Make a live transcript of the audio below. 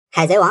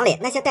海贼王里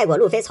那些戴过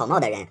路飞草帽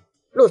的人，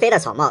路飞的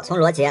草帽从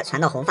罗杰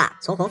传到红发，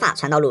从红发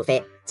传到路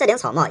飞，这顶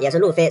草帽也是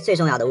路飞最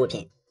重要的物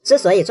品。之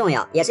所以重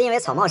要，也是因为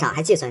草帽上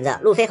还寄存着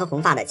路飞和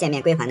红发的见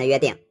面归还的约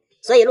定，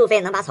所以路飞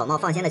能把草帽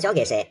放心的交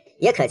给谁，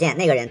也可见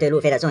那个人对路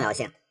飞的重要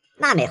性。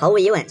娜美毫无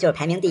疑问就是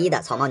排名第一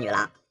的草帽女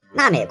郎。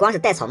娜美光是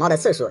戴草帽的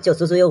次数就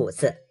足足有5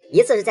次，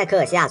一次是在可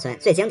可西亚村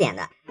最经典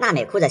的，娜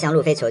美哭着向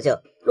路飞求救，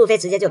路飞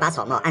直接就把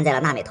草帽按在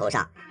了娜美头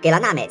上，给了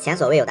娜美前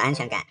所未有的安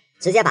全感，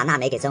直接把娜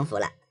美给征服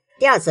了。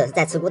第二次是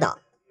在刺骨岛，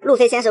路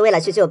飞先是为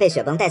了去救被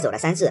雪崩带走的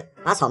山治，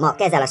把草帽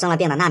盖在了生了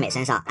病的娜美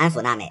身上，安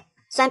抚娜美。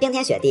虽然冰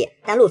天雪地，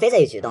但路飞这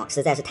一举动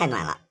实在是太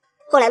暖了。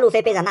后来路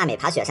飞背着娜美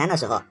爬雪山的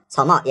时候，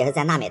草帽也是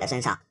在娜美的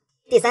身上。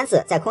第三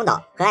次在空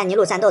岛和艾尼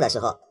路战斗的时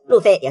候，路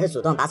飞也是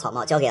主动把草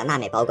帽交给了娜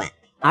美保管，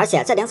而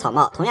且这顶草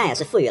帽同样也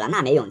是赋予了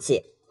娜美勇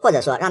气，或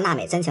者说让娜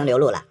美真情流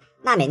露了。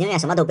娜美宁愿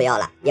什么都不要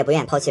了，也不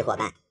愿抛弃伙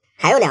伴。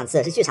还有2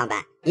次是剧场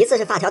版，一次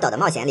是发条岛的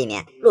冒险里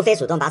面，路飞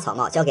主动把草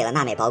帽交给了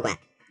娜美保管，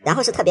然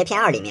后是特别篇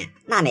2里面，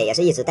娜美也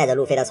是一直带着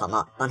路飞的草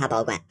帽帮他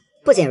保管。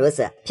不仅如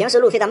此，平时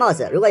路飞的帽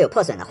子如果有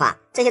破损的话，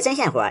这些针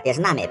线活也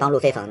是娜美帮路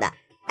飞缝的。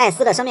艾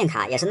斯的生命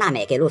卡也是娜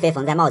美给路飞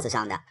缝在帽子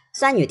上的。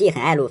虽然女帝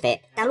很爱路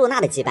飞，但露娜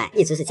的羁绊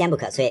一直是坚不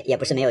可摧，也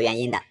不是没有原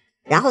因的。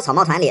然后草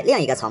帽团里另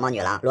一个草帽女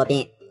郎罗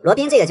宾，罗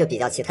宾这个就比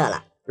较奇特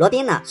了。罗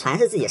宾呢，船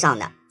是自己上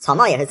的，草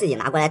帽也是自己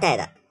拿过来戴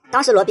的。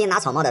当时罗宾拿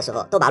草帽的时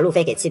候，都把路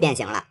飞给气变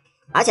形了，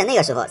而且那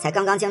个时候才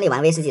刚刚经历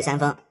完威士忌山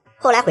峰。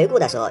后来回顾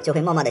的时候，就会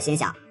默默的心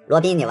想，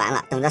罗宾你完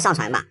了，等着上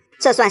船吧，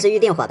这算是预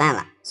定伙伴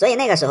了。所以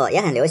那个时候也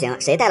很流行，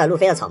谁带了路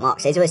飞的草帽，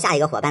谁就是下一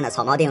个伙伴的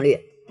草帽定律。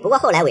不过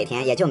后来尾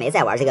田也就没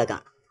再玩这个梗。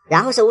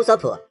然后是乌索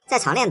普，在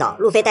长链岛，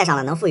路飞带上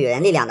了能赋予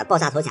人力量的爆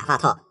炸头假发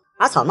套，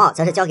而草帽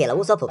则是交给了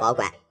乌索普保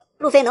管。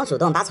路飞能主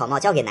动把草帽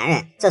交给男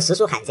人，这实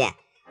属罕见。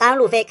当然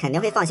路飞肯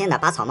定会放心的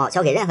把草帽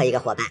交给任何一个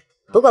伙伴，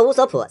不过乌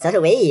索普则是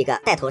唯一一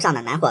个戴头上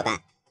的男伙伴。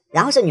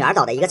然后是女儿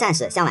岛的一个战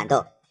士香豌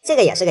豆，这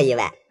个也是个意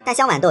外，但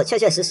香豌豆确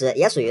确实实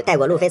也属于戴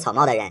过路飞草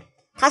帽的人，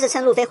他是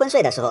趁路飞昏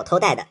睡的时候偷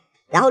戴的，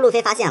然后路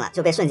飞发现了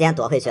就被瞬间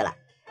夺回去了。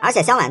而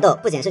且香豌豆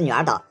不仅是女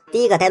儿岛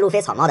第一个戴路飞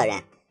草帽的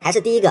人，还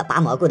是第一个拔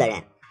蘑菇的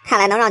人，看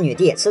来能让女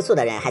帝吃醋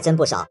的人还真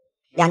不少。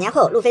2年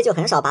后路飞就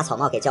很少把草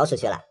帽给交出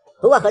去了，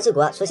不过和之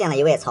国出现了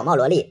一位草帽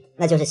萝莉，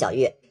那就是小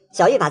玉。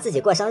小玉把自己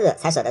过生日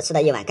才舍得吃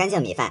的一碗干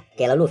净米饭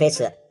给了路飞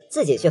吃，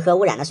自己去喝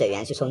污染的水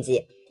源去充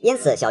饥，因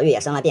此小玉也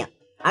生了病。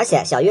而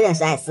且小玉认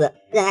识艾斯，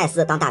认艾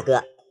斯当大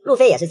哥，路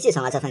飞也是继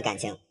承了这份感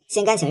情，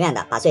心甘情愿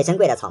的把最珍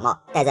贵的草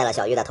帽戴在了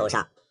小玉的头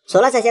上。除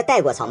了这些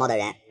戴过草帽的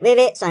人，微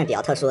微算是比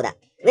较特殊的。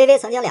微微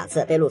曾经2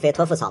次被路飞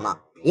托付草帽，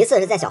一次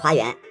是在小花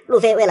园，路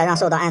飞为了让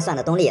受到暗算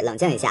的东丽冷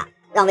静一下，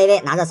让微微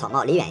拿着草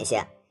帽离远一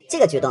些。这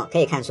个举动可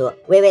以看出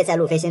微微在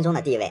路飞心中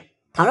的地位，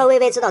倘若微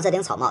微知道这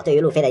顶草帽对于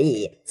路飞的意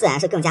义，自然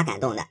是更加感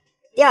动的。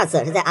第2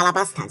次是在阿拉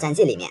巴斯坦战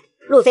记里面，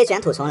路飞卷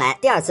土重来，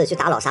第2次去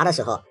打老沙的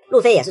时候，路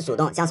飞也是主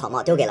动将草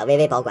帽丢给了微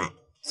微保管。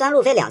虽然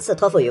路飞2次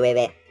托付于微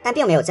微，但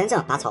并没有真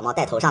正把草帽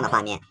戴头上的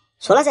画面。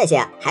除了这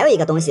些，还有一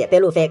个东西被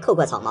路飞扣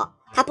过草帽，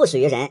它不属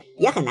于人，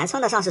也很难称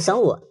得上是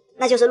生物，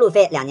那就是路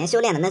飞2年修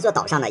炼的那座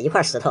岛上的一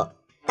块石头。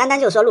单单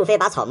就说路飞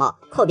把草帽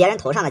扣别人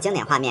头上的经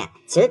典画面，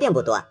其实并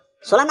不多，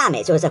除了娜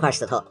美就是这块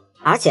石头，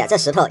而且这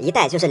石头一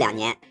戴就是2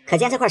年，可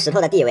见这块石头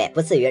的地位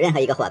不次于任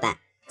何一个伙伴。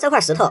这块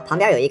石头旁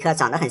边有一棵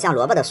长得很像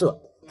萝卜的树，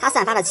它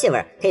散发的气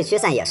味可以驱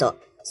散野兽，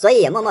所以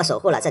也默默守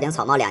护了这顶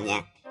草帽2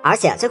年。而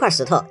且这块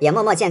石头也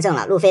默默见证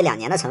了路飞2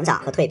年的成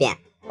长和蜕变。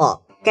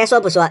该说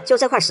不说，就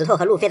这块石头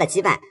和路飞的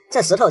羁绊，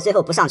这石头最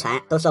后不上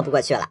传都说不过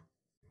去了。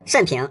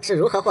慎平是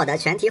如何获得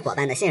全体伙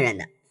伴的信任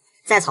的？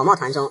在草帽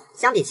团中，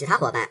相比其他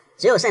伙伴，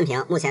只有慎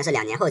平目前是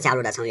2年后加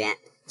入的成员。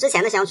之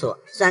前的相处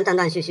虽然断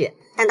断续续，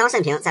但当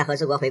慎平在和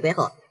之国回归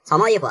后，草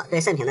帽一伙对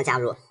慎平的加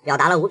入表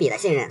达了无比的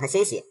信任和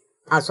欣喜。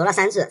除了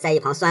山治在一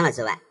旁酸了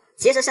之外，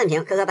其实慎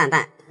平磕磕绊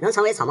绊能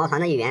成为草帽团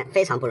的一员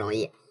非常不容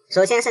易。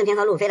首先，慎平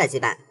和路飞的羁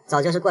绊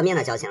早就是过命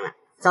的交情了。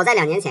早在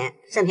2年前，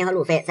慎平和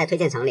路飞在推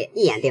进城里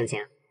一眼定情，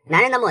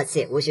男人的默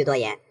契无需多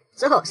言。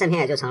之后，慎平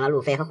也就成了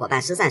路飞和伙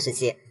伴失散时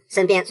期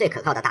身边最可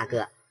靠的大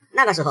哥。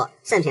那个时候，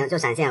慎平就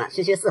展现了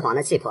区区4皇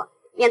的气魄。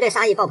面对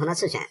杀意爆棚的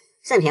赤犬，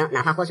慎平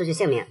哪怕豁出去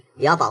性命，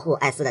也要保护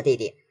艾斯的弟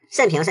弟。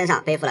慎平身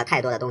上背负了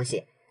太多的东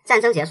西，战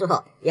争结束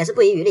后，也是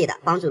不遗余力的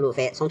帮助路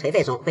飞从颓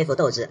废中恢复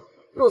斗志。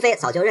路飞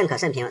早就认可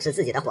慎平是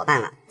自己的伙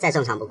伴了，再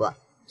正常不过。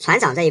船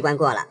长这一关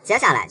过了，接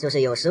下来就是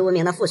有实无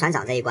名的副船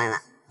长这一关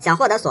了。想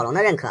获得索隆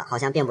的认可好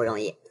像并不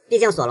容易，毕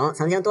竟索隆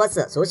曾经多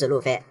次阻止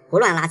路飞胡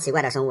乱拉奇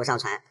怪的生物上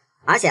船，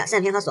而且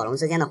慎平和索隆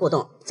之间的互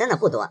动真的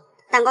不多。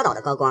蛋糕岛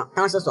的高光，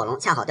当时索隆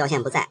恰好掉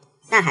线不在，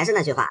但还是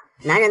那句话，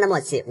男人的默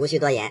契无需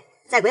多言。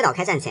在鬼岛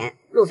开战前，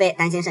路飞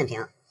担心慎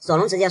平，索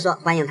隆直接说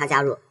欢迎他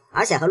加入，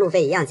而且和路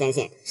飞一样坚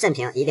信慎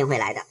平一定会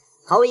来的。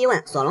毫无疑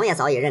问，索隆也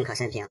早已认可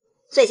慎平。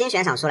最新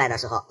悬赏出来的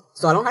时候，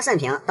索隆和慎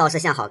平倒是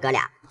像好哥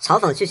俩，嘲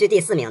讽区区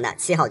第4名的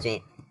7号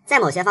军。在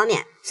某些方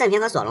面，慎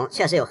平和索隆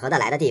确实有合得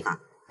来的地方。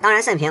当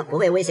然，慎平不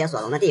会威胁索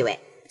隆的地位，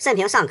慎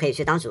平上可以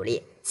去当主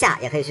力，下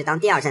也可以去当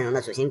第2阵容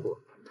的主心骨。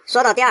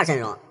说到第2阵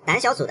容，胆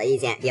小组的意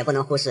见也不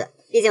能忽视，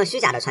毕竟虚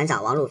假的船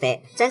长王路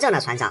飞，真正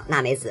的船长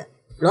娜美子。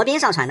罗宾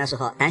上船的时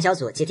候，胆小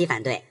组集体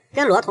反对；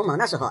跟罗同盟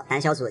的时候，胆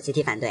小组集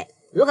体反对。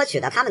如何取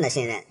得他们的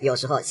信任，有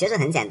时候其实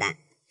很简单。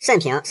慎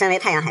平身为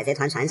太阳海贼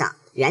团船长，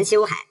元气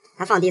乌海，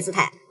他放低姿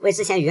态，为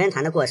之前鱼人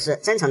团的过失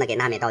真诚地给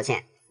娜美道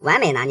歉，完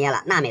美拿捏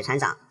了娜美船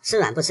长吃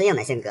软不吃硬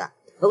的性格。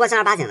不过正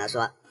儿八经的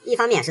说，一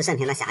方面是慎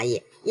平的侠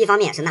义，一方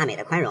面是娜美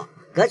的宽容，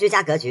格局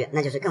加格局，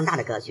那就是更大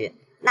的格局。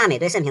娜美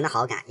对慎平的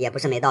好感也不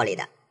是没道理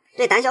的。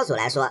对胆小组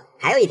来说，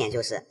还有一点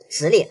就是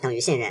实力等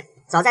于信任。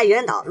早在愚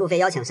人岛路飞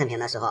邀请慎平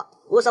的时候，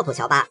乌索普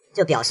乔巴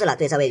就表示了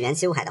对这位元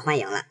气乌海的欢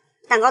迎了。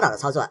蛋糕岛的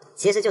操作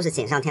其实就是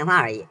锦上添花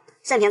而已。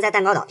慎平在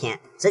蛋糕岛篇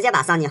直接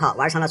把桑尼号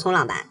玩成了冲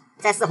浪板，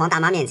在四皇大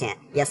妈面前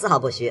也丝毫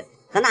不虚，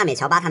和娜美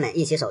乔巴他们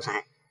一起守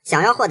船。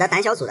想要获得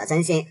胆小组的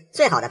真心，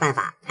最好的办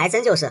法还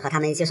真就是和他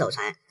们一起守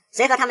船。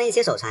谁和他们一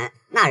起守船，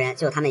那人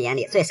就是他们眼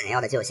里最闪耀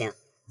的救星。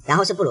然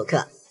后是布鲁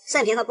克，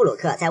慎平和布鲁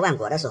克在万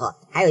国的时候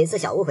还有一次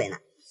小误会呢。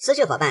失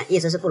去伙伴一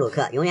直是布鲁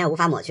克永远无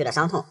法抹去的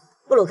伤痛。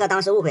布鲁克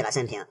当时误会了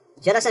慎平，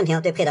觉得慎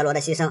平对佩德罗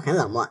的牺牲很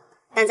冷漠，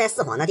但在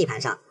四皇的地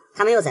盘上，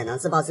他们又怎能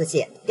自暴自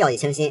弃、掉以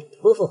轻心，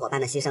辜负伙伴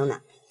的牺牲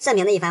呢？慎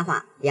平的一番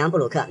话也让布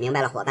鲁克明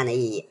白了伙伴的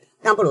意义，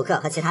让布鲁克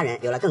和其他人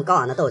有了更高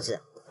昂的斗志。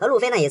和路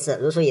飞那一次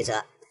如出一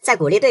辙，在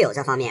鼓励队友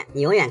这方面，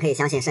你永远可以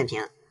相信慎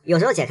平，有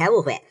时候解开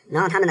误会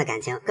能让他们的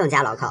感情更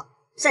加牢靠。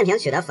慎平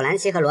取得弗兰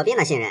奇和罗宾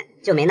的信任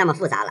就没那么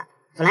复杂了。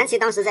弗兰奇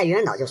当时在愚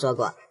人岛就说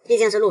过，毕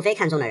竟是路飞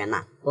看中的人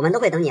嘛，我们都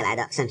会等你来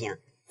的，慎平。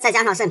再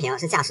加上慎平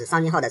是驾驶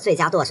桑尼号的最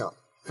佳舵手，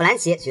弗兰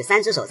奇举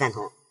3只手赞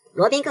同。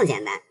罗宾更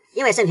简单，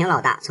因为慎平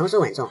老大成熟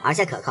稳重而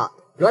且可靠，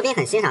罗宾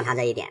很欣赏他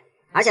这一点。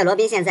而且罗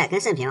宾现在跟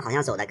慎平好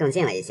像走得更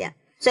近了一些。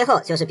最后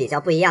就是比较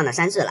不一样的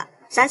山治了。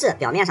山治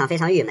表面上非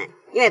常郁闷，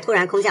因为突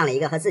然空降了一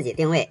个和自己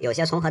定位有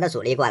些重合的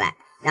主力过来，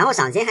然后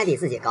赏金还比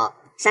自己高，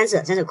山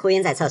治真是哭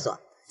晕在厕所。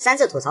山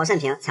治吐槽慎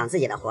平抢自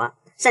己的活，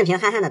慎平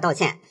憨憨的道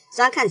歉，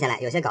虽然看起来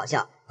有些搞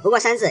笑，不过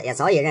山治也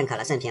早已认可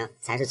了慎平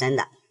才是真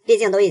的，毕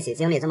竟都一起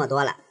经历这么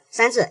多了，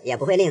山治也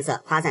不会吝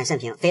啬夸赞慎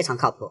平非常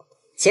靠谱。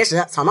其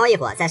实草帽一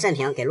伙在慎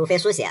平给路飞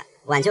输血，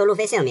挽救路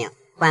飞性命，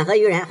缓和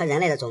鱼人和人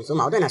类的种族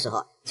矛盾的时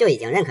候，就已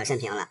经认可慎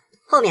平了。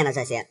后面的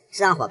这些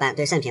是让伙伴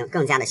对慎平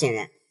更加的信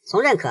任，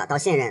从认可到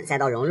信任再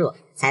到融入，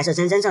才是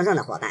真真正正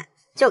的伙伴。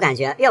就感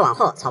觉越往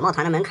后草帽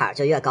团的门槛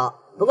就越高，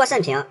不过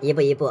慎平一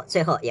步一步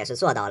最后也是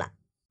做到了。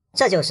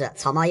这就是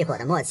草帽一伙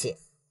的默契。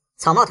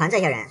草帽团这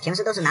些人平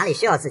时都是哪里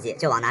需要自己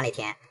就往哪里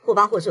填，互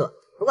帮互助，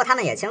不过他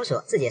们也清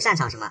楚自己擅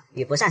长什么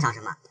与不擅长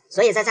什么，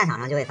所以在战场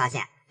上就会发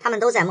现他们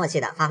都在默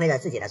契地发挥着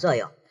自己的作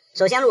用。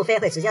首先路飞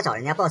会直接找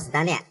人家 BOSS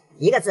单练，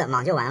一个字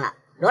莽就完了。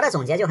罗的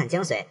总结就很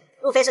精髓，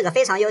路飞是个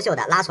非常优秀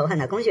的拉仇恨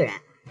的工具人，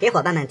给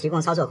伙伴们提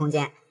供操作空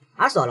间。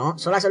而索隆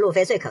除了是路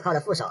飞最可靠的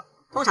副手，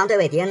通常对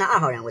位敌人的2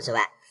号人物之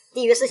外，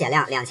低于失血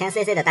量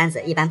2000cc 的单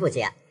子一般不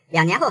接。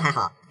2年后还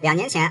好，2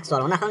年前索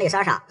隆的亨利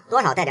衫上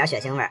多少带点血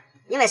腥味，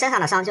因为身上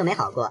的伤就没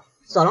好过。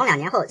索隆2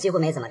年后几乎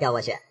没怎么掉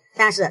过血，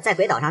但是在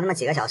鬼岛上那么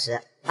几个小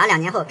时，把2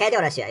年后该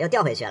掉的血又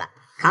掉回去了，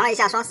扛了一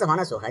下双四皇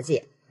的组合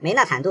技，没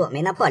那坦度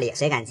没那魄力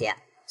谁敢接？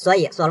所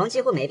以索隆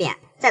几乎没变，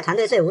在团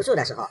队最无助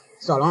的时候，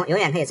索隆永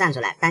远可以站出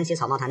来担起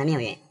草帽团的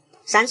命运。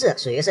山治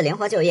属于是灵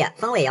活就业，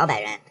风味摇摆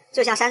人，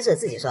就像山治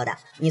自己说的，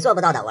你做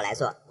不到的我来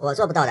做，我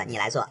做不到的你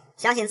来做，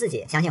相信自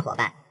己，相信伙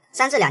伴。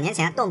山治2年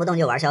前动不动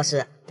就玩消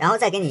失，然后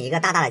再给你一个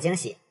大大的惊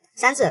喜，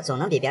山治总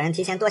能比别人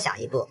提前多想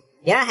一步，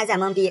别人还在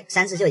懵逼，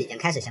山治就已经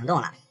开始行动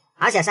了。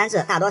而且山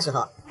治大多时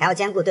候还要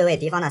兼顾对位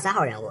敌方的3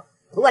号人物。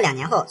不过2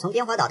年后从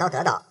冰火岛到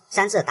德岛，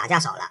山治打架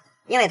少了，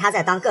因为他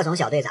在当各种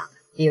小队长，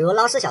比如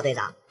捞尸小队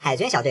长、海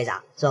军小队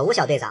长、左乌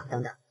小队长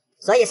等等。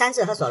所以山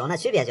治和索隆的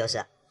区别就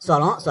是，索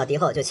隆锁敌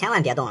后就千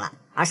万别动了，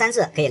而山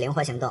治可以灵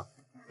活行动。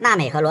娜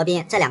美和罗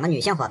宾这2个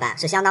女性伙伴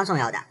是相当重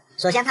要的。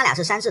首先他俩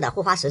是山治的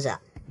护花使者，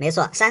没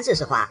错，山治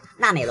是花，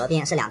娜美罗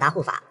宾是2大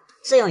护法，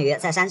适用于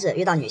在山治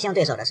遇到女性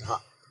对手的时候。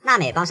娜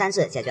美帮山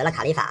治解决了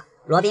卡利法，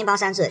罗宾帮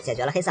山治解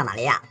决了黑色玛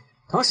利亚。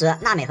同时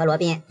娜美和罗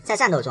宾在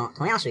战斗中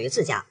同样属于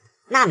智将，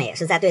娜美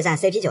是在对战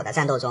CP9 的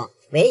战斗中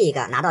唯一一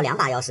个拿到2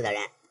把钥匙的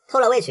人，偷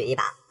了未取1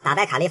把，打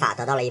败卡利法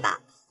得到了1把。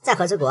在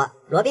和之国，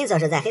罗宾则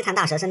是在黑炭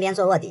大蛇身边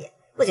做卧底，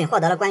不仅获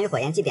得了关于火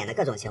焰祭典的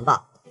各种情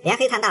报，连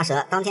黑炭大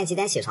蛇当天几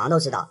点起床都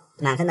知道，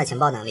满分的情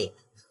报能力。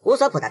乌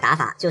索普的打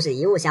法就是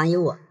一物降一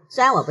物，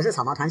虽然我不是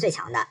草帽团最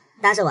强的，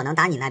但是我能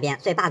打你那边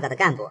最 bug 的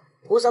干部。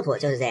乌索普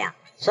就是这样。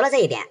除了这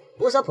一点，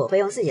乌索普会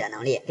用自己的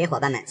能力给伙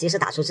伴们及时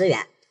打出支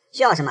援，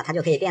需要什么他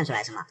就可以变出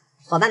来什么，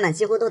伙伴们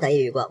几乎都得益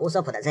于过乌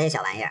索普的这些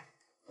小玩意儿。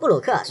布鲁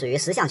克属于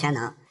10项全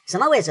能，什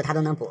么位置他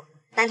都能补，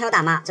单挑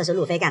大妈这是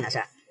路飞干的事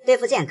儿，对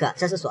付剑客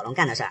这是索隆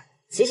干的事儿，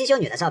奇袭修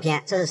女的照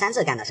片这是山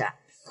治干的事儿，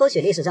偷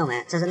取历史正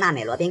文这是娜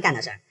美罗宾干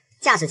的事儿，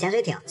驾驶潜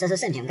水艇这是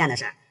慎平干的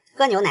事儿，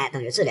喝牛奶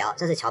等于治疗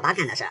这是乔巴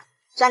干的事儿，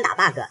专打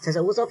bug 这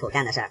是乌索普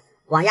干的事儿，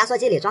往压缩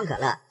机里装可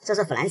乐这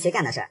是弗兰奇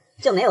干的事儿，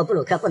就没有布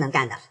鲁克不能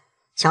干的。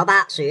乔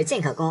巴属于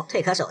进可攻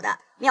退可守的，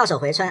妙手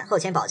回春后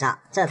勤保障，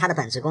这是他的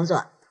本职工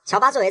作。乔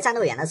巴作为战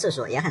斗员的次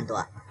数也很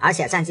多，而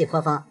且战绩颇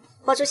丰，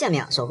豁出性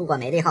命守护过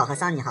梅利号和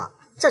桑尼号，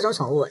这种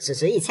宠物只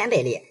值1000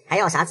倍利，还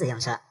要啥自行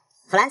车？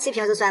弗兰奇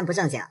平时虽然不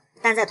正经，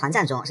但在团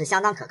战中是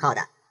相当可靠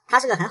的，他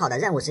是个很好的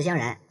任务执行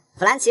人。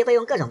弗兰奇会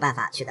用各种办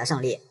法取得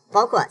胜利，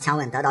包括强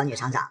吻德岛女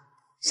厂长。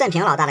盛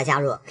平老大的加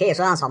入可以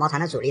说让草帽团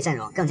的主力阵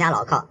容更加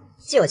牢靠，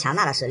既有强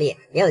大的实力，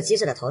也有机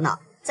智的头脑。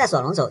在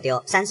索隆走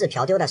丢、山治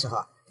嫖丢的时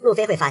候，路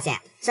飞会发现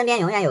身边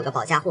永远有个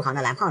保驾护航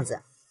的蓝胖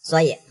子，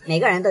所以每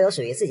个人都有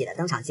属于自己的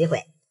登场机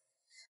会。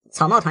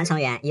草帽团成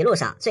员一路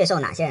上最受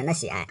哪些人的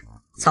喜爱？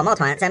草帽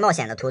团在冒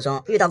险的途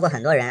中遇到过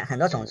很多人、很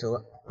多种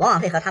族，往往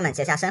会和他们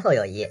结下深厚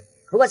友谊。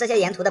不过这些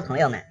沿途的朋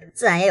友们，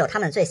自然也有他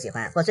们最喜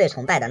欢或最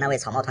崇拜的那位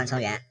草帽团成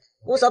员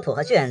——乌索普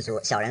和巨人族、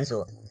小人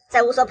族。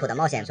在乌索普的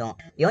冒险中，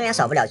永远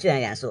少不了巨人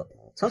元素。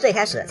从最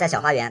开始在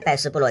小花园拜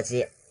师部落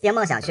基，并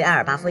梦想去埃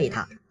尔巴夫一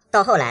趟，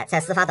到后来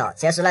在司法岛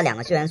结识了2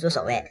个巨人族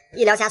守卫，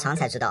一聊家常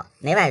才知道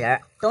没外人，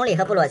东利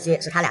和布洛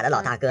基是他俩的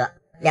老大哥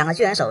，2个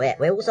巨人守卫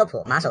为乌索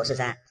普马首是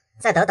瞻。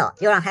在德岛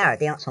又让海尔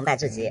丁崇拜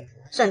至极，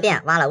顺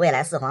便挖了未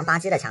来4皇巴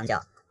基的墙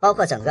角，包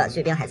括整个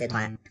巨兵海贼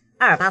团。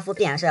埃尔巴夫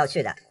必然是要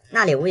去的，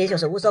那里无疑就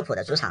是乌索普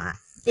的主场啊，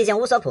毕竟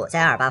乌索普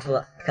在埃尔巴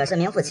夫可是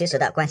名副其实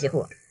的关系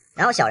户。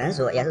然后小人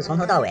族也是从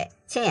头到尾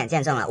亲眼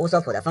见证了乌索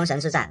普的封神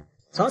之战，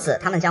从此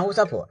他们将乌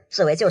索普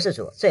视为救世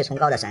主最崇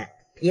高的神，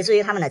以至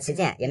于他们的旗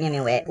舰也命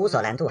名为乌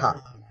索兰杜号。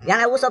原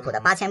来乌索普的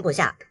8000部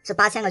下是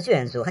8000个巨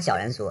人族和小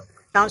人族，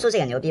当初这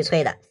个牛逼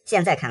吹的，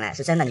现在看来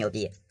是真的牛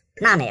逼。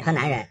娜美和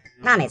男人，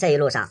娜美这一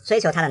路上追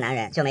求她的男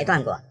人就没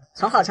断过，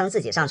从号称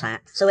自己上船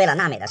是为了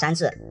娜美的山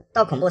治，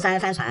到恐怖3人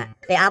帆船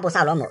被阿布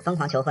萨罗姆疯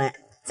狂求婚，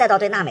再到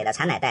对娜美的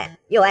产奶带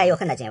又爱又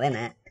恨的警卫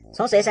门，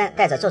从随身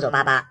带着皱皱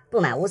巴巴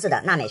布满污渍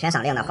的娜美悬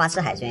赏令的花痴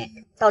海军，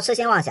到痴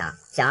心妄想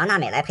想让娜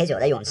美来陪酒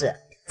的永志，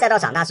再到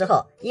长大之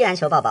后依然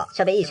求抱抱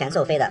却被一拳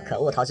揍飞的可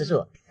恶桃之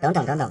助，等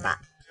等等等吧。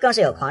更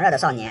是有狂热的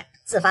少年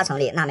自发成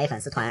立娜美粉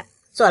丝团，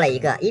做了一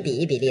个1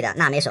比1比例的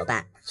娜美手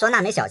办，说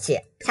娜美小气，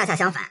恰恰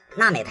相反，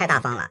娜美太大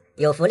方了，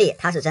有福利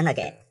他是真的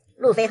给。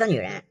路飞和女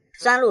人，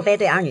虽然路飞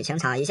对儿女情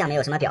长一向没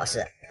有什么表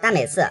示，但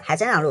每次还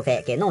真让路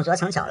飞给弄拙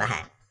成巧了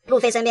还。路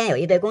飞身边有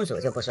一堆公主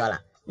就不说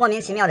了，莫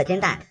名其妙的金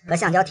蛋和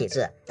橡胶体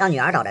质让女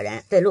儿岛的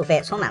人对路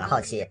飞充满了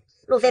好奇，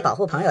路飞保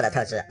护朋友的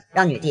特质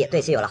让女帝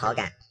对其有了好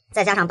感，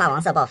再加上霸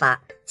王色爆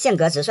发，性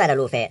格直率的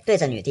路飞对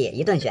着女帝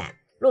一顿卷，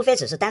路飞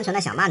只是单纯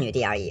的想骂女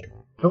帝而已。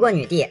不过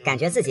女帝感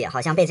觉自己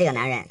好像被这个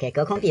男人给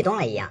隔空壁咚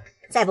了一样，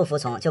再不服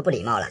从就不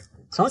礼貌了，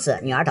从此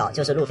女儿岛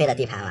就是路飞的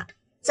地盘了。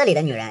这里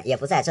的女人也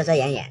不再遮遮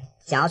掩掩，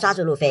想要抓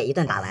住路飞一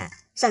顿把玩，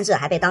甚至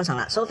还被当成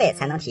了收费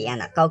才能体验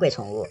的高贵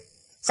宠物。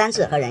山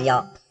治和人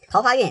妖，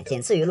桃花运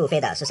仅次于路飞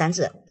的是山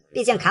治，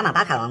毕竟卡马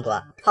巴卡王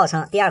国号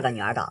称第2个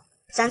女儿岛，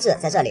山治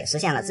在这里实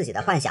现了自己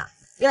的幻想，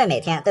因为每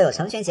天都有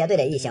成群结队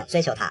的异性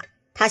追求他，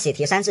他喜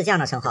提山治酱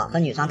的称号和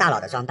女装大佬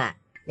的装扮。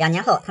2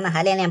年后他们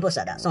还恋恋不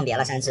舍地送别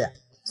了山治。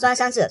虽然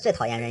山治最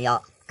讨厌人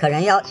妖，可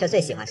人妖却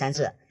最喜欢山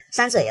治，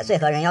山治也最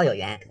和人妖有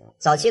缘。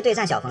早期对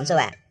战小冯之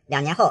外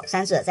，2年后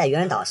山治在愚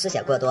人岛失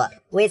血过多，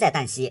危在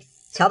旦夕，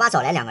乔巴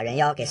找来2个人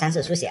妖给山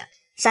治输血，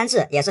山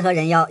治也是和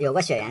人妖有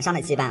过血缘上的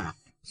羁绊了。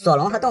索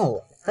隆和动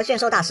物，和驯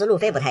兽大师路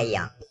飞不太一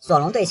样，索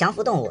隆对降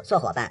服动物做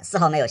伙伴丝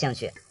毫没有兴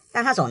趣，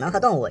但他总能和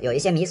动物有一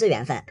些迷之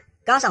缘分。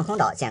刚上空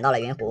岛捡到了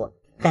云狐，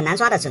很难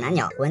抓的指南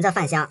鸟闻着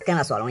饭香跟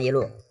了索隆一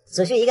路，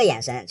只需一个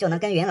眼神就能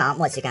跟云狼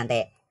默契干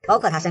杯，包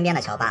括他身边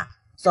的乔巴。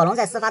索隆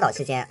在司法岛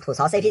期间吐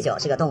槽 CP9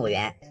 是个动物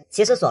园，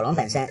其实索隆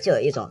本身就有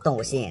一种动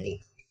物吸引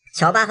力。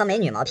乔巴和美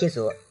女毛皮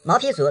族，毛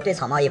皮族对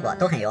草帽一伙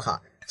都很友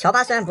好，乔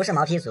巴虽然不是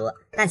毛皮族，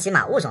但起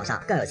码物种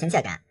上更有亲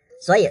切感，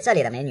所以这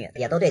里的美女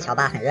也都对乔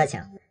巴很热情，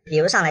比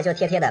如上来就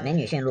贴贴的美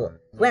女驯鹿，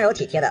温柔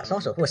体贴的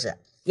松鼠护士，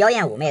妖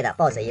艳妩媚的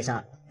豹子医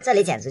生，这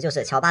里简直就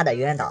是乔巴的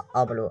愚人岛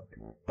奥布鲁。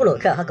布鲁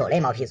克和狗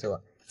类毛皮族，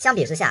相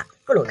比之下，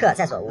布鲁克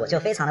在索乌就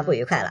非常的不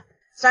愉快了，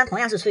虽然同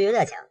样是出于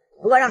热情，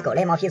不过让狗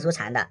类毛皮族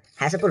馋的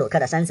还是布鲁克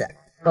的身子，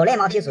狗类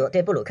毛皮族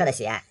对布鲁克的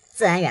喜爱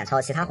自然远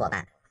超其他伙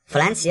伴。弗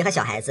兰奇和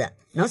小孩子，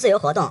能自由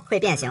活动、会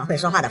变形、会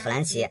说话的弗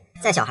兰奇，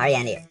在小孩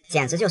眼里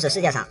简直就是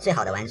世界上最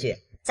好的玩具，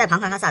在庞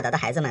克哈萨德的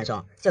孩子们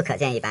中就可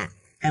见一斑，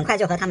很快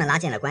就和他们拉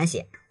近了关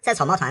系。在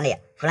草帽团里，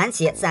弗兰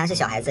奇自然是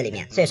小孩子里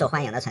面最受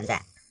欢迎的存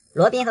在。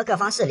罗宾和各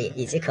方势力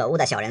以及可恶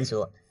的小人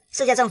族，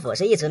世界政府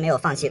是一直没有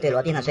放弃对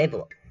罗宾的追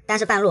捕，但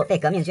是半路被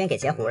革命军给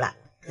截胡了，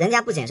人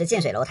家不仅是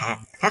近水楼台，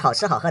还好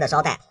吃好喝的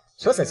招待。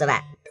除此之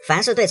外，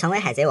凡是对成为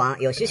海贼王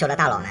有需求的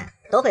大佬们，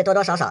都会多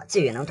多少少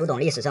寄予能读懂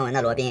历史正文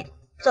的罗宾。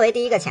作为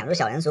第一个潜入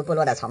小人族部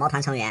落的草帽团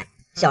成员，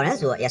小人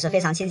族也是非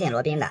常亲近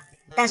罗宾的，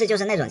但是就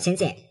是那种亲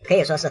近，可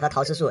以说是和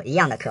桃之助一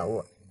样的可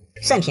恶。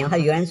盛平和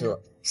愚人族，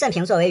盛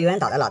平作为愚人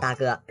岛的老大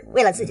哥，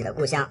为了自己的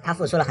故乡，他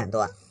付出了很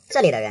多，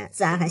这里的人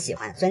自然很喜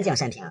欢尊敬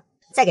盛平。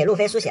在给路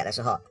飞输血的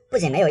时候，不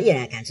仅没有一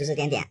人敢指指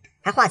点点，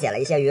还化解了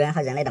一些愚人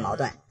和人类的矛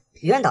盾。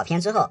愚人岛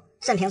篇之后，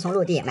盛平从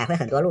陆地买回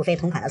很多路飞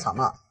同款的草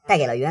帽，带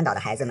给了愚人岛的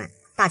孩子们，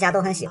大家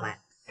都很喜欢。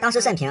当时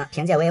盛平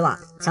凭借威望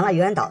成了愚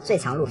人岛最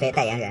强路飞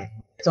代言人。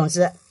总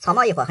之，草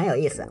帽一伙很有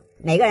意思，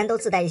每个人都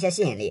自带一些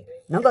吸引力，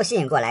能够吸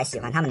引过来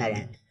喜欢他们的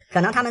人，可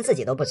能他们自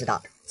己都不知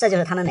道，这就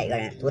是他们每个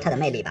人独特的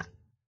魅力吧。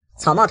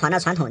草帽团的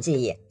传统技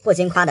艺，不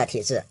经夸的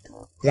体质。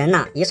人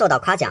呢，一受到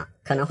夸奖，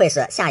可能会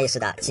是下意识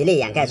的极力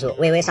掩盖住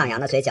微微上扬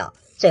的嘴角，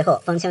最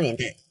后风轻云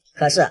淡。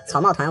可是草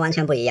帽团完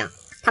全不一样，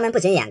他们不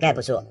仅掩盖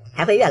不住，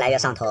还会越来越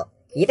上头，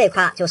一被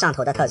夸就上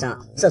头的特征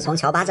是从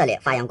乔巴这里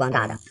发扬光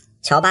大的。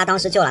乔巴当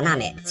时救了娜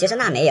美，其实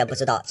娜美也不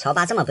知道乔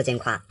巴这么不经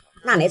夸，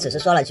娜美只是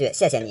说了句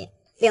谢谢你。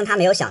令他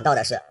没有想到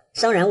的是，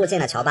生人勿近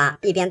的乔巴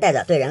一边带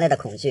着对人类的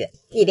恐惧，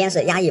一边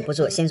是压抑不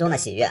住心中的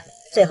喜悦，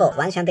最后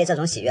完全被这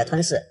种喜悦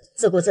吞噬，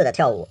自顾自的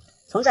跳舞。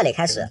从这里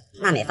开始，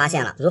娜美发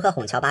现了如何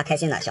哄乔巴开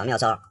心的小妙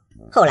招。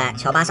后来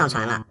乔巴上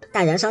船了，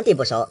但人生地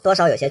不熟，多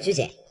少有些拘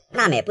谨。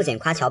娜美不仅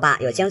夸乔巴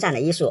有精湛的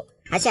医术，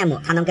还羡慕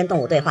他能跟动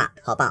物对话，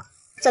好棒。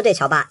这对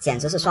乔巴简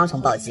直是双重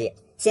暴击，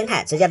心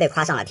态直接被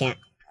夸上了天。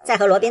在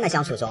和罗宾的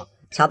相处中，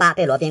乔巴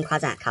被罗宾夸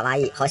赞卡哇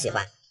伊，好喜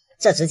欢，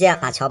这直接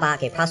把乔巴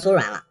给夸酥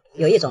软了，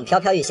有一种飘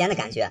飘欲仙的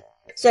感觉。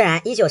虽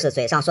然依旧是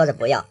嘴上说着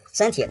不要，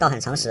身体倒很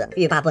诚实，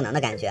欲罢不能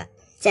的感觉。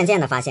渐渐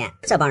的发现，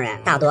这帮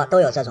人大多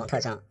都有这种特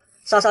征，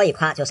稍稍一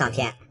夸就上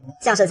天。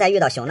像是在遇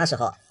到熊的时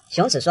候，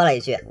熊只说了一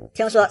句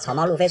听说草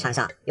帽路飞船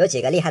上有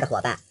几个厉害的伙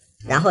伴，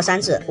然后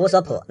山治、乌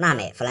索普、娜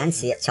美、弗兰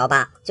奇、乔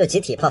巴就集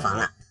体破防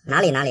了，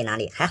哪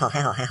里，还好。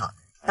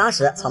当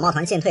时草帽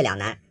团进退两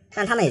难，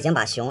但他们已经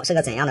把熊是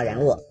个怎样的人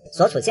物，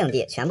所处境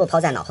地全部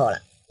抛在脑后了。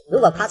如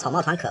果夸草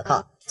帽团可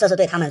靠，这是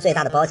对他们最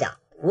大的褒奖。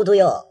无独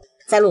有偶，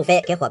在路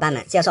飞给伙伴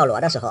们介绍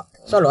罗的时候，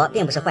说罗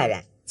并不是坏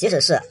人，即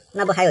使是，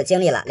那不还有经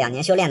历了2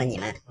年修炼的你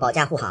们保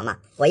驾护航吗？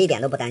我一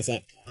点都不担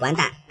心。完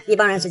蛋，一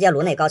帮人直接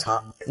颅内高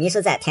潮，迷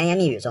失在甜言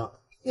蜜语中。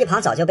一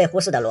旁早就被忽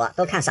视的罗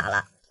都看傻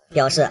了，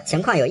表示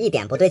情况有一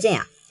点不对劲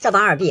啊，这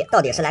帮二逼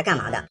到底是来干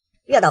嘛的？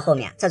越到后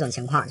面，这种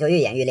情况就愈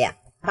演愈烈。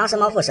当时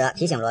猫腹蛇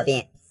提醒罗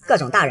宾，各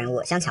种大人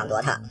物想抢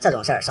夺他，这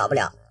种事儿少不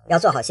了，要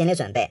做好心理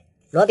准备。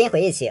罗宾回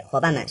忆起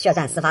伙伴们血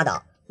战司法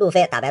岛，路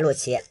飞打败陆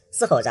奇，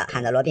嘶吼着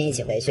喊着罗宾一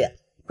起回去。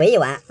回忆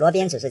完，罗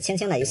宾只是轻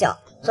轻的一笑，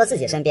说自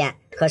己身边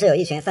可是有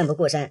一群奋不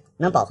顾身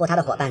能保护他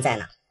的伙伴在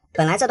呢。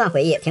本来这段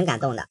回忆挺感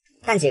动的，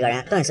但几个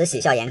人顿时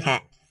喜笑颜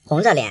开，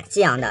红着脸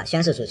激昂的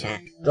宣示主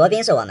权，罗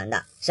宾是我们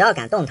的，谁要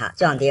敢动他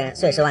就让敌人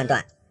碎尸万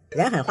段。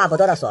人狠话不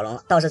多的索隆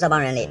倒是这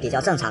帮人里比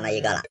较正常的一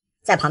个了，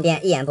在旁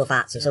边一言不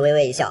发，只是微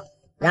微一笑。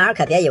然而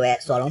可别以为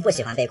索隆不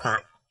喜欢被夸，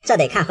这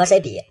得看和谁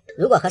比。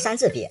如果和山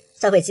治比，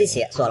这会激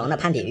起索隆的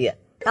攀比欲。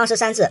当时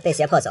山治被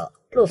胁迫走，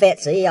路飞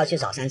执意要去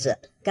找山治，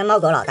跟猫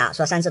狗老大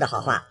说山治的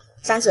好话。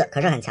山治可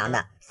是很强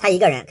的，他一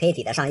个人可以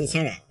抵得上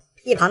1000人。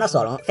一旁的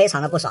索隆非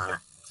常的不爽了，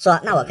说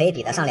那我可以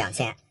抵得上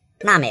2000。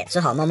娜美只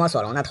好摸摸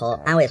索隆的头，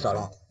安慰索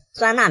隆。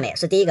虽然娜美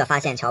是第一个发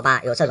现乔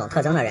巴有这种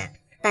特征的人，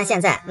但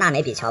现在娜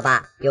美比乔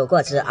巴有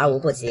过之而无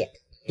不及。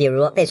比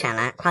如被犬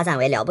蓝夸赞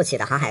为了不起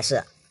的航海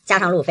士，加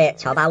上路飞、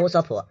乔巴、乌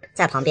索普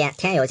在旁边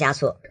添油加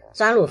醋。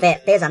虽然路飞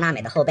背着娜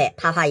美的后背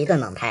啪啪一顿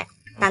猛拍，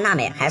但娜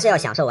美还是要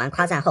享受完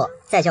夸赞后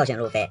再教训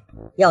路飞。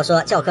要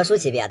说教科书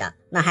级别的，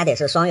那还得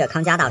是双月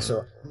康佳大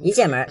叔，一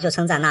进门就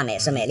称赞娜美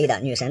是美丽的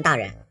女神大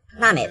人。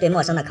娜美对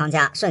陌生的康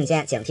佳瞬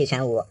间警惕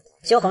全无，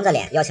羞红着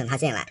脸邀请他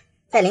进来。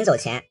在临走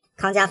前，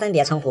康佳分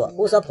别称呼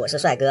乌索普是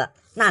帅哥，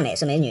娜美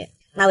是美女，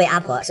那位阿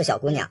婆是小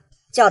姑娘，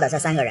叫的这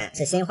3个人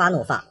是心花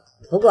怒放。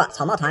不过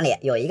草帽团里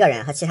有一个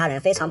人和其他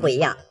人非常不一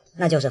样，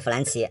那就是弗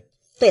兰奇。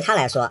对他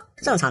来说，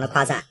正常的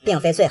夸赞并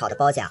非最好的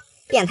褒奖，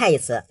变态一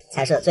词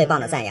才是最棒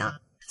的赞扬。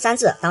山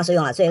治当时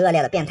用了最恶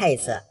劣的变态一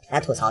词来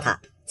吐槽他，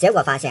结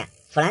果发现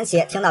弗兰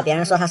奇听到别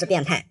人说他是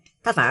变态，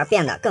他反而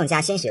变得更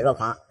加欣喜若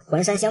狂，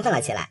浑身兴奋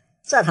了起来，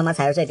这他妈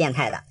才是最变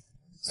态的。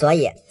所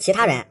以其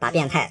他人把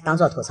变态当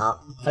作吐槽，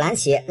弗兰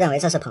奇认为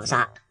这是捧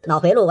杀，脑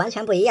回路完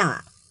全不一样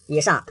啊。以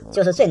上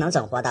就是最能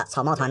整活的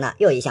草帽团的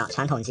又一项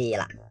传统技艺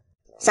了。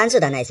山治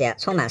的那些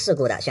充满事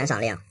故的悬赏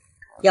令，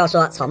要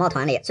说草帽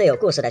团里最有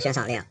故事的悬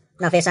赏令，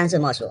那非山治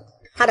莫属。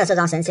他的这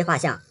张神奇画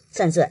像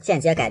甚至间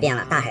接改变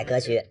了大海格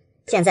局，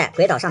现在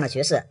鬼岛上的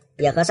局势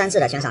也和山治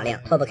的悬赏令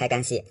脱不开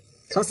干系。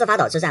从司法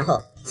岛之战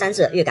后，山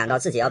治预感到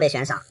自己要被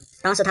悬赏，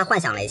当时他幻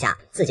想了一下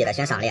自己的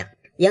悬赏令，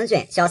英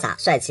俊潇洒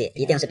帅气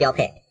一定是标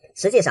配。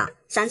实际上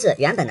山治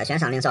原本的悬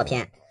赏令照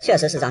片确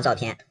实是张照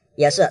片，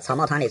也是草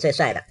帽团里最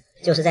帅的，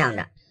就是这样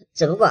的，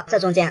只不过这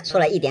中间出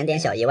了一点点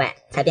小意外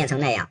才变成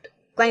那样。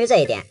关于这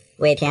一点，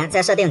尾田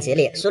在设定集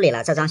里梳理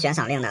了这张悬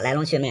赏令的来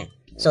龙去脉。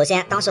首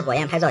先，当时火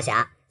焰拍照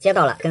侠接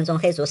到了跟踪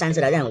黑族山治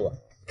的任务，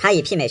他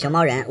以媲美熊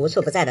猫人无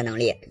处不在的能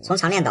力，从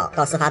长链岛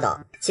到司法岛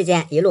期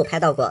间一路拍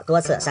到过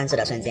多次山治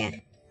的瞬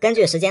间。根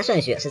据时间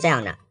顺序是这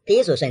样的，第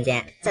一组瞬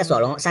间在索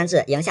隆山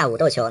治赢下武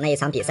斗球那一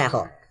场比赛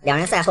后，两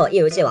人赛后一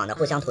如既往的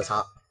互相吐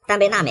槽，但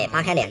被娜美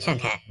扒开脸劝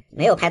开，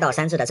没有拍到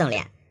山治的正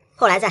脸。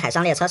后来在海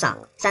上列车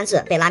上，山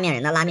治被拉面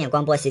人的拉面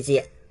光波袭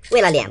击，为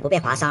了脸不被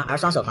划伤而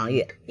双手防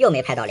御，又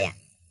没拍到脸。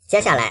接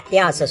下来第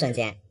二次瞬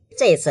间，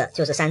这一次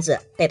就是山治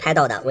被拍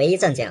到的唯一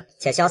正经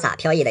且潇洒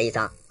飘逸的一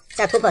张。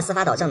在突破司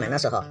法岛正门的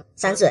时候，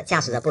山治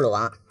驾驶着布鲁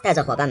王带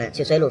着伙伴们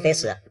去追路飞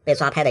时被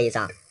抓拍的一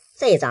张。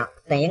这一张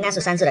本应该是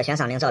山治的悬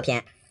赏令照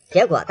片，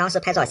结果当时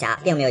拍照侠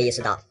并没有意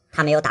识到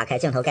他没有打开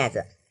镜头盖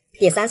子。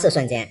第三次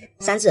瞬间，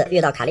山治遇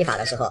到卡利法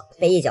的时候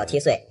被一脚踢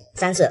碎，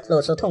山治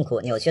露出痛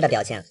苦扭曲的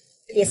表情。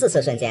第四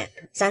次瞬间，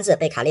山治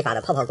被卡利法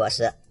的泡泡果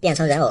实变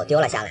成人偶丢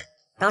了下来，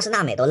当时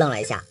娜美都愣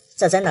了一下，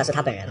这真的是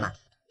他本人吗？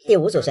第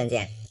五组瞬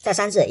间，在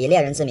山治以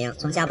猎人之名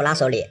从加布拉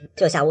手里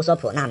救下乌索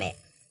普娜美，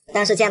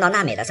但是见到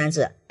娜美的山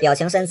治表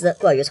情身姿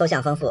过于抽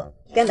象丰富，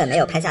根本没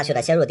有拍下去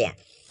的切入点。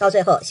到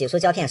最后洗出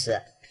胶片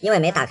时，因为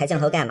没打开镜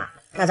头盖码，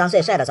那张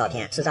最帅的照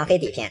片是张黑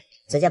底片，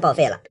直接报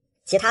废了。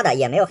其他的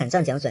也没有很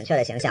正经准确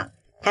的形象，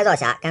拍照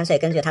侠干脆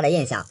根据他的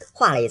印象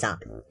画了一张，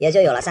也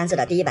就有了山治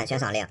的第一版悬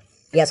赏令，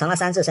也成了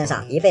山治身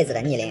上一辈子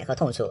的逆鳞和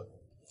痛处。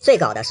最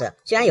搞的是，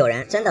居然有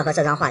人真的和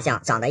这张画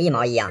像长得一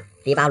毛一样，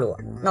迪巴鲁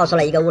闹出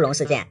了一个乌龙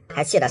事件，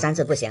还气得山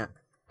治不行。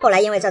后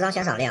来因为这张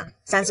悬赏令，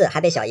山治还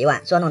被小一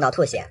万捉弄到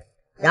吐血。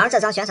然而这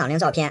张悬赏令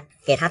照片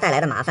给他带来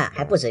的麻烦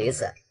还不止于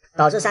此，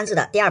导致山治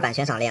的第二版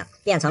悬赏令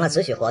变成了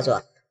只许活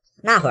捉。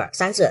那会儿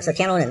山治是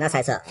天龙人的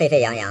猜测沸沸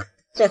扬扬，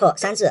最后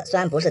山治虽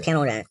然不是天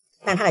龙人，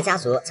但他的家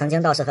族曾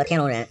经倒是和天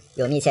龙人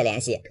有密切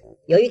联系。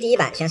由于第一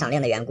版悬赏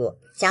令的缘故，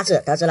家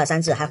治得知了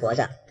山治还活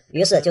着，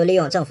于是就利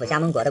用政府加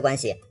盟国的关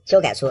系修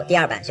改出第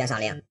二版悬赏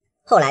令，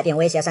后来并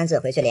威胁山治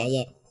回去联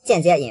姻，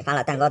间接引发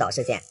了蛋糕岛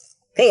事件。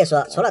可以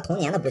说除了童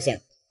年的不幸，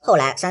后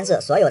来山治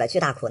所有的巨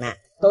大苦难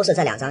都是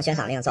这两张悬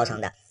赏令造成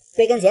的，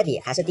归根结底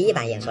还是第一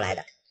版引出来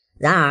的。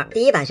然而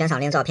第一版悬赏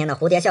令照片的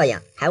蝴蝶效应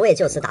还未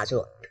就此打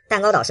住，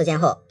蛋糕岛事件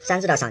后，山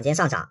治的赏金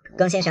上涨，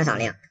更新悬赏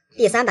令，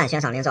第三版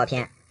悬赏令照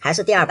片还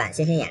是第二版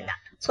新演的，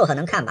凑合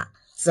能看吧，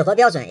死活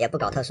标准也不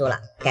搞特殊了，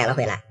改了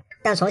回来。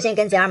但重新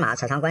跟吉尔玛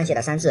扯上关系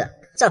的山治，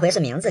这回是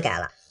名字改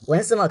了，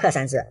文斯莫克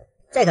山治，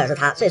这可是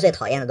他最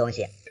讨厌的东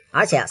西。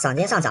而且赏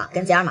金上涨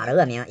跟吉尔玛的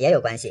恶名也有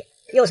关系，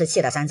又是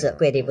气得山治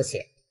跪地不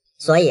起。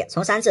所以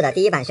从山治的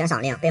第一版悬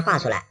赏令被画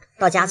出来，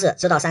到家治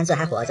知道山治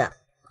还活着，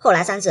后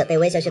来山治被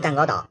威胁去蛋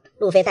糕岛，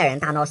路飞带人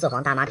大闹四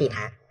皇大妈地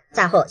盘，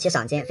战后其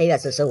赏金飞跃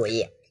至15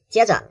亿。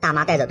接着大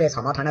妈带着对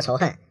草帽团的仇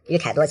恨与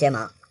凯多结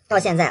盟，到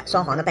现在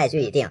双皇的败局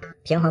已定，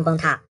平衡崩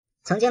塌。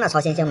曾经的超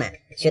新星们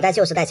取代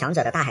旧时代强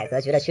者的大海格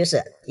局的趋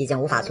势已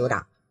经无法阻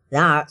挡。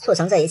然而促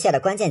成这一切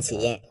的关键起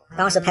因，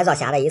当时拍照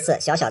侠的一次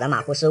小小的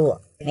马虎失误，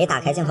没打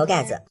开镜头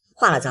盖子，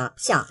画了张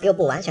像又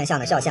不完全像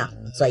的肖像，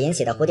所引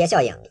起的蝴蝶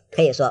效应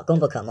可以说功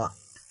不可没。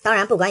当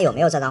然不管有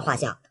没有这张画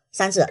像，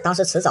山治当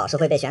时迟早是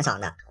会被悬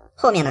赏的，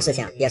后面的事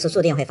情也是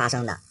注定会发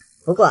生的。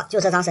不过就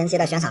这张神奇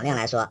的悬赏令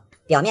来说，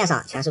表面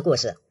上全是故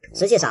事，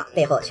实际上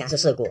背后全是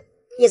事故。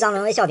一张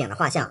沦为笑柄的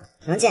画像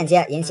能间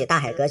接引起大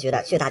海格局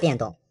的巨大变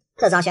动，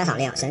这张悬赏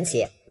令神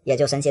奇也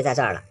就神奇在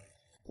这儿了。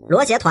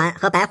罗杰团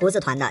和白胡子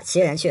团的奇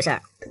人趣事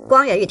儿，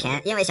光月玉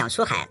田因为想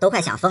出海都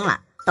快想疯了，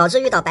导致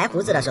遇到白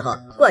胡子的时候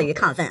过于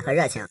亢奋和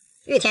热情，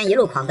玉田一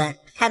路狂奔，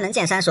开门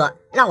见山说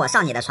让我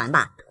上你的船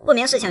吧。不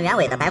明事情原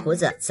委的白胡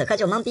子此刻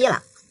就懵逼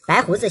了。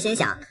白胡子心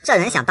想，这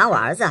人想当我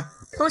儿子，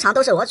通常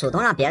都是我主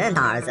动让别人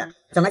当儿子，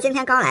怎么今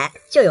天刚来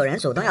就有人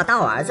主动要当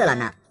我儿子了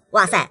呢？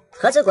哇塞，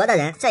和之国的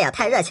人这也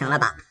太热情了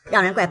吧，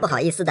让人怪不好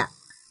意思的。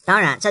当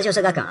然这就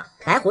是个梗，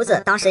白胡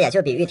子当时也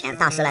就比玉田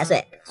大10来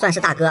岁，算是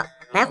大哥。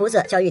白胡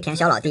子叫玉田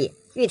小老弟，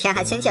玉田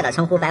还亲切地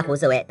称呼白胡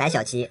子为白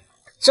小吉。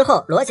之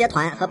后罗杰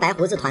团和白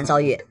胡子团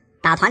遭遇，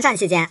打团战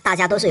期间大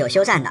家都是有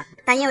休战的，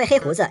但因为黑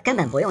胡子根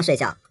本不用睡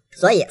觉，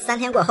所以3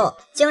天过后，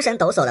精神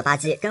抖擞的巴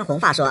基跟红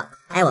发说，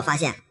哎，我发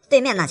现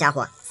对面那家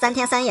伙3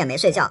天3夜没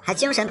睡觉还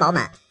精神饱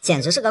满，简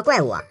直是个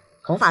怪物啊。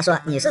红发说，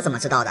你是怎么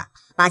知道的？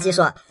巴基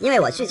说，因为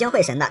我聚精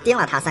会神的盯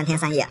了他3天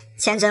3夜，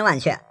千真万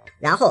确。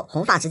然后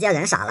红发直接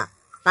人傻了。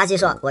巴基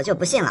说，我就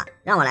不信了，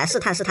让我来试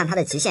探试探他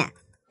的极限。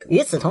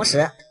与此同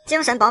时，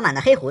精神饱满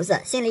的黑胡子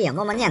心里也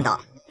默默念叨，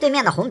对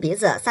面的红鼻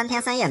子3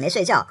天3夜没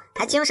睡觉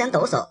还精神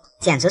抖擞，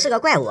简直是个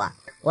怪物啊，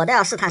我都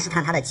要试探试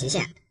探他的极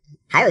限。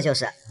还有就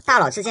是大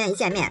佬之间一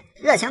见面，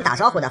热情打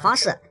招呼的方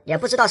式也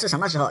不知道是什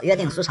么时候约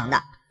定俗成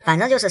的，反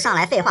正就是上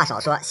来废话少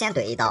说，先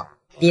怼一刀。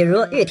比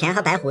如玉田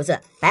和白胡子，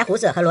白胡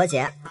子和罗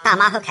杰，大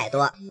妈和凯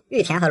多，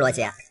玉田和罗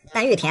杰，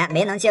但玉田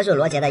没能接住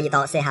罗杰的一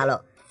刀 say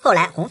hello， 后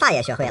来红发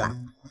也学会了。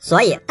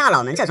所以大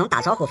佬们这种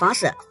打招呼方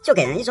式就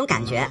给人一种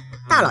感觉，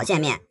大佬见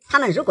面他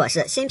们如果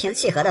是心平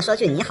气和的说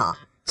句你好，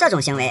这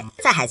种行为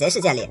在海贼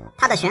世界里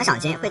他的悬赏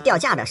金会掉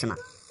价的是吗？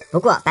不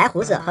过白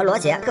胡子和罗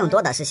杰更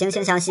多的是惺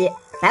惺相惜，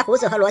白胡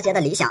子和罗杰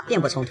的理想并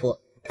不冲突，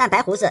但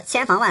白胡子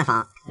千防万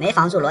防没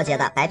防住罗杰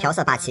的白嫖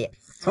色霸气，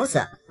从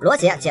此罗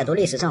杰解读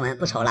历史正文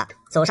不愁了，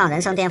走上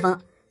人生巅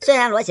峰。虽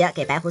然罗杰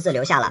给白胡子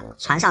留下了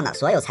船上的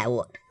所有财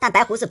物，但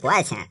白胡子不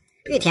爱钱，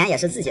玉田也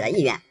是自己的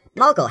意愿，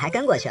猫狗还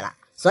跟过去了，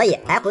所以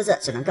白胡子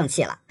只能更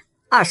气了。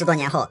20多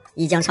年后，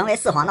已经成为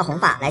4皇的红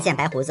发来见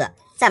白胡子，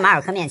在马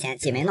尔科面前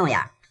挤眉弄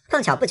眼。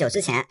碰巧不久之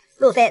前，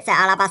路飞在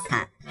阿拉巴斯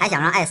坦还想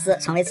让艾斯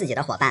成为自己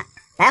的伙伴。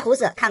白胡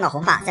子看到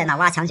红发在那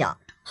挖墙脚，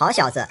好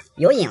小子，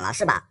有瘾了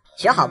是吧？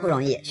学好不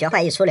容易，学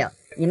坏一出溜，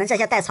你们这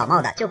些戴草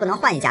帽的就不能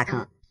换一家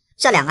坑？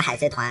这2个海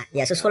贼团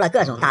也是出了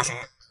各种大神，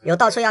有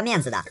到处要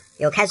面子的，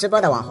有开直播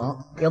的网红，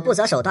有不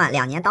择手段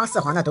2年当4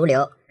皇的毒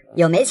瘤，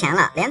有没钱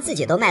了连自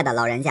己都卖的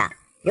老人家，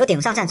有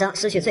顶上战争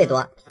失去最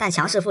多但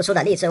强势付出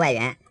的励志外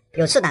援，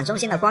有赤胆忠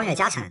心的光月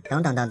家臣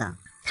等等等等。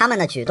他们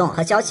的举动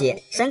和交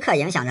集深刻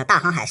影响着大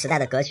航海时代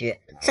的格局，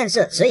甚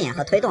至指引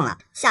和推动了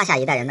下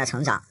一代人的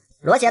成长。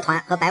罗杰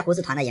团和白胡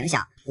子团的影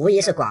响无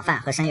疑是广泛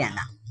和深远的。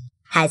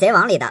海贼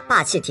王里的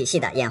霸气体系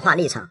的演化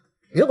历程，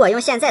如果用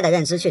现在的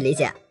认知去理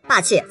解，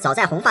霸气早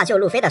在红发救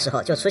路飞的时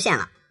候就出现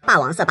了，霸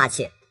王色霸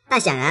气，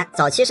但显然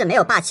早期是没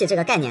有霸气这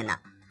个概念的。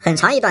很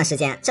长一段时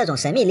间，这种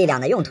神秘力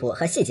量的用途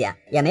和细节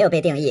也没有被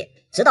定义，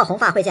直到红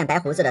发会见白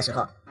胡子的时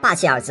候，霸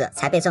气2字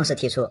才被正式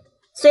提出。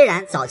虽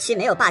然早期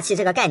没有霸气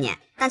这个概念，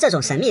但这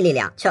种神秘力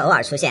量却偶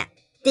尔出现。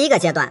第一个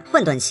阶段，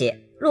混沌期，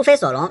路飞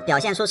索隆表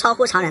现出超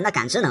乎常人的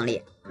感知能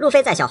力。路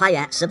飞在小花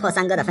园识破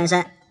三哥的分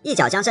身，一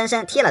脚将真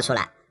身踢了出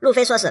来。路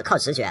飞说是靠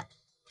直觉。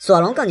索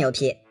隆更牛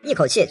皮，一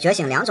口气觉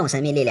醒2种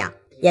神秘力量，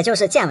也就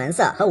是见闻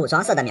色和武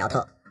装色的苗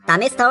头。打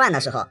Mr. One 的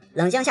时候，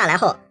冷静下来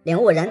后，领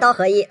悟人刀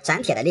合一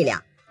斩铁的力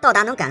量，到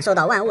达能感受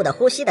到万物的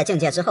呼吸的境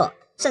界之后，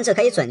甚至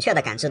可以准确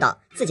地感知到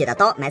自己的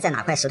刀埋在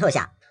哪块石头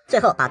下，最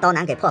后把刀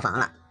男给破防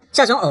了。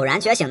这种偶然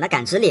觉醒的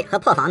感知力和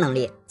破防能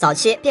力，早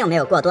期并没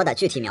有过多的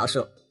具体描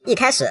述。一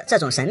开始，这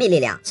种神秘力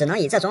量只能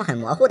以这种很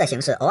模糊的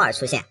形式偶尔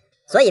出现，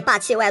所以霸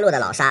气外露的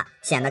老沙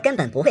显得根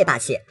本不会霸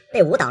气，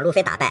被5档路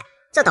飞打败，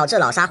这导致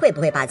老沙会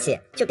不会霸气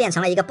就变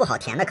成了一个不好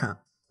填的坑。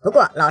不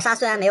过老沙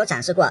虽然没有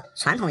展示过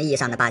传统意义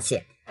上的霸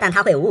气，但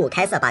他会五五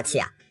开色霸气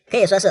啊，可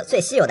以说是最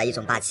稀有的一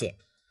种霸气。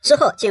之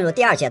后进入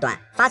第2阶段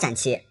发展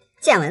期，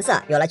见闻色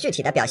有了具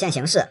体的表现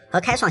形式和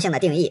开创性的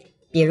定义，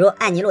比如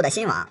艾尼路的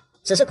新网，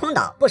只是空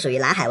岛不属于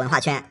蓝海文化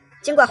圈，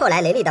经过后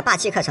来雷利的霸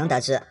气课程得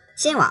知，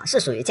新网是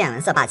属于见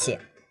闻色霸气。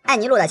艾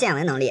尼路的见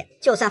闻能力，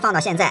就算放到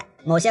现在，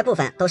某些部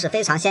分都是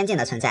非常先进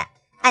的存在。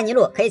艾尼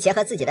路可以结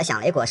合自己的响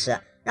雷果实，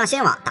让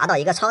新网达到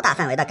一个超大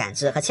范围的感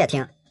知和窃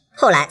听。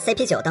后来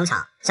CP9 登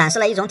场，展示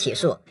了一种体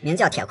术，名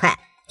叫铁块。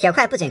铁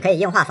块不仅可以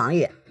硬化防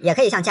御，也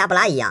可以像加布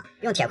拉一样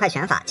用铁块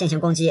拳法进行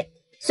攻击。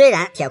虽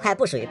然铁块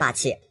不属于霸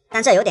气，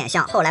但这有点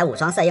像后来武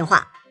装色硬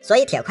化，所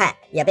以铁块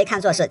也被看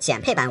作是减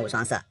配版武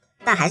装色，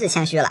但还是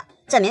谦虚了，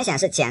这明显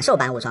是减寿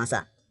版武装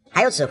色。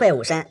还有指挥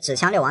武身、指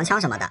枪六王枪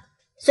什么的，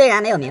虽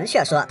然没有明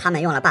确说他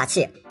们用了霸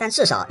气，但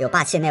至少有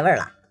霸气那味儿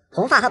了。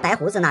红发和白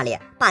胡子那里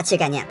霸气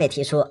概念被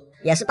提出，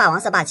也是霸王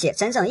色霸气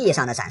真正意义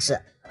上的展示，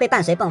会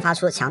伴随迸发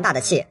出强大的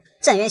气，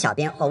震晕小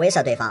兵或威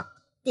慑对方。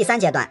第3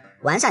阶段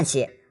完善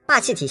期，霸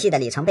气体系的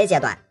里程碑阶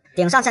段，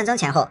顶上战争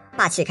前后，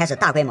霸气开始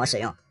大规模使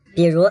用，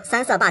比如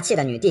3色霸气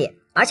的女帝，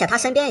而且他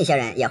身边一些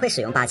人也会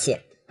使用霸气。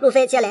路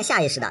飞接连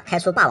下意识的开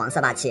出霸王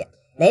色霸气，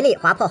雷利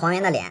划破黄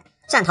猿的脸，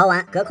战逃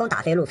完隔空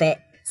打飞路飞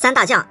，3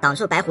大将挡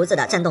住白胡子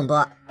的震动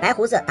波，白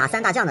胡子打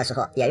3大将的时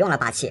候也用了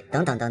霸气，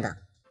等等等等。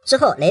之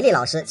后雷利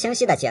老师清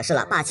晰地解释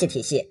了霸气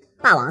体系，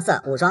霸王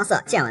色、武装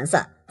色、见闻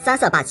色3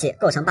色霸气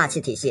构成霸气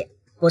体系，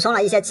补充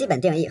了一些基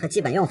本定义和基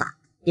本用法，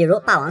比如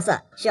霸王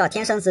色需要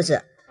天生资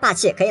质，霸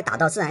气可以打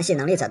到自然系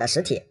能力者的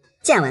实体，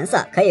见闻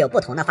色可以有不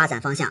同的发展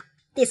方向。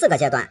第4个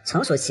阶段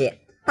成熟期，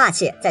霸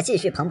气在继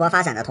续蓬勃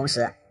发展的同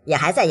时，也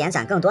还在延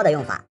展更多的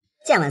用法。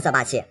见闻色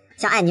霸气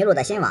像艾尼路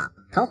的新网、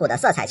藤虎的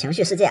色彩情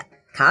绪世界、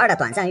卡尔的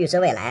短暂预知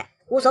未来、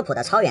乌索普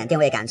的超远定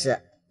位感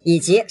知，以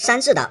及山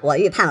治的我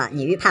预判了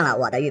你预判了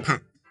我的预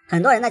判。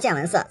很多人的见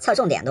闻色侧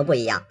重点都不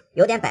一样，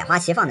有点百花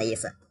齐放的意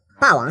思。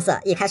霸王色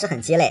一开始很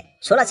鸡肋，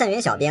除了震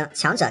晕小兵，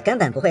强者根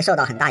本不会受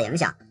到很大影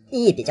响，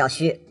意义比较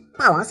虚。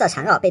霸王色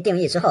缠绕被定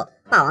义之后，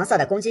霸王色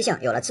的攻击性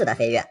有了质的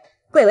飞跃。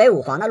贵为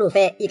武皇的路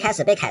飞一开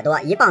始被凯多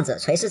一棒子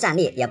锤尸战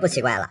力也不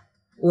奇怪了。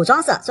武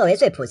装色作为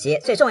最普及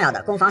最重要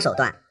的攻防手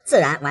段，自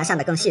然完善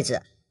的更细致。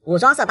武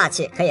装色霸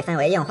气可以分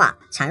为硬化、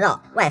缠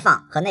绕、外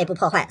放和内部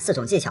破坏4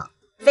种技巧，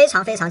非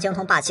常精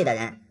通霸气的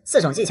人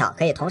，4种技巧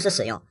可以同时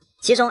使用，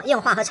其中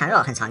硬化和缠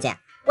绕很常见，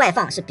外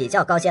放是比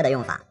较高阶的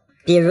用法，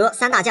比如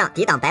3大将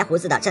抵挡白胡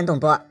子的震动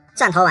波，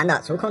战逃完的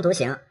足空独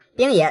行，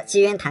冰爷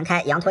击晕弹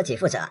开羊驼给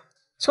付者，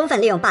充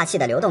分利用霸气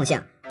的流动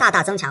性，大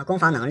大增强攻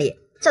防能力。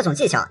这种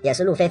技巧也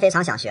是路飞非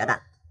常想学的。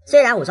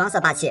虽然武装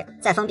色霸气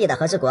在封闭的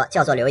和之国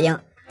叫做流鹰，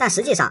但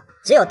实际上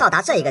只有到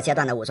达这一个阶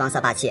段的武装色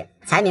霸气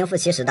才名副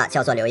其实的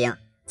叫做流鹰。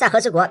在和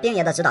之国冰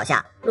爷的指导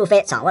下，路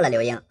飞掌握了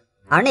流鹰。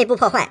而内部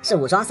破坏是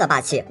武装色霸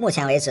气目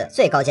前为止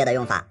最高阶的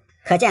用法，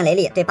可见雷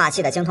利对霸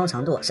气的精通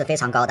程度是非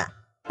常高的，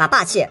把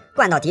霸气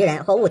灌到敌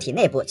人或物体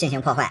内部进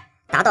行破坏，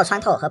达到穿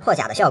透和破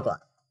甲的效果。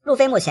路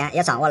飞目前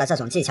也掌握了这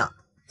种技巧。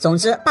总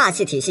之，霸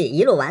气体系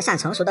一路完善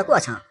成熟的过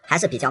程还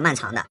是比较漫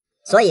长的，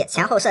所以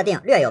前后设定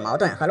略有矛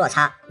盾和落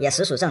差也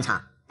实属正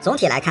常。总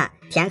体来看，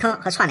填坑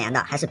和串联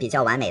的还是比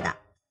较完美的。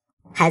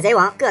海贼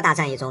王各大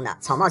战役中的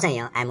草帽阵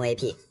营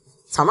MVP，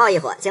 草帽一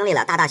伙经历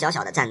了大大小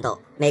小的战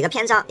斗，每个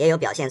篇章也有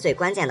表现最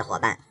关键的伙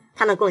伴，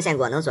他们贡献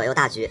过能左右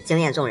大局、惊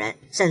艳众人，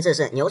甚至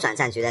是扭转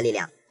战局的力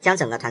量，将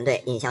整个团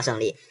队引向胜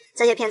利。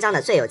这些篇章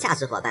的最有价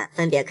值伙伴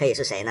分别可以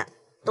是谁呢？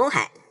东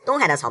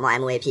海的草帽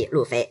MVP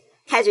路飞，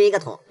开局一个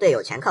桶，队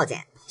友全靠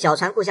捡，小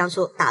船故乡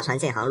出，大船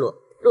进航路。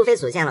路飞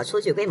组建了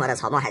初具规模的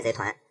草帽海贼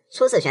团，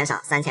初次悬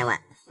赏3000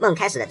万。梦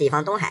开始的地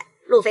方东海，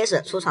路飞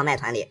是初创麦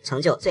团里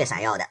成就最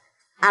闪耀的。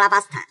阿拉巴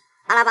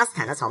斯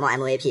坦的草帽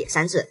MVP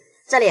山治，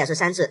这里也是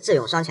山治智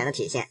勇双全的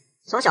体现。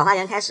从小花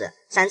园开始，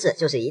山治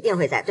就是一定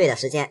会在对的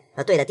时间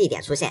和对的地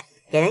点出现，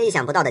给人意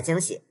想不到的惊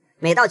喜。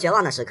每到绝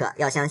望的时刻，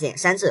要相信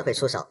山治会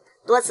出手，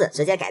多次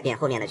直接改变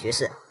后面的局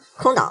势。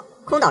空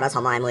岛的草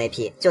帽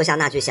MVP 就像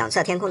那句响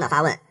彻天空的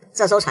发问：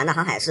这艘船的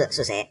航海士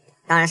是谁？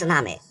当然是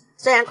娜美。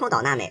虽然空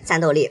岛娜美战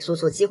斗力输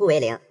出几乎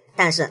为0，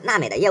但是娜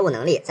美的业务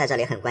能力在这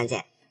里很关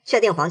键，确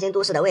定黄金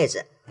都市的位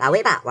置，把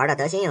威霸玩得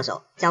得心应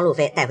手，将路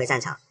飞带回战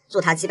场，助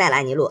他击败了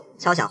艾尼路，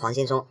敲响黄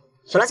金钟。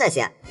除了这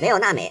些，没有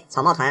娜美，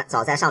草帽团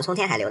早在上冲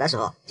天海流的时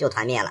候就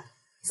团灭了。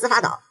司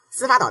法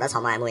岛的草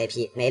帽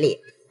MVP 梅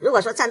丽，如果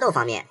说战斗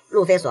方面，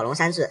路飞、索隆、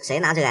山治谁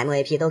拿这个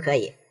MVP 都可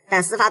以，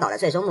但司法岛的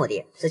最终目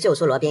的是救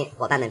出罗宾，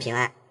伙伴们平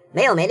安。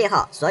没有梅利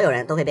号，所有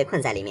人都会被困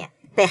在里面，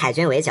被海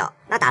军围剿，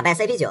那打败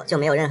CP9 就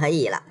没有任何意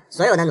义了，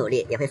所有的努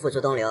力也会付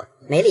诸东流。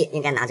梅利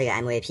应该拿这个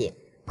MVP。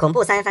恐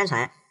怖3 V 帆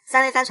船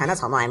，3 V 帆船的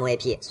草帽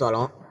MVP 索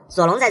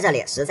隆在这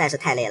里实在是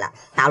太累了，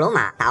打龙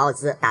马、打奥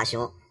兹、打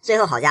熊，最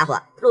后好家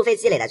伙，路飞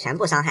积累的全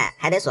部伤害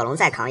还得索隆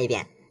再扛一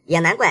遍，也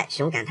难怪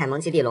熊感叹蒙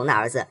奇蒂龙的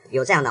儿子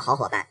有这样的好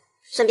伙伴。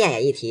顺便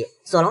也一提，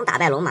索隆打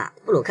败龙马，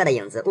布鲁克的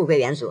影子物归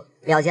原主，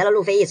了结了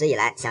路飞一直以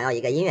来想要一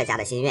个音乐家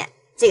的心愿。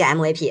这个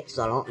MVP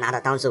索隆拿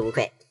得当之无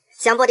愧。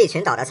香波地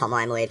群岛的草帽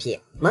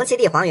MVP， 蒙奇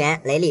蒂、黄猿、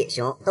雷利、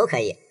熊都可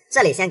以，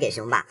这里先给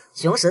熊吧，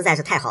熊实在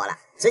是太好了，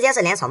直接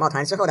是连草帽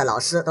团之后的老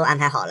师都安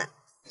排好了。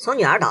从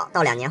女儿岛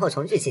到2年后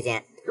重聚期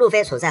间，路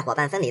飞处在伙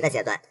伴分离的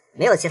阶段，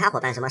没有其他伙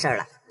伴什么事儿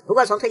了。不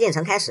过从推进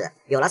城开始，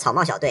有了草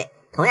帽小队，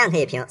同样可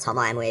以评草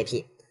帽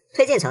MVP。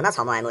推进城的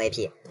草帽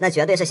MVP， 那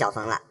绝对是小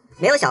冯了。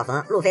没有小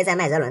冯，路飞在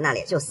麦哲伦那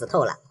里就死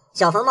透了。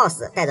小冯冒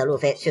死带着路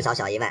飞去找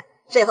小伊万，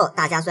最后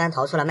大家虽然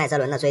逃出了麦哲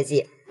伦的追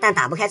击，但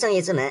打不开正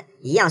义之门，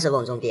一样是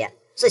瓮中鳖。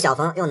是小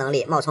冯用能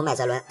力冒充麦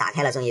哲伦打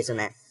开了正义之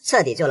门，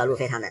彻底救了路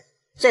飞他们。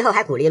最后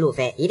还鼓励路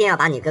飞一定要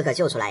把你哥哥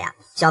救出来呀！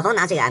小冯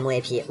拿这个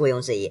MVP 毋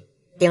庸置疑。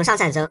顶上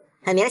战争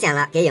很明显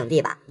了，给影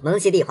帝吧，蒙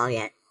奇蒂、黄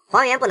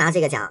猿不拿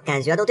这个奖，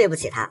感觉都对不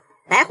起他。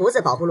白胡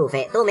子保护路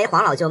飞都没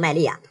黄老舅卖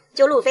力啊！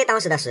就路飞当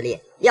时的实力，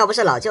要不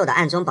是老舅的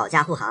暗中保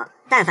驾护航，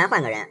但凡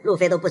换个人，路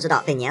飞都不知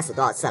道被碾死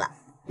多少次了。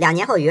2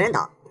年后愚人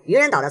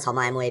岛的草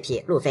帽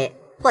MVP 路飞，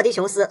霍迪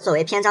琼斯作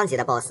为篇章级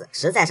的 BOSS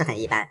实在是很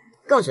一般。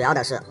更主要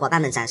的是，伙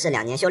伴们展示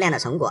2年修炼的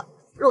成果。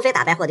路飞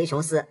打败霍迪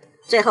琼斯，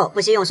最后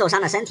不惜用受伤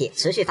的身体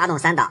持续发动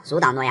3档，阻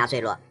挡诺亚坠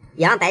落，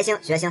也让白星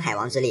觉醒海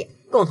王之力，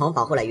共同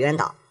保护了愚人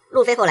岛。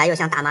路飞后来又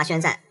向大妈宣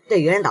战，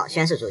对愚人岛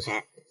宣示主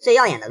权。最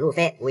耀眼的路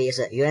飞无疑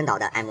是愚人岛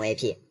的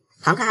MVP。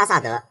杭克哈萨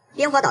德，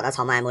冰火岛的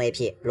草帽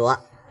MVP 罗，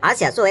而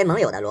且作为盟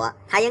友的罗，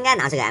他应该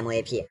拿这个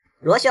MVP。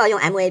罗需要用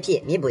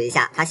MVP 弥补一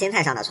下他心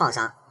态上的创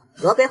伤。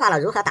罗规划了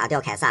如何打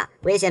掉凯撒，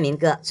威胁明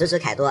哥，直指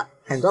凯多，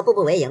很多步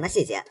步为营的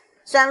细节。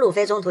虽然路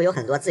飞中途有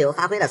很多自由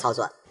发挥的操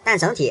作，但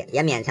整体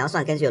也勉强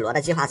算根据罗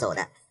的计划走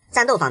的。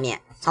战斗方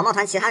面，草帽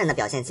团其他人的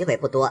表现机会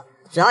不多，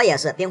主要也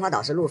是冰火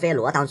岛是路飞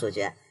罗当主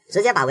角，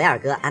直接把维尔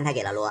哥安排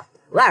给了罗，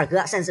维尔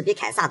哥甚至比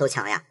凯撒都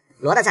强呀。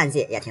罗的战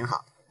绩也挺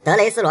好。德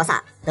雷斯罗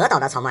萨，德岛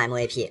的草帽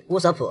MVP 乌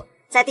索普，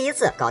在第一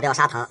次搞掉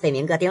砂糖被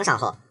明哥盯上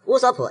后，乌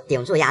索普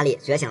顶住压力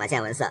觉醒了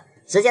见闻色，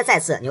直接再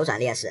次扭转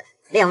劣势。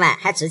另外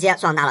还直接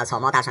壮大了草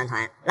帽大船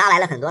团，拉来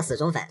了很多死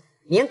忠粉。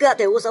明哥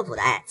对乌索普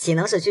的爱岂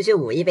能是区区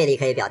5亿贝利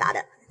可以表达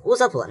的？乌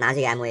索普拿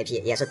这个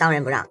MVP 也是当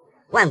仁不让。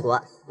万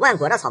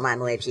国的草帽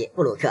MVP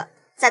布鲁克，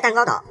在蛋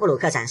糕岛，布鲁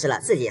克展示了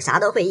自己啥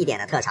都会一点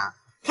的特长，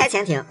开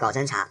潜艇搞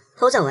侦查，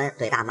偷正文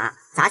怼大妈，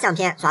砸相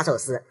片抓宙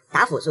斯，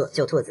打辅助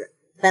救兔子。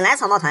本来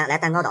草帽团来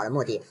蛋糕岛的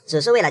目的只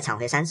是为了抢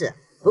回山治，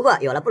不过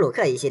有了布鲁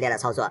克一系列的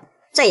操作，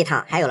这一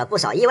趟还有了不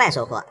少意外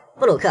收获。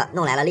布鲁克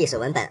弄来了历史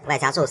文本外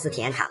加宙斯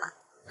体验卡嘛。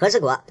和之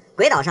国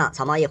鬼岛上，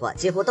草帽一伙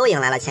几乎都迎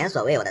来了前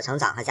所未有的成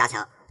长和加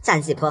强，战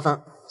绩颇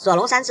丰。索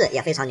隆山治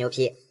也非常牛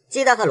批，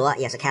基德和罗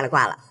也是开了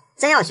挂了。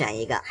真要选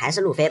一个，还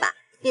是路飞吧，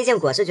毕竟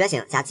果实觉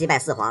醒加击败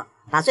4皇，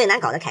把最难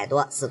搞的凯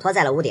多死拖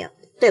在了屋顶。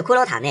对骷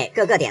髅塔内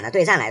各个点的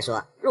对战来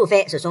说，路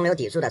飞是中流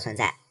砥柱的存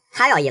在，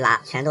他要一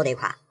拉全都得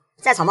垮。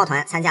在草帽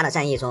团参加的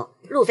战役中，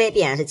路飞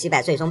必然是击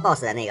败最终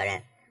BOSS 的那个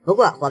人。不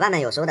过伙伴们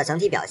有时候的整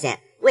体表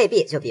现未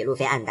必就比路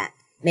飞暗淡，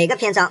每个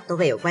篇章都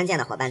会有关键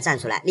的伙伴站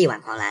出来力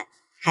挽狂澜。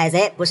海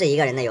贼不是一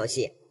个人的游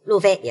戏，路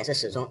飞也是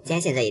始终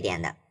坚信这一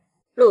点的。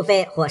路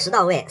飞伙食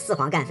到位，4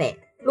皇干废。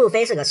路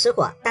飞是个吃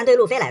货，但对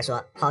路飞来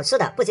说，好吃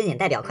的不仅仅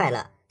代表快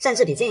乐，甚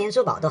至比金银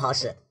珠宝都好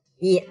使。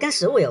以跟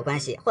食物有关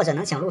系或者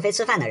能请路飞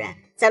吃饭的人，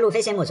在路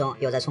飞心目中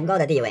有着崇高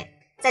的地位。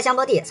在香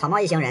波地，草帽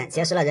一行人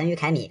结识了人鱼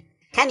凯米，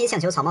凯米请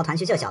求草帽团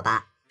去救小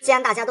巴，既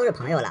然大家都是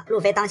朋友了，路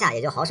飞当下也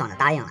就豪爽的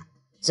答应了。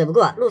只不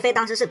过路飞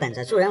当时是本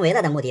着助人为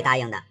乐的目的答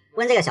应的，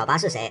问这个小巴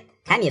是谁，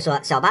凯米说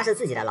小巴是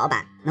自己的老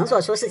板，能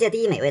做出世界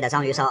第一美味的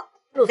章鱼烧。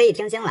路飞一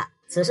听惊了，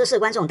此事事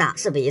关重大，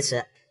事不宜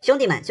迟，兄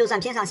弟们就算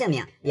拼上性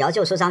命也要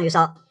救出章鱼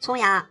烧，冲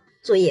呀！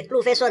注意，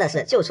路飞说的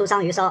是救出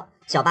章鱼烧，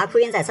小巴哭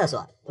晕在厕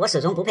所，我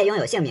始终不配拥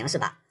有姓名是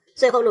吧？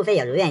最后路飞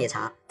也如愿以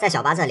偿，在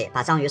小巴这里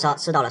把章鱼烧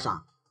吃到了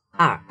爽。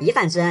2一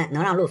饭之恩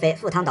能让路飞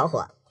赴汤蹈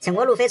火，请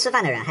过路飞吃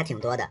饭的人还挺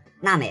多的，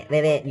娜美、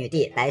薇薇、女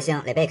帝、白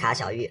星、蕾贝卡、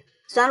小玉。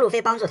虽然路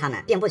飞帮助他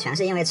们并不全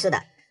是因为吃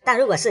的，但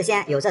如果事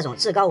先有这种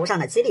至高无上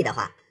的激励的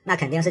话，那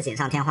肯定是锦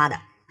上添花的。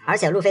而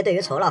且路飞对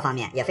于酬劳方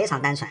面也非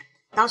常单纯，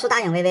当初答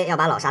应薇薇要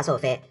把老沙揍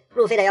飞，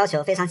路飞的要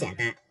求非常简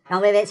单，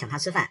让薇薇请他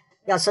吃饭，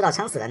要吃到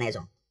撑死的那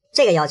种。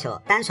这个要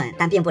求单纯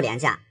但并不廉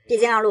价，毕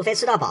竟让路飞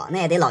吃到饱那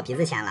也得老鼻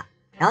子钱了。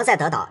然后在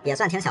德岛也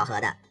算挺巧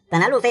合的，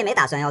本来路飞没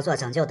打算要做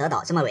拯救德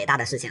岛这么伟大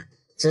的事情，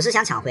只是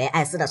想抢回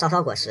艾斯的烧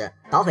烧果实，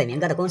捣毁明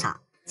哥的工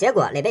厂。结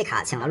果蕾贝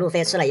卡请了路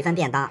飞吃了一份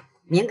便当，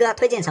明哥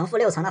推进城负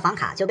6层的房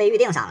卡就被预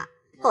定上了。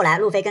后来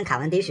路飞跟卡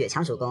文迪许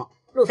抢主攻，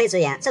路飞直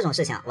言这种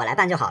事情我来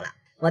办就好了，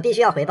我必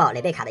须要回报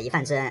蕾贝卡的一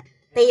饭之恩。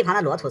被一旁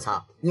的罗吐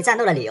槽，你战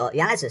斗的理由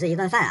原来只是一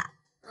顿饭啊。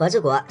和之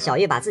国，小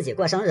玉把自己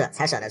过生日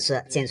才舍得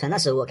吃仅存的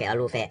食物给了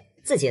路飞，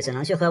自己只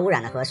能去喝污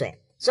染的河水。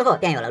之后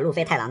便有了路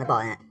飞太郎的报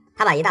恩，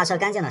他把一大车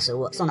干净的食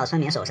物送到村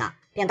民手上，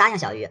便答应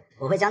小玉，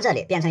我会将这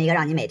里变成一个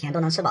让你每天都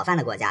能吃饱饭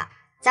的国家。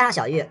加上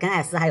小玉跟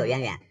艾斯还有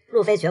渊源，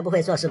路飞绝不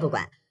会坐视不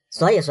管。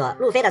所以说，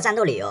路飞的战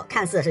斗理由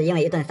看似是因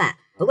为一顿饭，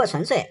不过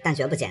纯粹但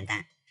绝不简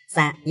单。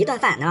3. 一顿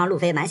饭能让路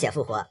飞满血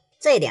复活，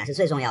这一点是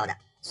最重要的。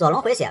索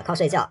隆回血靠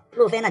睡觉，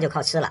路飞那就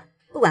靠吃了。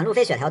不管路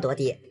飞血条多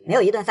低，没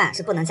有一顿饭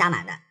是不能加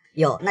满的，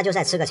有那就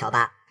再吃个乔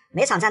巴。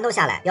每场战斗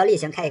下来要例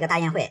行开一个大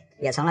宴会，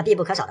也成了必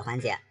不可少的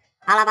环节。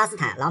阿拉巴斯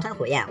坦狼吞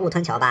虎咽，误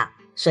吞乔巴，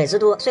水之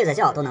都睡着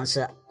觉都能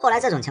吃。后来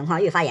这种情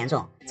况愈发严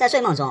重，在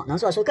睡梦中能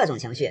做出各种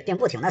情绪并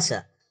不停的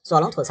吃。索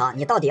隆吐槽，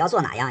你到底要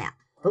做哪样呀？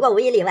不过无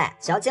一例外，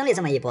只要经历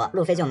这么一波，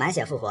路飞就满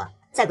血复活。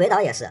在鬼岛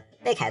也是，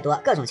被凯多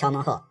各种敲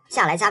门后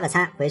下来加个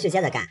餐，回去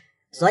接着干。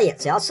所以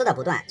只要吃的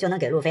不断，就能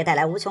给路飞带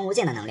来无穷无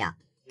尽的能量。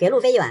给路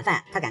飞一碗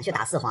饭，他敢去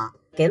打四皇；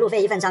给路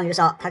飞一份章鱼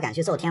烧，他敢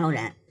去揍天龙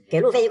人；给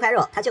路飞一块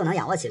肉，他就能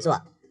仰卧起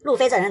坐。路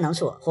飞这人能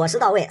处，伙食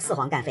到位，四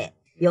皇干废。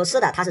有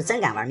吃的他是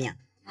真敢玩命。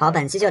好，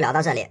本期就聊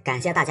到这里，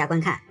感谢大家观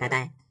看，拜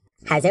拜。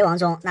海贼王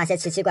中那些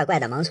奇奇怪怪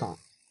的萌宠，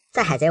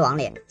在海贼王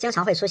里经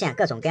常会出现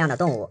各种各样的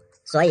动物，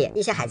所以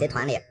一些海贼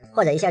团里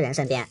或者一些人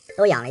身边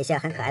都养了一些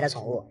很可爱的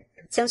宠物。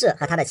青雉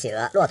和他的企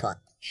鹅骆驼。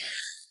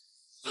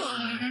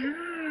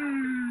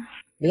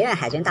离任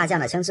海军大将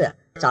的青雉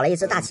找了一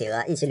只大企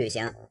鹅一起旅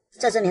行，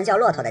这只名叫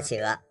骆驼的企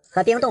鹅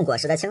和冰冻果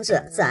实的青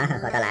雉自然很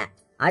合得来，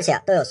而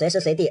且都有随时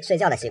随地睡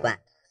觉的习惯。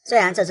虽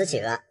然这只企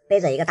鹅背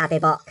着一个大背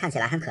包看起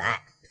来很可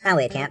爱，但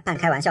尾田半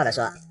开玩笑地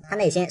说他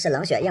内心是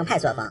冷血硬派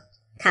作风，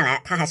看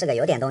来他还是个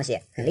有点东西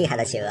很厉害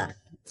的企鹅。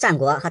战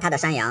国和他的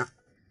山羊。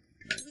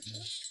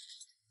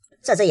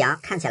这只羊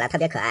看起来特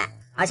别可爱，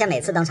而且每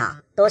次登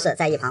场都是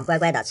在一旁乖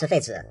乖的吃废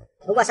纸。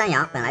不过山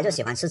羊本来就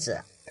喜欢吃纸，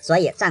所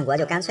以战国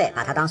就干脆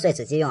把它当碎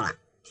纸机用了，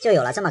就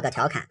有了这么个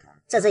调侃，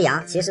这只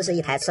羊其实是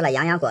一台吃了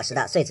洋洋果实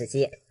的碎纸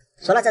机。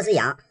除了这只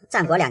羊，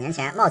战国2年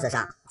前帽子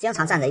上经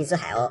常站着一只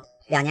海鸥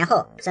，2年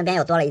后身边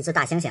又多了一只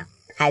大猩猩。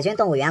海军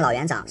动物园老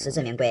园长实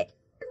至名归。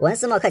文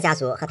斯莫克家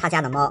族和他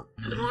家的猫。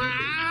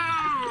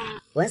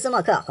文斯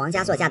莫克皇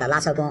家座驾的拉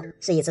车工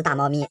是一只大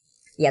猫咪，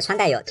也穿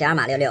带有吉尔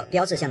玛66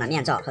标志性的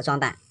面罩和装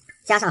扮，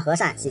加上和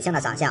善喜庆的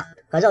长相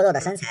和肉肉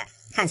的身材，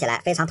看起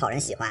来非常讨人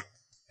喜欢。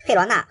佩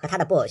罗娜和他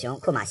的布偶熊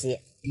库马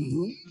西。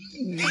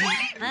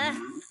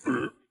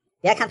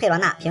别看佩罗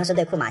娜平时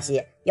对库马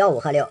西吆五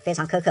喝六非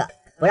常苛刻，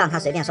不让他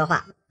随便说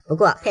话，不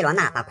过佩罗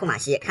娜把库马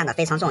西看得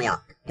非常重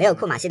要，没有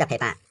库马西的陪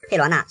伴，佩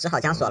罗娜只好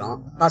将索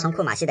隆包成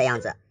库马西的样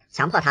子，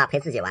强迫他陪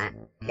自己玩。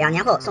2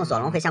年后送索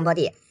隆回香波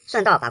地，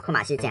顺道把库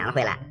马西捡了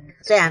回来。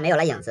虽然没有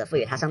了影子赋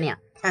予他生命，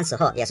但此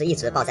后也是一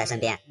直抱在身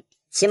边。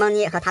奇蒙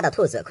妮和他的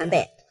兔子昆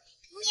贝。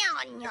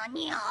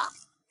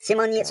奇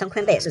蒙妮称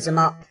昆贝是只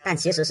猫，但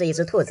其实是一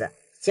只兔子。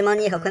奇蒙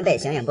妮和昆贝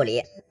形影不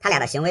离，他俩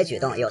的行为举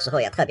动有时候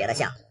也特别的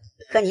像。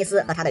科尼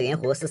斯和他的云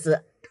狐思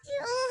思。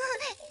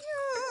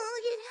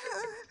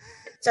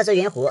这只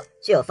云狐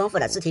具有丰富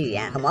的肢体语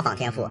言和模仿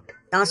天赋，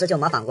当时就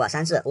模仿过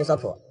山治乌索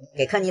普，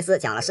给科尼斯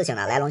讲了事情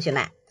的来龙去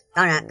脉。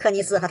当然科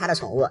尼斯和他的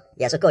宠物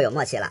也是够有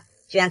默契了，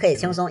居然可以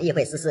轻松意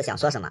会思思想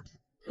说什么。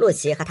陆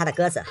琪和他的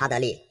鸽子哈德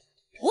利。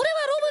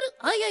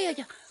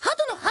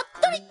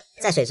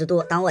在水之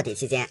都当卧底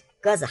期间，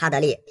鸽子哈德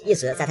利一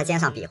直在他肩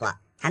上比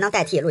划，还能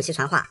代替陆琪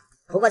传话。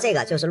不过这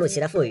个就是陆琪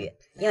的富裕，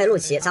因为陆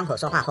琪张口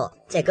说话后，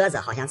这鸽子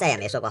好像再也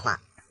没说过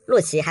话。陆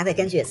琪还会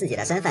根据自己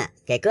的身份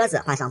给鸽子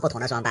换上不同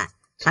的装扮，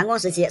船工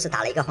时期是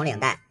打了一个红领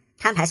带，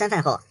摊牌身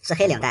份后是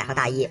黑领带和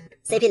大衣，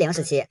 CP0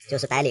 时期就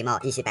是白礼帽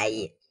一袭白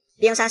衣。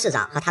冰山市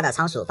长和他的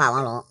仓鼠霸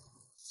王龙。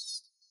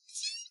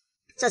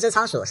这只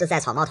仓鼠是在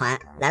草帽团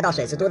来到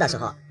水之都的时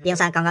候，冰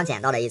山刚刚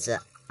捡到的一只，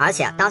而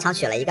且当场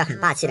取了一个很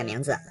霸气的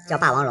名字，叫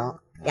霸王龙。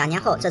2年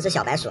后这只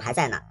小白鼠还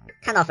在呢，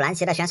看到弗兰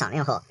奇的悬赏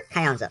令后，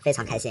看样子非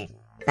常开心。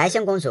白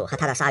星公主和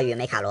她的鲨鱼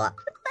梅卡罗。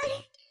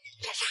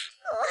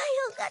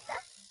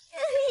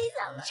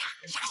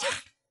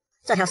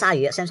这条鲨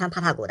鱼身穿帕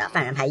帕古的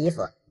犯人牌衣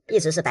服，一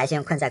直是白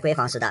星困在闺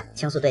房时的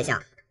倾诉对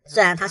象。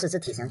虽然它是只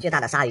体型巨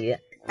大的鲨鱼，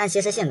但其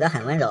实性格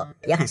很温柔，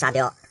也很沙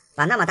雕。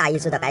把那么大一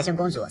只的白星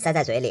公主塞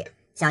在嘴里，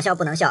想笑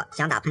不能笑，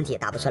想打喷嚏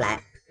打不出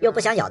来，又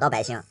不想咬到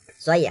白星，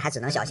所以还只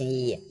能小心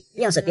翼翼，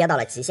硬是憋到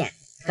了极限，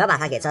可把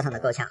她给折腾得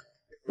够呛。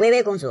薇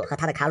薇公主和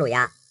她的卡鲁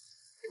亚。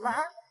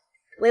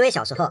薇薇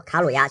小时候，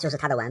卡鲁亚就是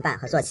她的玩伴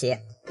和坐骑，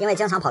因为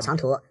经常跑长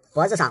途，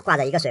脖子上挂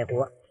着一个水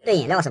壶，对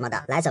饮料什么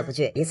的来者不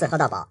拒，一次喝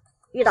到饱。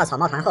遇到草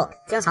帽团后，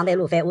经常被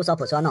路飞乌索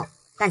普捉弄，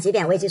但即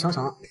便危机重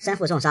重，身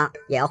负重伤，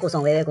也要护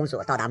送薇薇公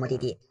主到达目的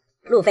地。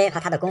路飞和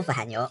他的功夫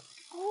海牛。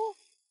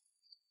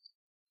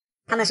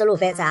他们是路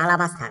飞在阿拉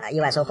巴斯坦的意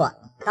外收获，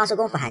当时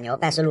功夫海牛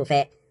拜师路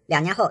飞。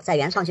2年后在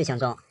原创剧情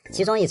中，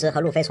其中一只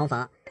和路飞重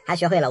逢，还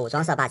学会了武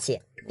装色霸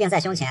气，并在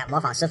胸前模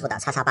仿师傅的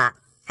叉叉八，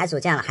还组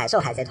建了海兽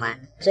海贼团，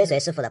追随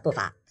师傅的步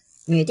伐。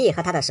女帝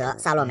和她的蛇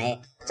萨洛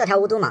梅。这条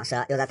无毒蟒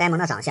蛇有着呆萌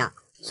的长相，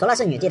除了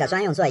是女帝的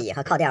专用座椅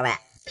和靠垫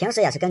外，平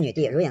时也是跟女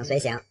帝如影随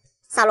形。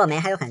萨洛梅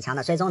还有很强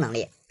的追踪能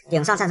力，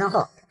顶上战争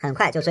后很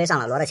快就追上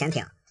了罗的潜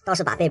艇，倒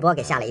是把贝波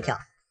给吓了一跳。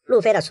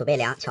路飞的储备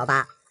粮乔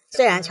巴。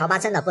虽然乔巴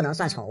真的不能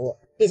算宠物，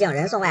毕竟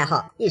人送外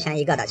号一拳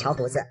一个的乔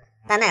胡子，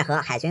但奈何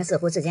海军似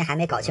乎至今还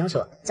没搞清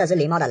楚这只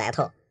狸猫的来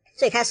头。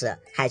最开始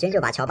海军就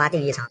把乔巴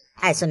定义成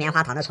爱吃棉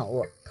花糖的宠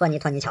物托尼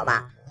乔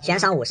巴，悬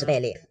赏50贝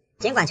利。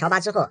尽管乔巴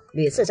之后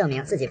屡次证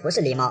明自己不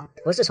是狸猫，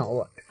不是宠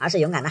物，而是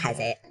勇敢的海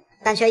贼，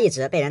但却一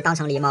直被人当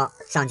成狸猫，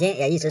赏金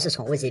也一直是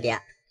宠物级别。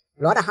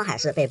罗的航海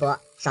士被剥，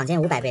赏金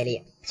500贝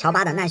利。乔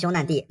巴的难兄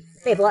难弟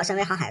被剥，身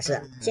为航海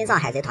士心脏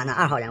海贼团的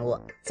2号人物，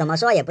怎么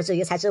说也不至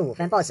于才值5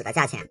分报纸的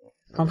价钱。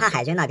恐怕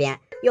海军那边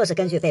又是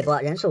根据被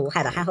剥人畜无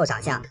害的憨厚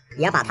长相，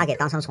也把他给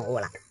当成宠物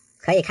了。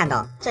可以看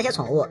到，这些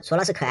宠物除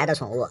了是可爱的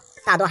宠物，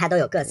大多还都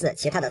有各自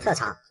奇特的特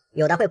长，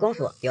有的会功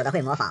夫，有的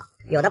会模仿，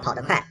有的跑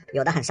得快，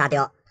有的很沙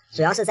雕。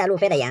主要是在路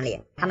飞的眼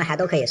里，他们还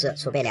都可以是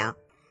储备粮。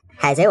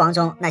海贼王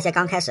中那些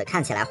刚开始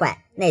看起来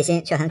坏，内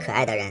心却很可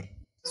爱的人，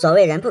所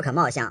谓人不可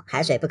貌相，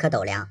海水不可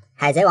斗量。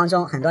海贼王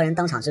中很多人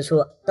登场之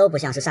初都不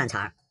像是善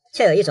茬，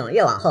却有一种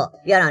越往后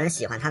越让人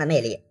喜欢他的魅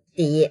力。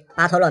第一，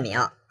巴托洛米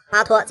奥。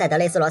巴托在德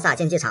雷斯罗萨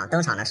竞技场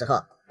登场的时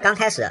候，刚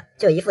开始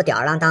就一副吊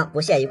儿郎当、不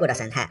屑一顾的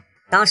神态。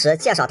当时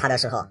介绍他的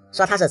时候，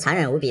说他是残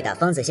忍无比的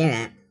疯子新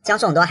人，将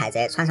众多海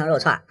贼穿成肉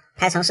串，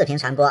拍成视频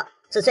传播，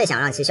是最想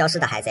让其消失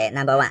的海贼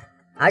No.1，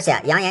 而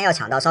且扬言要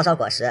抢到烧烧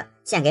果实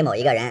献给某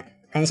一个人，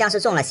很像是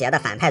中了邪的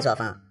反派作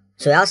风。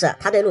主要是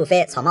他对路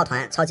飞草帽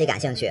团超级感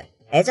兴趣，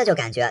这就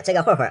感觉这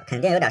个混混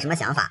肯定有点什么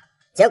想法。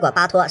结果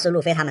巴托是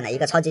路飞他们的一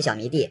个超级小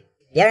迷弟，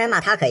别人骂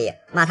他可以，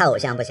骂他偶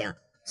像不行，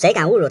谁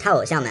敢侮辱他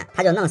偶像们，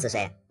他就弄死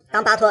谁。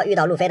当巴托遇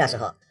到路飞的时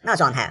候，那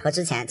状态和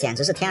之前简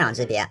直是天壤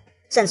之别，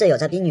甚至有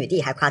着比女帝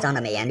还夸张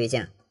的美颜滤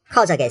镜。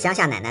靠着给乡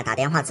下奶奶打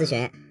电话咨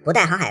询，不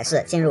带航海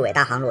士进入伟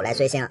大航路来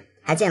追星，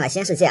还进了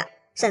新世界，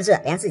甚至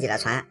连自己的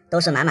船都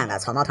是满满的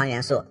草帽团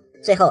元素，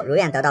最后如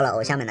愿得到了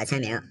偶像们的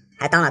签名，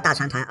还当了大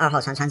船团2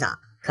号船船长，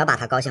可把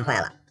他高兴坏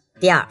了。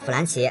第二，弗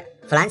兰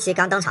奇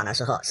刚登场的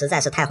时候实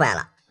在是太坏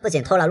了，不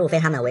仅偷了路飞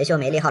他们维修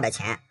梅利号的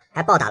钱，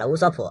还暴打了乌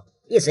索普，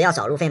一直要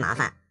找路飞麻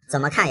烦，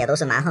怎么看也都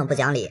是蛮横不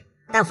讲理。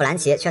但弗兰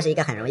奇却是一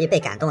个很容易被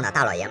感动的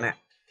大老爷们儿，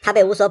他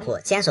被乌索普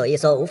坚守一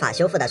艘无法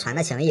修复的船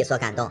的情谊所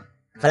感动。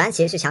弗兰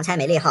奇去强拆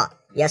梅利号，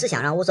也是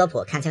想让乌索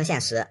普看清现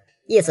实，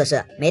意思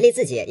是梅利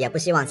自己也不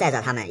希望载着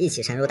他们一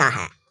起沉入大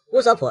海。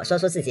乌索普说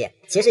出自己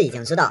其实已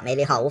经知道梅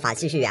利号无法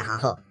继续远航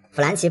后，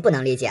弗兰奇不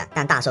能理解，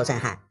但大受震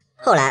撼。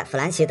后来弗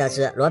兰奇得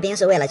知罗宾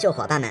是为了救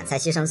伙伴们才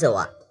牺牲自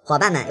我，伙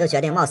伴们又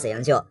决定冒死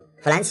营救，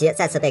弗兰奇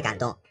再次被感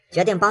动，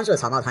决定帮助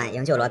草帽团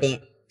营救罗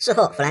宾。事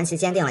后弗兰奇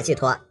坚定了寄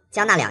托，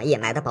将那2亿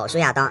买的宝舒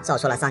亚当造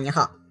出了桑尼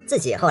号，自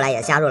己后来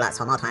也加入了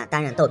草帽团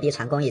担任逗逼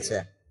船工一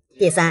职。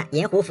第三，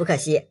银狐福克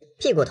西，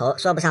屁股头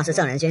说不上是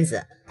正人君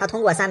子，他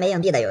通过3枚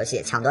硬币的游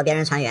戏抢夺别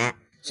人船员，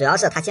主要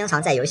是他经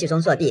常在游戏中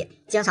作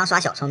弊，经常耍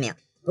小聪明，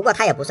不过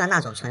他也不算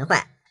那种纯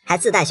坏，还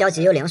自带消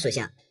极幽灵属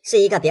性，是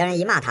一个别人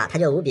一骂他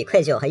就无比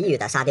愧疚和抑郁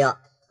的沙雕。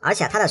而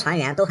且他的船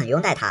员都很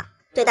拥戴他，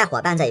对待伙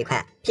伴这一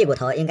块屁股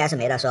头应该是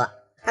没得说。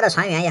他的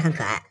船员也很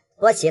可爱，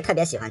波奇特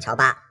别喜欢乔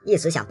巴，一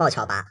直想抱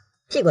乔巴。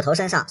屁股头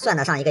身上算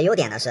得上一个优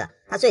点的是，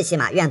他最起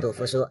码愿赌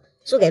服输，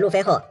输给路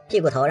飞后，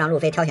屁股头让路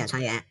飞挑选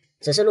船员，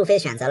只是路飞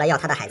选择了要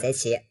他的海贼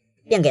旗，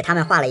并给他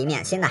们画了一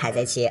面新的海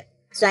贼旗，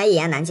虽然一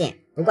言难尽，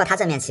不过他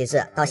这面旗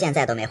帜到现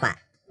在都没换。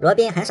罗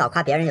宾很少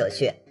夸别人有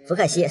趣，福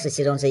克西是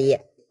其中之一，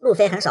路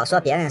飞很少说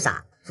别人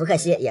傻，福克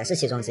西也是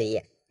其中之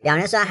一。两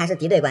人虽然还是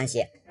敌对关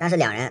系，但是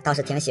两人倒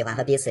是挺喜欢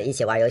和彼此一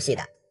起玩游戏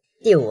的。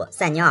第五，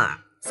塞纽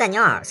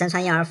尔身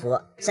穿婴儿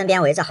服，身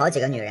边围着好几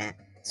个女人，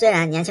虽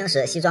然年轻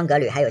时西装革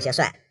履还有些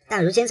帅，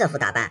但如今这副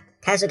打扮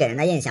开始给人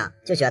的印象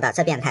就觉得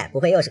这变态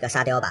不会又是个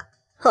沙雕吧。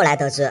后来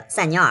得知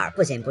塞纽尔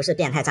不仅不是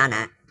变态渣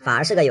男，反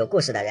而是个有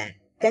故事的人，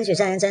根据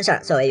真人真事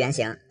儿作为原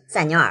型，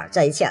塞纽尔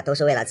这一切都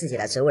是为了自己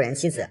的植物人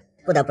妻子，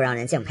不得不让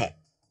人敬佩。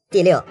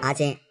第六，阿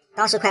金，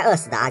当时快饿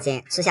死的阿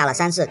金吃下了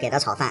山治给的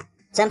炒饭，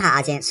真怕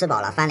阿金吃饱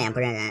了翻脸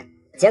不认人，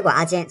结果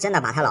阿金真的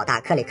把他老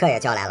大克里克也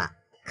叫来了。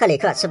克里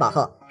克吃饱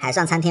后，海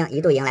上餐厅一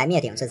度迎来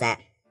灭顶之灾，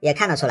也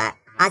看得出来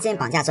阿金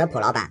绑架哲普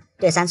老板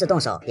对山治动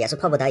手也是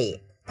迫不得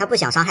已，他不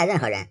想伤害任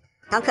何人。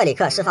当克里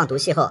克释放毒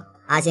气后，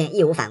阿金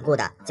义无反顾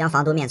地将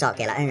防毒面罩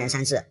给了恩人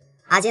山治。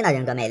阿金的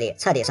人格魅力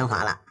彻底升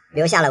华了，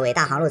留下了伟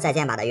大航路再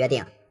见吧的约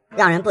定，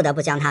让人不得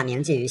不将他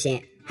铭记于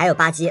心。还有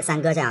巴基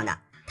三哥这样的，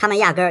他们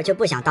压根儿就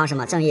不想当什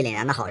么正义凛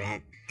然的好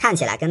人，看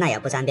起来跟那也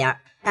不沾边，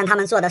但他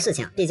们做的事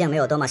情毕竟没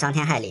有多么伤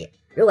天害理，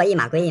如果一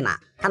码归一码，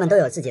他们都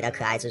有自己的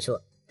可爱之处，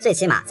最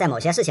起码在某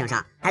些事情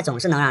上还总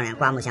是能让人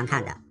刮目相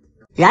看的。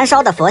燃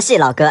烧的佛系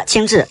老哥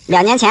青雉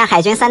，2年前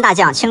海军3大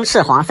将青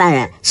赤黄3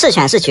人，赤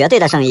犬是绝对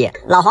的正义，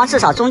老黄至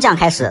少中将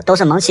开始都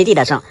是蒙奇帝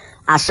的正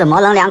是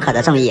模棱两可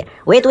的正义，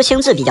唯独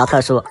青雉比较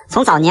特殊，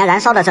从早年燃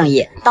烧的正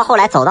义到后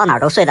来走到哪儿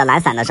都睡得懒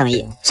散的正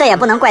义，这也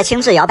不能怪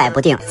青雉摇摆不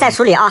定。在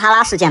处理奥哈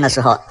拉事件的时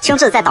候，青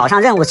雉在岛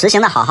上任务执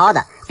行的好好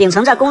的，秉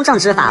承着公正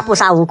执法、不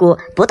杀无辜、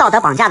不道德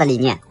绑架的理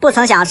念，不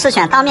曾想赤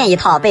犬当面一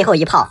套背后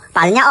一炮，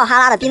把人家奥哈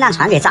拉的避难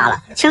船给炸了。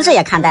青雉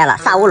也看呆了，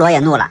萨乌罗也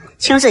怒了。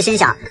青雉心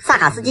想，萨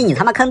卡斯基你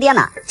他妈坑爹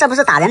呢，这不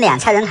是打人脸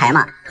拆人台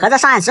吗？合着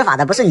上岸执法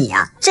的不是你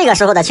啊。这个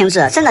时候的青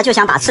雉真的就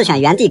想把赤犬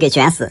原地给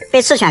卷死，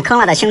被赤犬坑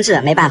了的青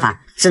雉没办法，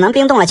只能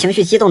冰冻了情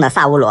绪激动的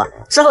萨乌罗。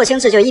之后青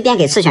雉就一边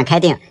给赤犬开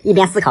定，一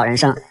边思考人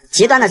生。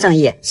极端的正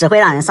义只会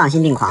让人丧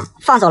心病狂。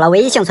放走了唯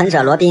一幸存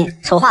者罗宾，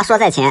丑话说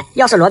在前，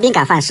要是罗宾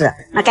敢犯事，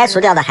那该除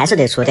掉的还是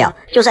得除掉。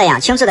就这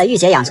样，青雉的御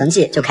姐养成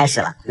记就开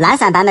始了。懒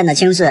散版本的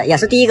青雉也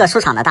是第一个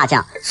出场的大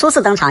将，初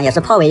次登场也是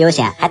颇为悠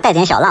闲，还带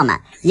点小浪漫。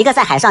一个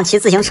在海上骑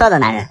自行车的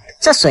男人，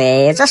这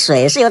水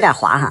是有点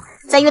滑哈。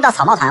在遇到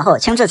草帽团后，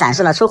青雉展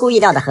示了出乎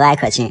意料的和蔼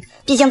可亲，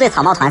毕竟对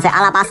草帽团在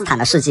阿拉巴斯坦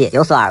的事迹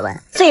有所耳闻。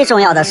最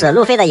重要的是，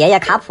路飞的爷爷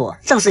卡普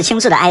正是青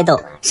雉的爱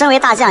豆，身为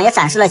大将也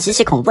展示了极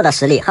其恐怖的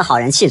实力和好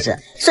人气质，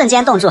瞬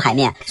间冻住海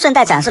面，顺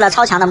带展示了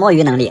超强的摸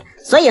鱼能力。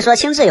所以说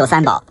青雉有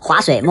三宝：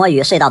划水、摸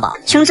鱼、睡到饱。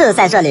青雉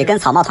在这里跟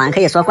草帽团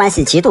可以说关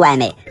系极度暧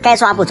昧，该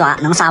抓不抓，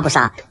能杀不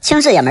杀。青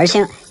雉也门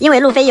清，因为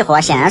路飞一伙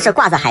显然是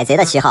挂着海贼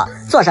的旗号，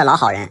做着老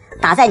好人，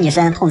打在你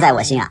身，痛在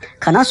我心啊。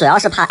可能主要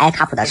是怕挨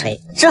卡普的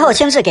锤。之后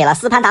青雉给了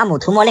斯潘达姆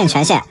屠魔令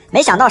权限，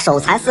没想到手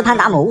残斯潘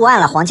达姆误按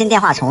了黄金电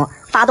话虫，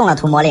发动了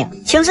屠魔令。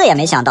青雉也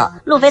没想到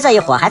路飞这一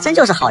伙还真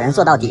就是好人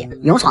做到底，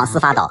勇闯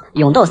司法岛，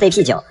勇斗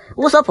CP9。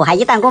乌索普还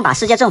一弹弓把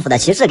世界政府的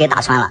旗帜给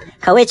打穿了，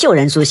可谓救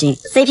人诛心。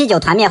CP9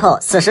 团灭后，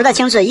此时的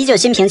青雉依旧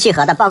心平气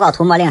和地报告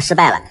屠魔令失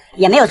败了，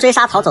也没有追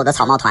杀逃走的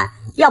草帽团。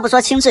要不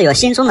说青雉有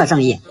心中的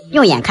正义，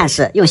用眼看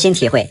事，用心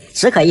体会，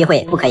只可意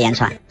会不可言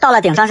传。到了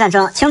顶上战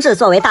争，青雉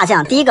作为大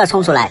将第一个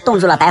冲出来，冻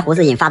住了白胡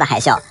子引发的海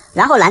啸，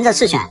然后拦着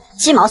赤犬，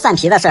鸡毛蒜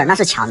皮的事儿那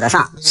是抢着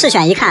上。赤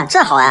犬一看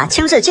这好啊，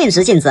青雉尽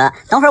职尽责，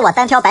等会儿我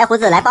单挑白胡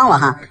子来帮我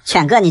哈，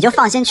犬哥你就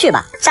放心去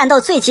吧。战斗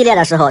最激烈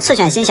的时候，赤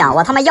犬心想，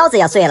我他妈腰子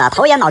也碎了，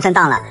头也脑震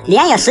荡了，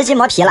脸也10级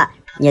磨皮了，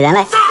你人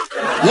嘞？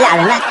你俩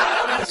人嘞？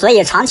所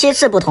以长期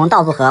志不同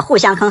道不合，互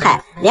相坑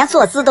害，连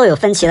坐姿都有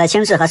分歧的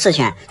青雉和赤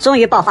犬终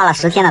于爆发了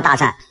10天的大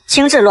战。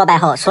青雉落败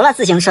后，除了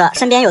自行车，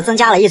身边又增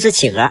加了一只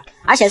企鹅，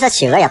而且这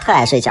企鹅也特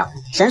爱睡觉。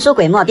神出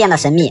鬼没变得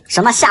神秘，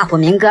什么吓唬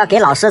民歌、给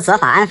老师责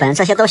罚安坟，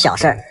这些都小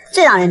事儿。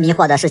最让人迷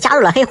惑的是加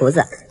入了黑胡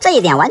子，这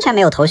一点完全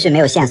没有头绪，没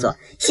有线索。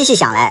细细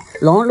想来，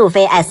龙、路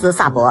飞、艾斯、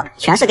萨博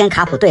全是跟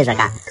卡普对着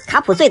干。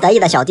卡普最得意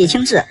的小弟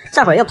青雉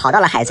这会儿又跑到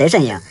了海贼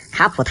阵营，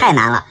卡普太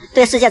难了，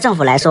对世界政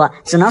府来说，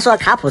只能说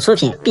卡普出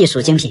品必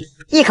属精品。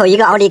一口一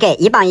个奥利给，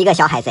一棒一个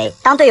小海贼。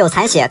当队友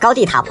残血、高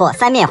地塔破、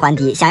三面还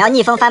敌，想要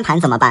逆风翻盘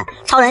怎么办？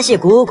超人系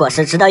鼓舞果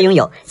实值得拥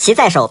有，其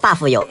在手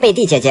buff 有，贝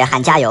蒂姐姐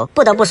喊加油。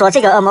不得不说，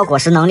这个恶魔果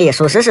实能力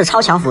属实是超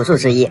强辅助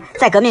之一。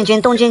在革命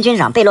军东军军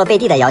长贝洛贝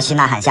蒂的摇旗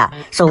呐喊下，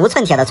手无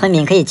寸铁的村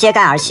民可以揭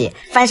竿而起，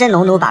翻身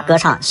农奴把歌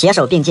唱，携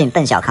手并进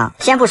奔小康。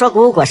先不说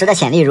鼓舞果实的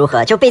潜力如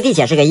何，就贝蒂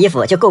姐这个衣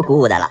服就够鼓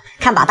舞的了。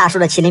看把大叔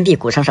的麒麟臂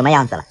鼓成什么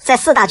样子了。在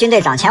4大军队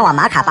长前往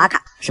马卡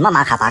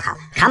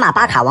马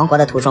巴卡王国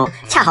的途中，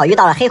恰好遇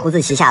到了黑胡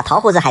子旗下桃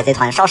胡子海贼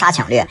团烧杀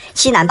抢掠，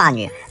欺男霸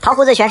女。桃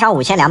胡子悬赏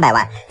5200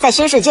万，在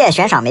新世界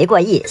悬赏没过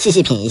亿，细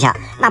细品一下，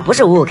那不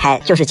是5开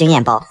就是经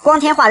验包。光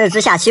天化日之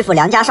下欺负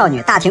良家少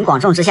女，大庭广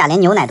众之下连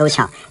牛奶都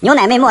抢。牛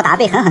奶妹莫达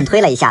被狠狠推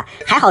了一下，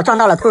还好撞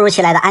到了突如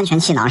其来的安全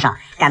气囊上，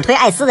敢推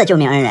艾斯的救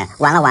命恩人。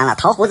完了，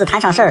桃胡子摊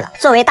上事儿了。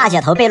作为大姐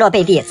头贝洛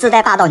贝蒂自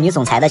带霸道女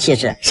总裁的气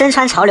质，身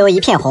穿潮流一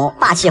片红，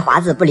霸气华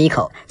字不离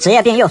口。职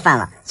业病又犯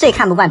了，最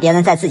看不惯别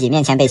人在自己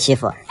面前被欺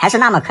负，还是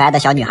那么可爱的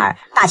小女孩，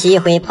大旗一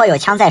挥，颇有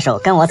枪在手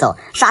跟我走，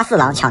杀4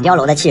郎抢碉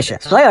楼的气势。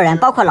所有人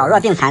包括老弱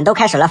病残都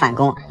开始了反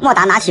攻。莫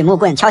达拿起木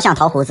棍敲向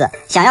桃胡子，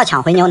想要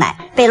抢回牛奶。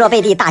贝洛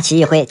贝蒂大旗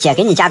一挥，姐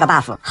给你加个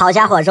buff。好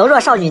家伙，柔弱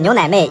少女牛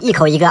奶妹一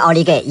口一个奥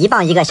利给，一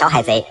棒一个小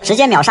海贼，直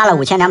接秒杀了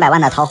5200万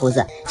的桃胡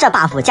子。这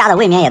buff 加的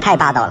未免也太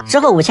霸道了。之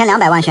后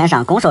5200万悬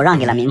赏拱手让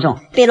给了民众，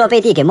贝洛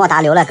贝蒂给莫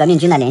达留了革命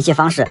军的联系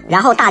方式，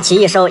然后大旗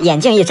一收，眼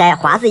镜一摘，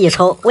华子一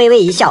抽，微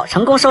微一笑，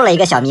成功收了一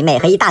个小迷妹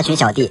和一大群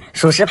小弟，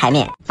属实牌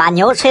面。把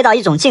牛吹到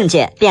一种境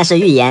界，便是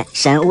预言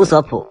神乌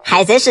索普。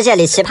海贼世界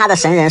里奇葩的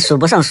神人数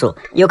不胜数，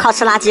有靠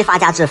吃垃圾发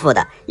家致富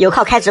的，有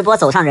靠开直播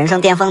走上人生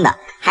巅峰的，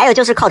还有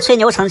就是靠吹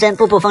牛成真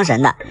步步封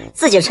神的。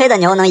自己吹的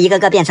牛能一个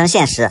个变成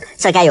现实，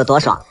这该有多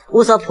爽。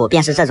乌索普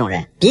便是这种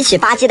人。比起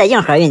巴基的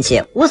硬核运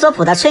气，乌索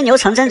普的吹牛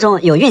成真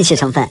中有运气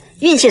成分，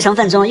运气成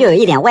分中又有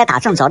一点歪打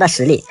正着的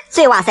实力。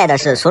最哇塞的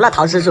是，除了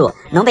桃之助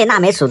能被娜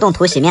美主动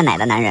涂洗面奶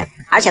的男人，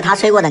而且他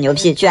吹过的牛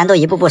批居然都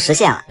一步步实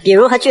现了。比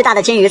如和巨大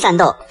的金鱼战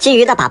斗，金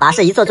鱼的粑粑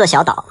是一座座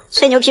小岛，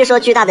吹牛批说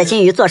巨大的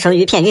金鱼做成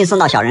鱼片运送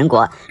到小人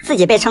国，自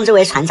己被称之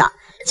为船长。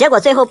结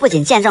果最后不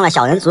仅见证了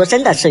小人族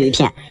真的吃鱼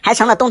片，还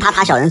成了东塔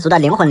塔小人族的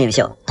灵魂领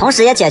袖，同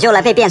时也解救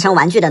了被变成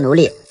玩具的奴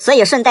隶，所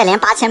以顺带连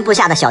8000部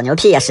下的小牛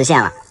批也实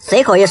现了。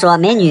随口一说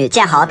美女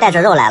剑豪带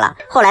着肉来了，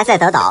后来在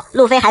德岛，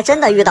路飞还真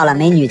的遇到了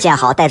美女剑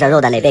豪带着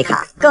肉的蕾贝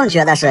卡。更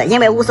绝的是，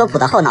因为乌索普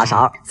的后脑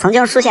勺曾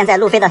经出现在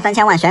路飞的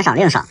3000万悬赏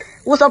令上，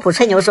乌索普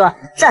吹牛说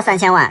这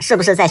3000万是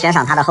不是在悬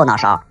赏他的后脑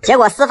勺？结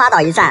果司法岛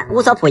一战，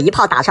乌索普一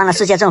炮打穿了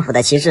世界政府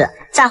的旗帜，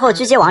战后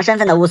狙击王身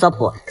份的乌索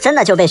普真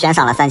的就被悬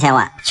赏了3000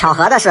万。巧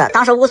合的是，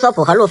当时乌索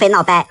普和路飞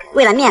闹掰，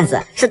为了面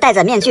子是戴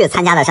着面具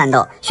参加的战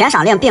斗，悬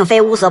赏令并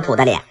非乌索普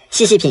的脸。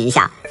细细品一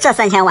下，这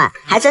3000万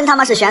还真他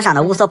妈是悬赏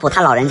的乌索普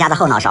他老人家的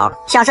后脑勺。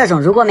像这种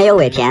如果没有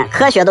尾田，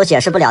科学都解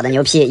释不了的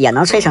牛批，也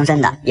能吹成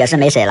真的，也是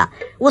没谁了。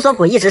乌索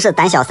普一直是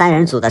胆小3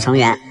人组的成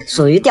员，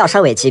属于吊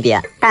车尾级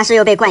别，但是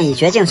又被冠以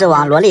绝境之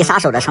王、萝莉杀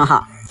手的称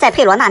号。在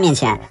佩罗娜面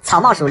前，草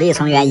帽主力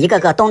成员一个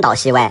个东倒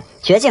西歪，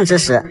绝境之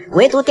时，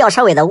唯独吊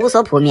车尾的乌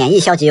索普免疫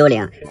消极幽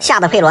灵，吓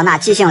得佩罗娜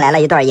即兴来了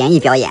一段演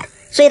绎表演，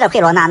追着佩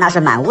罗娜那是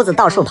满屋子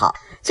到处跑。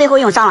最后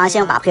用蟑螂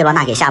星把佩罗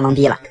娜给吓懵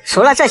逼了。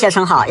除了这些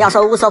称号，要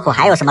说乌索普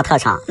还有什么特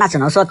长，那只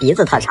能说鼻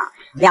子特长。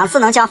2次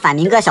能将反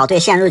民歌小队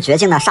陷入绝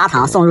境的砂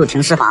糖送入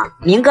停尸房，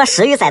民歌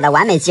10余载的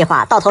完美计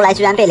划，到头来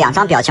居然被2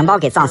张表情包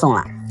给葬送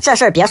了。这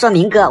事儿别说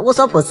民歌，乌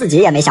索普自己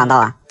也没想到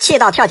啊！气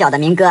到跳脚的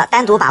民歌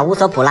单独把乌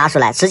索普拉出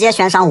来，直接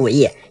悬赏5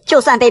亿。就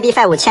算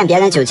Baby5 欠别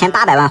人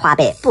9800万花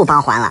呗不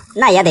帮还了，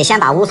那也得先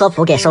把乌索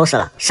普给收拾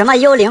了。什么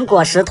幽灵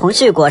果实、童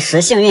趣果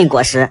实、幸运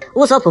果实，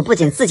乌索普不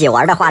仅自己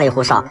玩的花里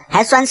胡哨，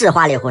还专治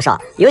花里胡哨，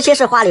尤其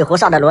是花里胡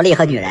哨的萝莉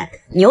和女人。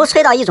牛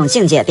吹到一种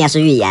境界便是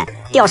预言，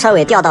吊车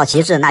尾吊到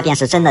极致那便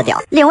是真的屌。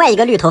另外一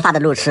个绿头发的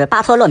路痴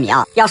巴托洛米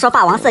奥，要说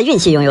霸王色运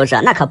气拥有者，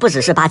那可不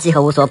只是巴基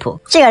和乌索普，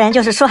这个人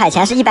就是出海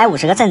前是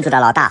150个镇子的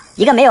老大，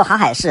一个没有航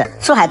海士，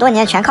出海多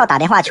年全靠打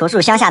电话求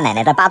助乡下奶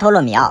奶的巴托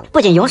洛米奥，不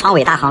仅勇闯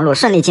伟大航路，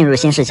顺利进入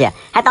新世界，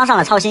还当上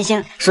了超新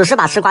星，属实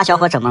把吃瓜小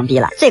伙整懵逼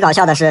了。最搞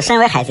笑的是，身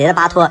为海贼的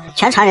巴托，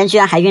全船人居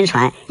然还晕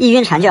船，一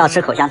晕船就要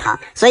吃口香糖，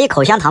所以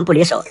口香糖不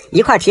离手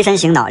，1块提神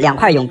醒脑，2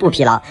块永不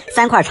疲劳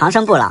，3块长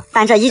生不老。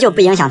但这依旧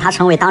不影响他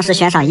成为当时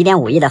悬赏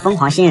1.5亿的疯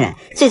狂新人。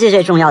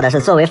最重要的是，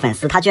作为粉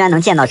丝，他居然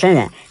能见到真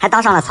人，还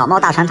当上了草帽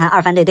大船团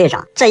2番队队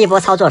长。这一波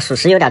操作属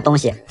实有点东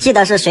西，记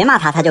得是谁骂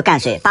他就干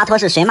谁，巴托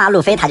是谁骂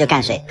路飞他就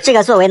干谁。这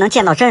个作为能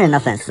见到真人的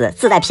粉丝，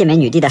自带媲美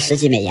女帝的10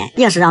级美颜，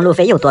硬是让路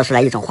飞又多出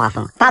来一种画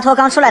风。巴托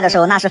刚出来的时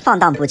候那是放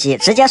荡不羁，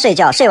直接睡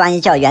觉，睡完一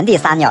觉原地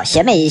撒尿，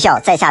邪魅一笑，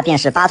在下便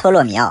是巴托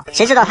洛米奥。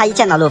谁知道他一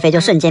见到路飞就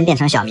瞬间变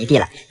成小迷弟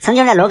了。曾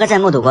经在罗格镇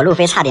目睹过路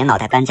飞差点脑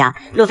袋搬家，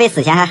路飞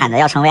死前还喊着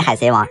要成为海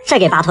贼王，这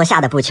给巴托吓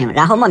得不轻。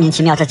然后莫名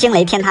其妙这惊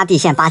雷天塌地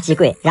陷巴基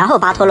跪，然后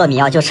巴托洛米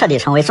奥就彻底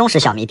成为忠实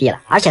小迷弟了。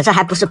而且这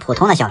还不是普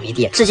通的小迷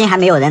弟，至今还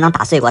没有人能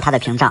打碎过他的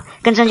屏障。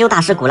跟针灸大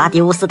师古拉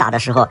迪乌斯打的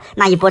时候，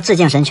那一波致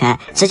敬神拳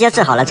直接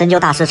治好了针灸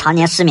大师常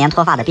年失眠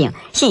脱发的病，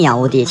信仰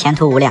无敌，前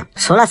途无量。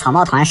除了草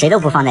帽团谁都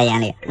不放在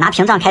眼里，拿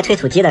屏障开推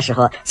土机的时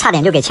候差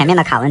点就给前面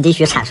的卡文迪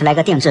许铲出来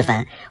个定制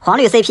坟。黄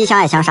绿 CP 相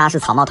爱相杀是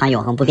草帽团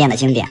永恒不变的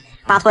经典，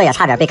巴托也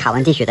差点被卡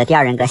文迪许的第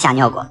2人格吓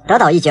尿过。德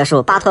岛一结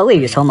束，巴托未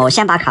雨绸缪，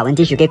先把卡文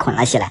迪许给捆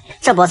了起来，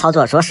这波操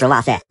作着实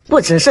哇塞。不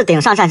只是顶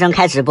上战争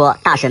开直播，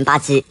大神巴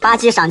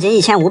基赏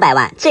金1500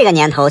万，这个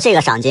年头这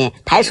个赏金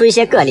排除一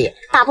些个例，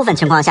大部分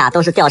情况下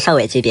都是吊车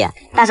尾级别，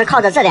但是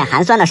靠着这点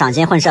寒酸的赏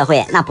金混社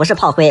会，那不是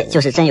炮灰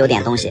就是真有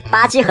点东西。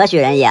巴基何许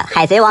人也，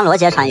海贼王罗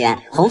杰船员，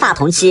红发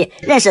同期，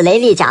认识雷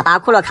利、贾巴、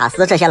库洛卡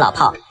斯这些老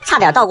炮，差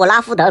点到过拉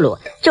夫德鲁，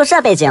就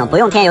这背景不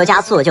用添油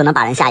加醋就能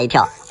把人吓一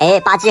跳。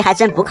巴基还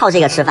真不靠这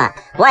个吃饭，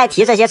不爱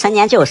提这些陈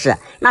年旧事，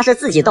那是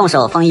自己动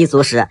手丰衣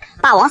足食。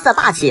霸王色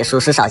霸气属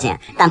实少见，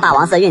但霸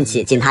王色运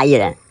气仅他一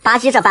人。巴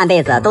基这半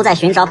辈子都在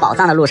寻找宝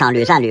藏的路上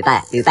屡战屡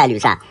败，屡败屡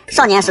战。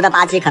少年时的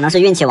巴基可能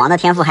是运气王的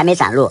天赋还没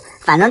展露，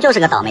反正就是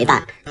个倒霉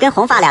蛋，跟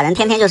红发俩人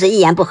天天就是一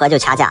言不合就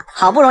掐架。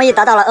好不容易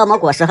得到了恶魔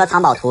果实和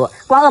藏宝图，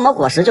光恶魔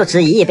果实就值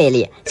1亿贝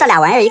利，这俩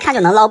玩意儿一看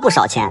就能捞不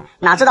少钱。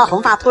哪知道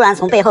红发突然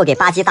从背后给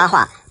巴基搭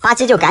话，巴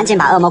基就赶紧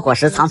把恶魔果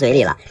实藏嘴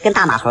里了，跟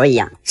大马猴一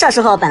样。这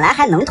时候本来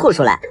还能吐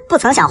出来，不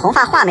曾想红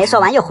发话没说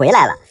完又回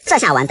来了，这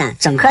下完蛋，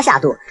整颗下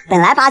肚。本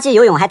来巴基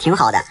游泳还挺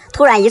好的，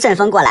突然一阵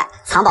风过来，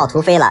藏宝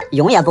图飞了，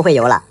泳也不会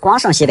游了，光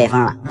剩西北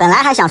风了。本来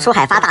还想出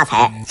海发大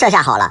财，这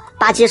下好了，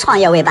巴基创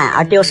业未半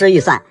而丢失预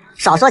算，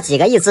少说几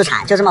个亿资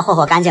产就这么霍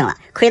霍干净了，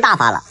亏大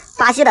发了。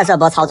巴基的这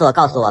波操作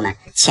告诉我们，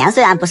钱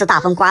虽然不是大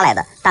风刮来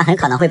的，但很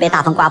可能会被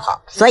大风刮跑。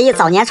所以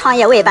早年创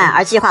业未半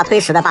而计划推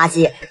迟的巴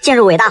基，进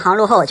入伟大航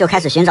路后就开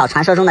始寻找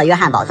传说中的约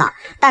翰宝藏。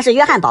但是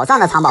约翰宝藏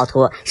的藏宝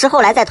图是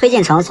后来在推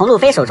进城从路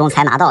飞手中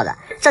才拿到的，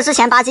这之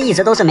前巴基一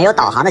直都是没有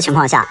导航的情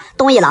况下，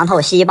东一榔头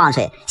西一棒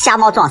槌，瞎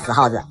猫撞死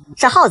耗子。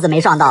这耗子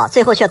没撞到，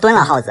最后却蹲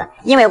了耗子，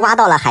因为挖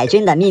到了海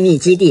军的秘密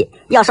基地。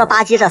要说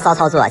巴基这骚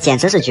操作简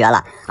直是绝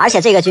了，而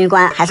且这个军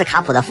官还是卡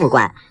普的副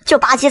官，就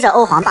巴基这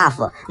欧皇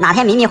buff， 哪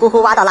天迷迷糊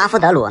糊挖到拉夫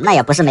德鲁那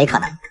也不是没可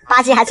能。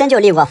巴基还真就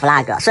立过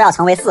flag， 说要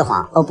成为4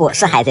皇，哦不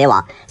是海贼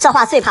王。这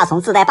话最怕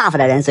从自带 buff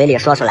的人嘴里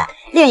说出来，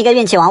另一个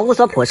运气王乌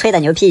索普吹的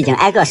牛皮已经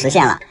挨个实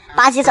现了。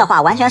巴基这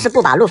话完全是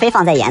不把路飞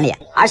放在眼里，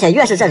而且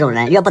越是这种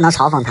人越不能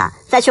嘲讽他。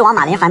在去往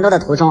马林凡多的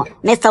途中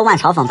 ，Mr. One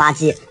嘲讽巴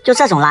基，就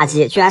这种垃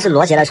圾居然是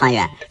罗杰的船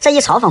员。这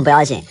一嘲讽不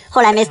要紧，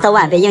后来 Mr.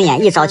 One 被鹰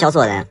眼一招教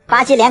做人，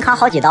巴基连扛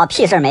好几刀，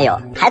屁事没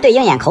有，还对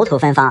鹰眼口吐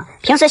芬芳。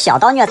平时小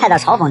刀虐菜的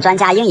嘲讽专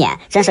家鹰眼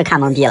真是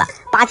看懵逼了。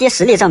巴基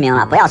实力证明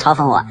了，不要嘲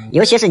讽我，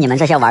尤其是你们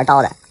这些玩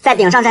刀的。在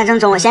顶上战争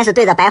中，先是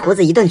对着白胡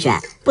子一顿卷，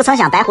不曾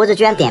想白胡子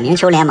居然点名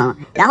求联盟，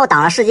然后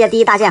挡了世界第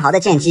一大剑豪的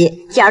剑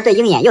击，继而对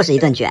鹰眼又是一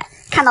顿卷。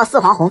看到四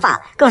皇红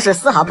发，更是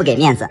丝毫不给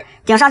面子。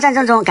顶上战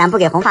争中敢不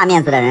给红发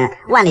面子的人，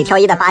万里挑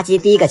一的巴基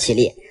第一个起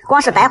立。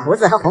光是白胡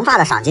子和红发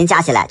的赏金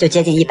加起来就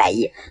接近100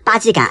亿，巴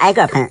基敢挨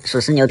个喷，属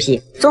实牛批。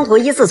中途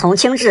依次从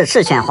青雉、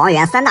赤犬、黄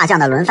猿3大将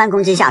的轮番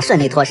攻击下顺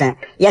利脱身，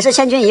也是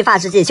千钧一发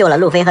之际救了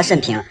路飞和慎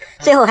平，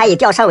最后还以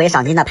吊车尾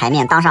赏金的牌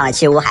面当上了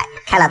七武海，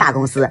开了大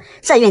公司，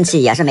这运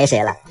气也是没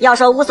谁了。要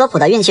说乌索普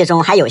的运气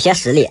中还有些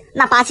实力，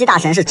那巴基大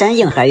神是真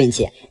硬核运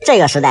气，这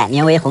个时代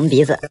名为红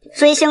鼻子。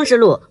追星之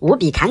路无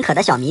比坎坷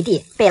的小迷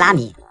弟贝拉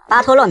米。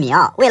巴托洛米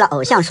奥为了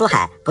偶像出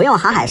海，不用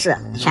航海士，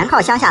全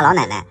靠乡下老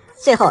奶奶，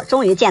最后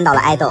终于见到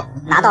了爱豆，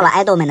拿到了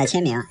爱豆们的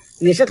签名。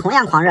与之同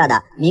样狂热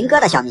的民歌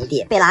的小迷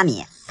弟贝拉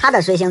米，他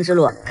的追星之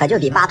路可就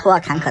比巴托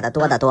坎坷的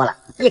多得多了。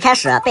一开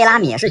始贝拉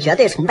米是绝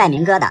对崇拜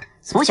民歌的，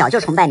从小就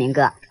崇拜民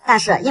歌，但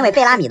是因为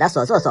贝拉米的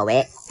所作所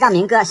为，让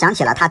民歌想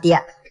起了他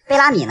爹。贝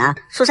拉米呢，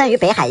出身于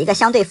北海一个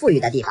相对富裕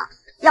的地方，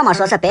要么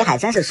说这北海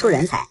真是出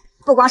人才，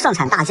不光盛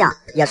产大将，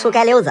也出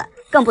街溜子，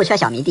更不缺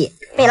小迷弟。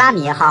贝拉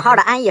米好好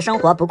的安逸生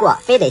活不过，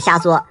非得瞎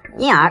作，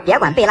因而别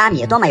管贝拉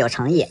米多么有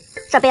诚意，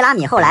这贝拉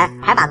米后来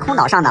还把空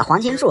岛上的黄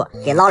金柱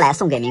给捞来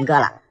送给民歌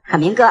了，可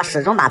民歌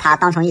始终把他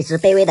当成一只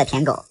卑微的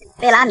舔狗。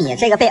贝拉米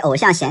这个被偶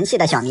像嫌弃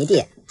的小迷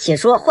弟，起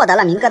初获得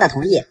了民歌的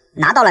同意，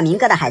拿到了民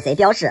歌的海贼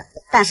标志，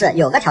但是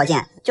有个条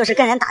件，就是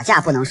跟人打架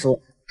不能输，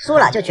输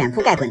了就卷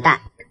铺盖滚蛋。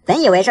本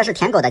以为这是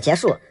舔狗的结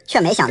束，却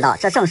没想到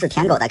这正是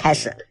舔狗的开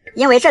始。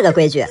因为这个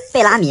规矩，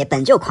贝拉米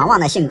本就狂妄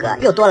的性格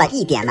又多了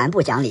一点蛮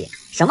不讲理，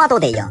什么都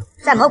得赢。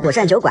在魔古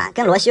镇酒馆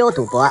跟罗西欧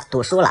赌博，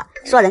赌输了，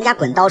说人家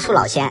滚刀出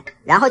老千，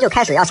然后就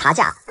开始要查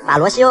价，把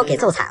罗西欧给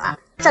揍惨了。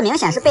这明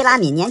显是贝拉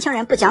米年轻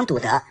人不讲赌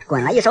德，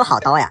滚了一手好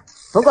刀呀。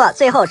不过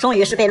最后终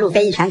于是被路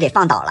飞一拳给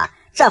放倒了，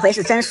这回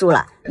是真输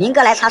了。民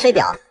歌来查水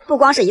表，不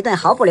光是一顿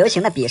毫不留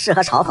情的鄙视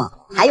和嘲讽，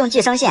还用寄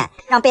生线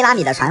让贝拉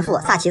米的船夫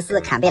萨奇斯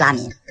砍贝拉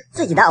米。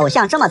自己的偶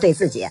像这么对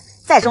自己，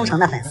再忠诚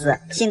的粉丝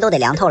心都得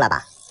凉透了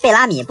吧。贝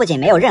拉米不仅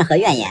没有任何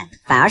怨言，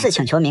反而是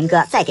请求民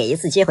歌再给一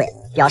次机会，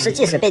表示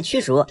即使被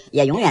驱逐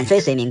也永远追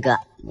随民歌。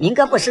民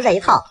歌不吃这一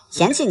套，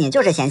嫌弃你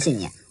就是嫌弃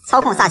你，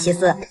操控萨奇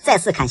斯再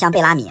次砍向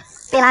贝拉米。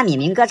贝拉米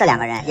民歌这两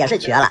个人也是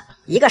绝了，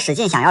一个使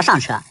劲想要上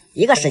车，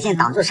一个使劲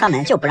挡住车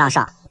门就不让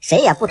上，谁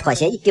也不妥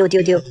协一丢。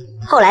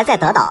后来在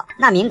德岛，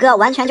那民歌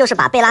完全就是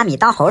把贝拉米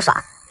当猴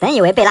耍。本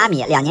以为贝拉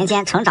米2年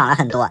间成长了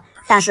很多，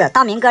但是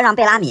当民歌让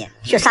贝拉米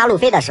去杀路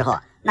飞的时候，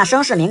那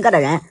生是民歌的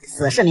人，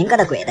死是民歌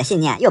的鬼的信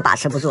念又把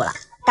持不住了。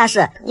但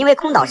是因为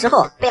空岛之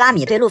后，贝拉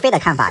米对路飞的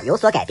看法有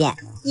所改变，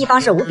一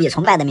方是无比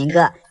崇拜的民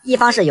歌，一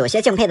方是有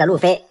些敬佩的路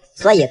飞，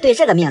所以对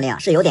这个命令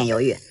是有点犹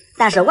豫。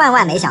但是万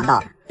万没想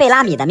到，贝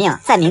拉米的命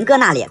在民歌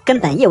那里根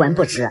本一文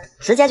不值，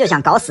直接就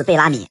想搞死贝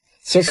拉米。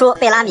起初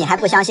贝拉米还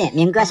不相信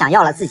民歌想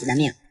要了自己的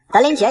命，德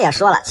林杰也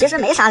说了，其实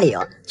没啥理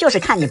由，就是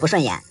看你不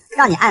顺眼，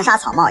让你暗杀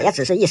草帽也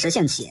只是一时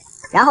兴起。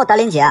然后德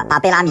林杰把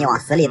贝拉米往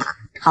死里打，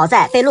好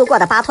在被路过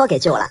的巴托给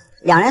救了。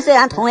两人虽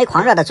然同为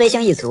狂热的追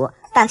星一族，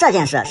但这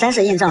件事真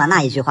是印证了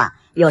那一句话，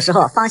有时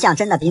候方向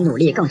真的比努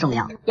力更重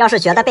要。要是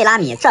觉得贝拉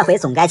米这回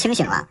总该清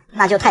醒了，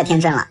那就太天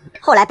真了。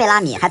后来贝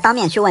拉米还当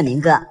面去问民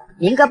歌，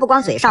民歌不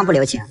光嘴上不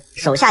留情，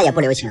手下也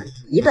不留情，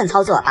一顿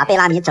操作把贝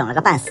拉米整了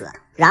个半死，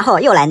然后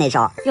又来那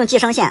招，用寄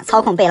生线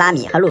操控贝拉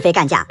米和路飞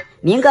干架。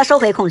民歌收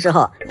回控制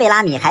后，贝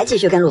拉米还继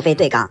续跟路飞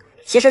对刚。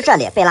其实这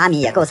里贝拉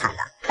米也够惨的，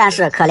但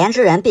是可怜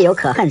之人必有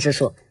可恨之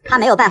处，他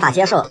没有办法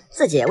接受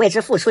自己为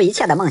之付出一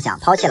切的梦想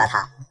抛弃了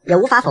他，也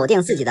无法否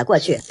定自己的过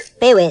去，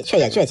卑微却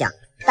也倔强。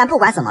但不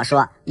管怎么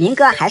说，民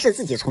歌还是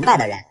自己崇拜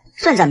的人，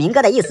顺着民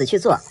歌的意思去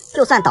做，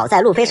就算倒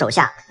在路飞手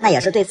下，那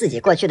也是对自己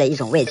过去的一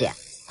种慰藉。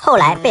后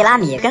来贝拉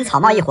米跟草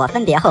帽一伙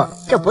分别后，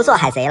就不做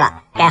海贼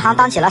了，改行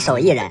当起了手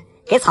艺人，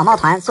给草帽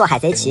团做海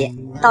贼旗。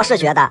倒是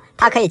觉得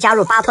他可以加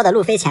入巴托的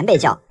路飞前辈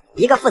教，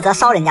一个负责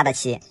烧人家的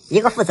旗，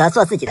一个负责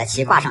做自己的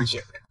旗挂上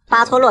去。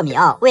巴托洛米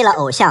奥为了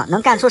偶像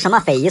能干出什么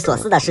匪夷所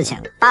思的事情？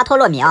巴托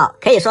洛米奥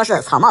可以说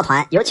是草帽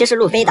团，尤其是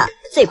路飞的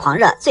最狂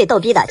热、最逗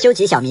逼的究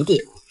极小迷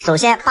弟。首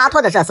先，巴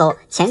托的这艘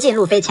前进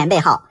路飞前辈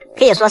号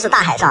可以说是大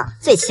海上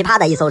最奇葩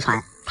的一艘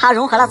船，它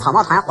融合了草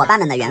帽团伙伴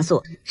们的元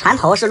素，船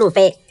头是路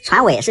飞，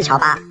船尾是乔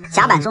巴，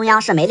甲板中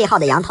央是梅利号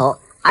的羊头，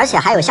而且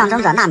还有象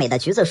征着娜美的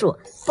橘子树。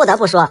不得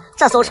不说，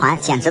这艘船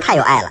简直太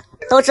有爱了。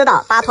都知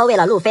道巴托为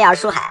了路飞而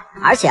出海，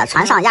而且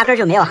船上压根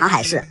就没有航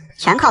海士，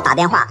全靠打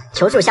电话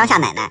求助乡下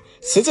奶奶，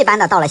奇迹般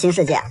的到了新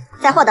世界。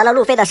在获得了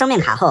路飞的生命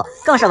卡后，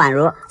更是宛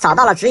如找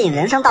到了指引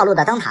人生道路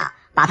的灯塔，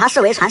把它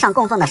视为船上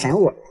供奉的神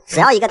物，只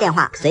要一个电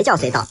话，随叫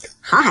随到。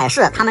航海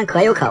士他们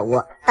可有可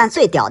无，但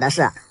最屌的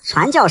是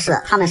传教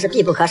士他们是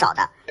必不可少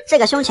的。这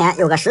个胸前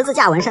有个十字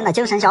架纹身的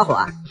精神小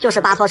伙，就是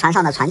巴托船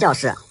上的传教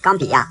士冈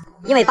比亚。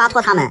因为巴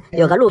托他们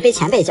有个路飞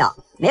前辈教，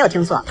没有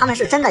听错，他们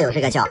是真的有这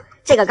个教。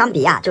这个冈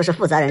比亚就是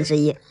负责人之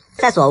一。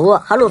在佐屋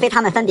和路飞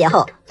他们分别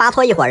后，巴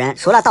托一伙人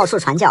除了到处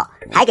传教，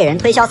还给人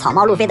推销草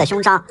帽路飞的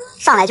胸章，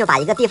上来就把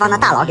一个地方的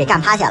大佬给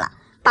干趴下了。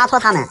巴托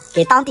他们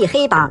给当地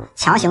黑帮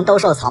强行兜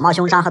售草帽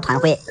胸章和团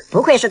徽，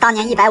不愧是当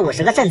年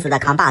150个镇子的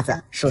扛把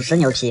子，属实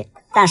牛皮。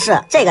但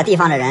是这个地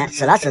方的人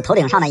指了指头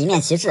顶上的一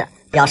面旗帜，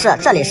表示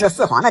这里是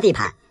四皇的地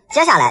盘。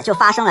接下来就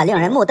发生了令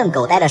人目瞪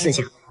口呆的事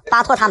情，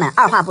巴托他们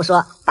二话不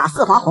说，把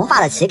四皇红发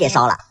的旗给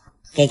烧了，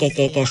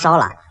给烧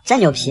了，真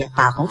牛皮，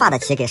把红发的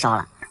旗给烧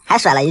了，还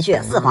甩了一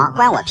句四皇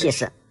关我屁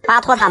事。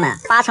巴托他们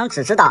八成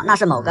只知道那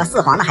是某个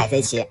四皇的海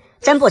贼旗，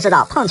真不知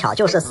道碰巧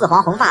就是四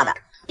皇红发的。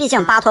毕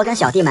竟巴托跟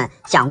小弟们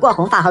讲过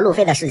红发和路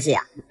飞的事迹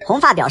啊。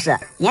红发表示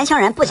年轻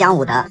人不讲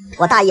武德，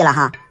我大意了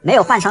哈，没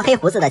有换成黑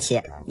胡子的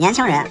旗，年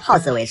轻人好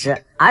自为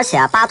之。而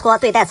且巴托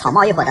对待草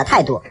帽一伙的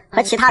态度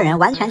和其他人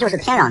完全就是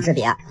天壤之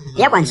别，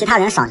别管其他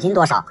人赏金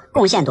多少，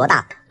贡献多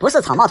大，不是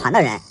草帽团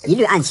的人一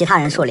律按其他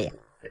人处理。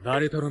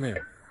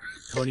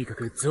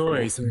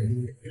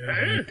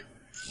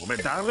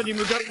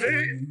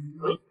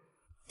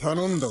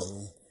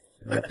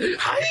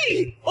は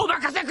いお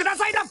任せくだ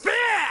さいだっぺ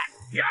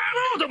野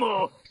郎ど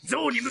も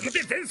象に向け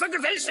て全速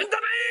前進だ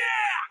べ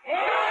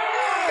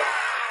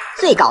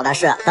最搞的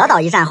是，德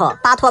岛一战后，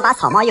巴托把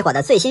草帽一伙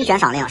的最新悬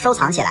赏令收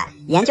藏起来，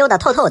研究的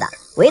透透的，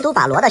唯独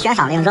把罗的悬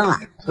赏令扔了。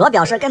罗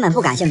表示根本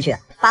不感兴趣，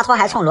巴托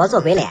还冲罗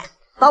做鬼脸，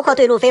包括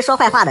对路飞说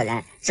坏话的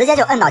人，直接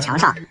就摁到墙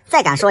上，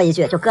再敢说一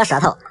句就割舌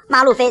头，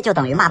骂路飞就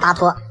等于骂巴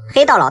托，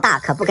黑道老大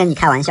可不跟你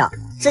开玩笑。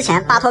之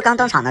前巴托刚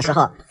登场的时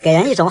候，给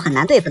人一种很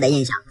难对付的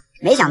印象，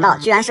没想到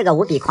居然是个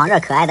无比狂热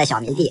可爱的小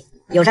迷弟，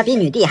有着比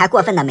女帝还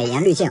过分的美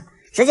颜滤镜，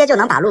直接就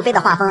能把路飞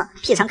的画风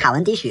P 成卡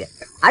文迪许。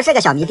而这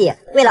个小迷弟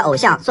为了偶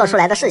像做出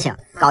来的事情，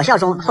搞笑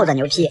中透着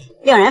牛批，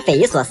令人匪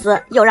夷所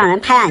思，又让人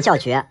拍案叫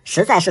绝，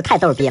实在是太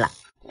逗逼了。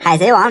海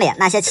贼王里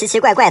那些奇奇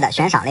怪怪的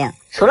悬赏令，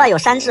除了有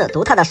山治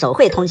独特的手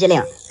绘通缉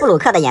令，布鲁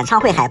克的演唱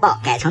会海报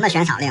改成的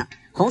悬赏令，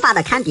红发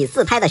的堪比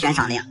自拍的悬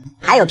赏令，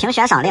还有凭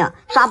悬赏令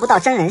抓不到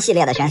真人系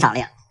列的悬赏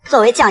令。作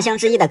为将星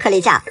之一的克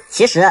利架，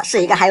其实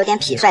是一个还有点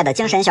痞帅的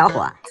精神小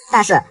伙，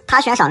但是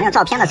他悬赏令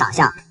照片的长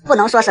相不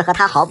能说是和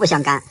他毫不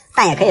相干，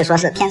但也可以说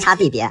是天差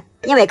地别。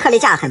因为克利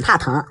架很怕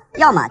疼，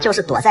要么就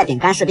是躲在饼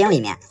干士兵里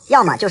面，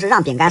要么就是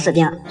让饼干士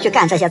兵去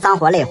干这些脏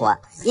活累活，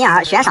因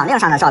而悬赏令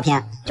上的照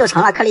片就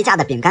成了克利架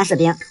的饼干士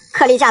兵。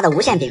克利架的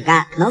无限饼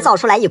干能造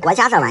出来一国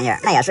家，这玩意儿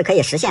那也是可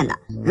以实现的。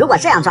如果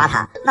这样抓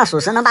他，那属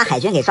实能把海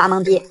军给抓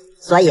懵逼。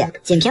所以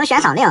仅凭悬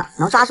赏令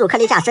能抓住克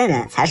利架真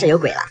人才是有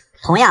鬼了。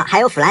同样还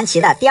有弗兰奇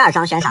的第二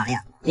张悬赏令，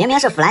明明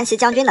是弗兰奇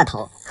将军的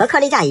头，和克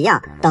利架一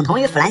样，等同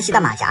于弗兰奇的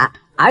马甲，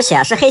而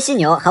且是黑犀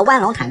牛和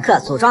弯龙坦克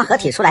组装合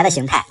体出来的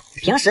形态，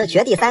平时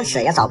绝地3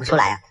尺也找不出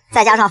来啊。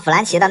再加上弗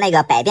兰奇的那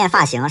个百变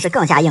发型是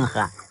更加硬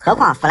核，何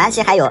况弗兰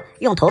奇还有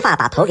用头发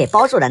把头给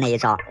包住的那一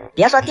招，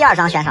别说第二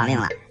张悬赏令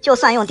了，就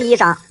算用第一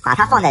张把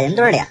它放在人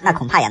堆里，那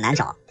恐怕也难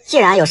找。既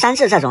然有山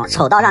治这种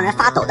丑到让人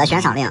发抖的悬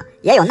赏令，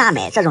也有娜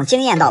美这种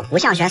惊艳到不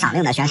像悬赏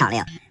令的悬赏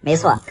令。没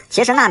错，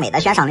其实娜美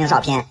的悬赏令照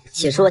片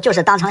起初就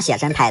是当成写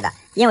真拍的，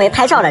因为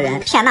拍照的人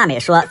骗娜美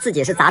说自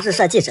己是杂志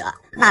社记者，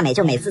娜美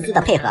就美滋滋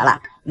的配合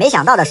了。没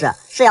想到的是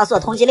要做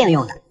通缉令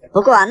用的。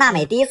不过娜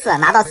美第一次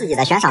拿到自己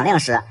的悬赏令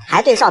时，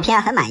还对照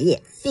片很满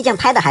意，毕竟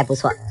拍的还不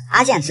错。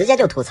阿健直接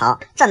就吐槽，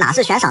这哪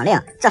是悬赏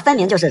令，这分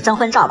明就是征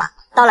婚照吧。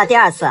到了第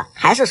二次，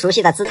还是熟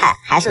悉的姿态，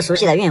还是熟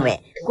悉的韵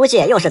味，估计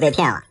又是被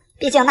骗了。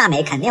毕竟娜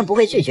美肯定不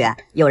会拒绝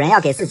有人要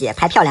给自己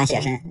拍漂亮写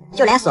真，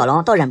就连索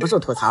隆都忍不住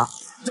吐槽，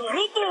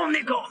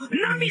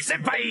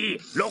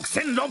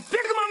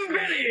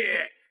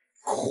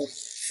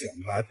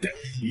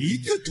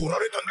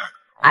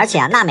而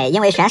且娜美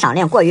因为悬赏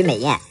令过于美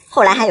艳，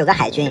后来还有个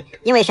海军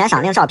因为悬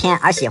赏令照片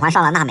而喜欢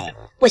上了娜美，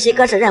不惜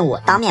搁置任务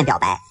当面表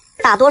白。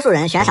大多数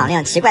人悬赏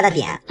令奇怪的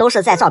点都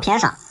是在照片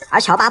上，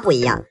而乔巴不一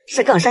样，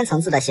是更深层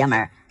次的邪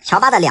门。乔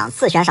巴的2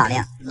次悬赏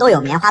令都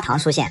有棉花糖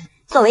出现，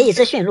作为一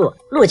只驯鹿，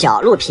鹿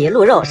角、鹿皮、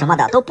鹿肉什么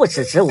的都不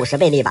只值50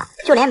倍利吧，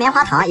就连棉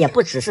花糖也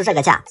不只是这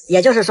个价。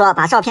也就是说，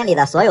把照片里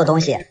的所有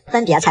东西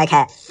分别拆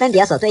开，分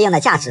别所对应的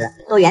价值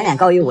都远远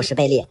高于50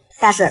倍利，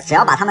但是只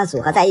要把它们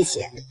组合在一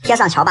起，贴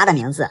上乔巴的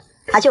名字，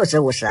它就值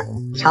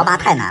50。乔巴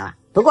太难了。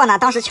不过呢，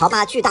当时乔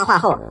巴巨大化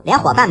后，连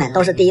伙伴们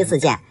都是第一次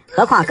见，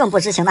何况更不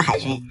知情的海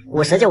军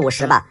，50就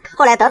50吧。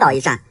后来德岛一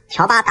战，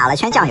乔巴打了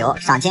圈酱油，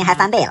赏金还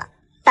翻倍了。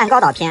蛋糕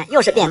岛篇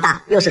又是变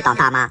大又是挡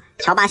大妈，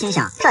乔巴心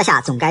想，这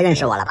下总该认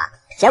识我了吧。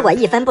结果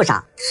1分不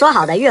涨，说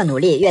好的越努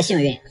力越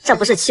幸运，这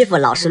不是欺负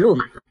老实鹿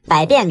吗？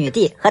百变女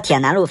帝和铁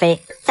男路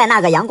飞，在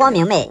那个阳光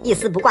明媚一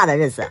丝不挂的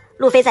日子，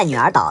路飞在女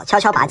儿岛悄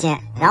悄拔尖，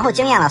然后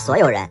惊艳了所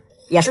有人。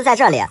也是在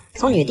这里，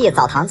从女帝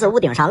澡堂子屋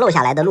顶上漏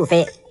下来的路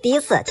飞第一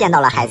次见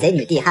到了海贼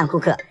女帝汉库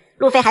克。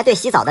路飞还对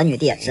洗澡的女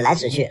帝指来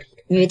指去，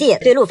女帝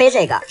对路飞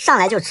这个上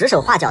来就指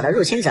手画脚的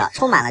入侵者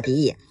充满了敌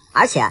意，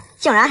而且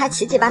竟然还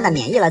奇迹般的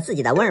免疫了自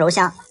己的温柔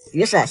乡，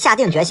于是下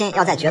定决心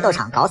要在决斗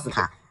场搞死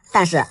他。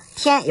但是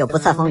天有不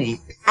测风云，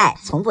爱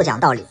从不讲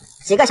道理。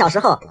几个小时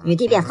后，女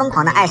帝便疯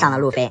狂地爱上了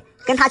路飞，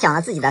跟他讲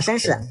了自己的身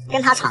世，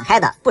跟他敞开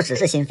的不只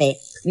是心扉。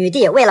女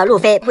帝为了路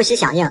飞不惜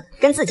响应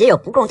跟自己有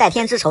不共戴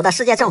天之仇的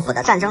世界政府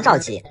的战争召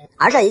集，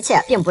而这一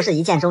切并不是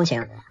一见钟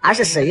情，而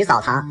是始于澡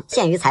堂，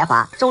陷于才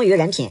华，忠于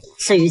人品，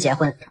痴于结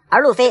婚。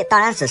而路飞当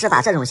然只是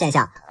把这种现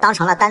象当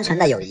成了单纯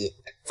的友谊。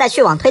在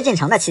去往推进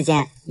城的期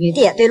间，女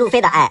帝对路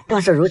飞的爱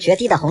更是如决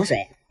堤的洪水。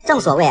正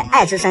所谓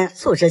爱之深，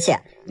醋之切，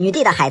女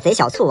帝的海贼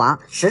小醋王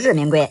实至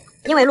名归。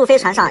因为路飞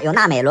船上有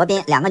娜美、罗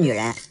宾2个女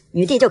人，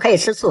女帝就可以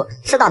吃醋，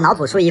吃到脑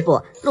补出一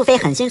部路飞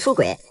狠心出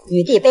轨，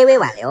女帝卑微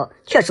挽留，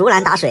却竹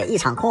篮打水一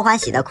场空欢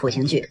喜的苦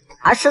情剧。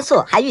而吃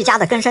醋还愈加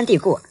的根深蒂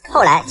固，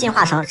后来进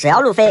化成只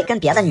要路飞跟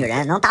别的女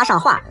人能搭上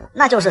话，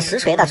那就是实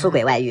锤的出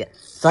轨外遇。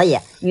所以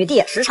女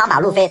帝时常把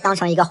路飞当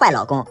成一个坏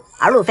老公，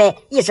而路飞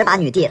一直把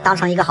女帝当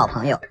成一个好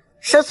朋友。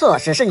吃醋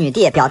只是女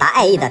帝表达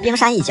爱意的冰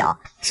山一角，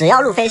只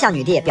要路飞向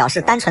女帝表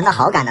示单纯的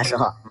好感的时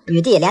候，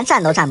女帝连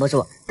站都站不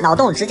住，脑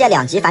洞直接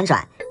2极反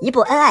转，一部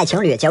恩爱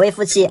情侣结为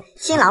夫妻，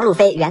新郎路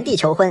飞原地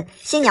求婚，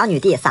新娘女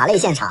帝洒泪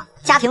现场，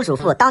家庭主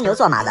妇当牛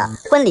做马的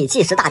婚礼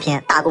纪实大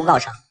片大功告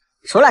成。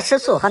除了吃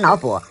醋和脑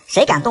补，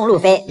谁敢动路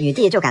飞，女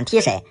帝就敢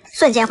踢谁，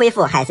瞬间恢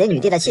复海贼女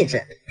帝的气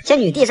质。且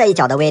女帝这一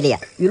脚的威力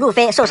与路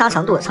飞受伤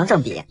程度成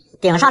正比。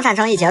顶上战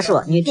争一结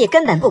束，女帝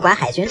根本不管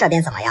海军这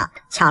边怎么样，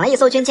抢了一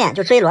艘军舰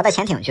就追罗的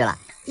潜艇去了。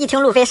一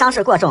听路飞伤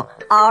势过重，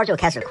嗷嗷就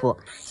开始哭。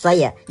所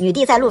以女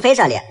帝在路飞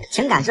这里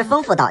情感之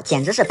丰富到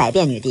简直是百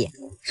变女帝。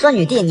说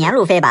女帝黏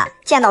路飞吧，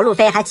见到路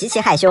飞还极其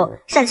害羞，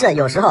甚至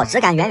有时候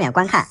只敢远远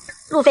观看。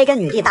路飞跟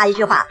女帝搭一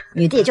句话，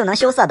女帝就能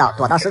羞涩到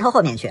躲到石头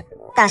后面去。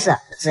但是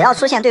只要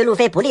出现对路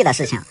飞不利的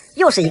事情，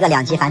又是一个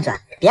2极反转。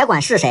别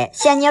管是谁，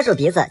先捏住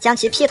鼻子将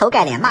其劈头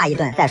盖脸骂一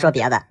顿再说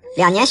别的。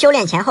2年修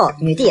炼前后，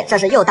女帝这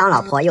是又当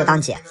老婆又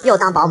当姐，又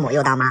当保姆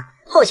又当妈，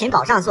后勤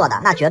保障做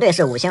的那绝对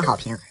是5星好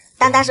评。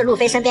单是路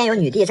飞身边有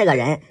女帝这个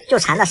人，就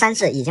缠的山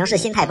治已经是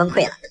心态崩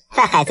溃了。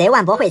在海贼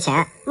万博会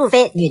前，路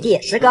飞、女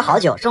帝时隔好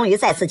久终于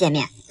再次见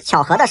面。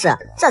巧合的是，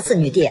这次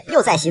女帝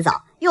又在洗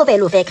澡，又被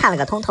路飞看了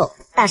个通透。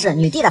但是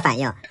女帝的反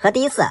应和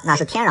第一次那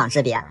是天壤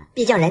之别，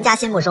毕竟人家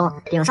心目中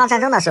顶上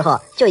战争的时候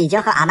就已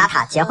经和阿娜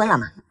塔结婚了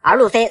嘛。而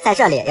路飞在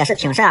这里也是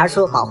挺身而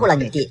出保护了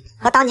女帝，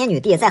和当年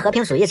女帝在和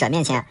平主义者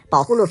面前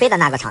保护路飞的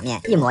那个场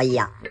面一模一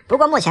样。不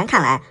过目前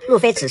看来，路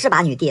飞只是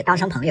把女帝当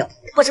成朋友，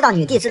不知道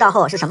女帝知道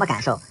后是什么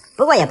感受。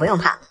不过也不用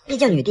怕，毕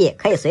竟女帝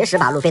可以随时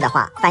把路飞的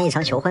话翻译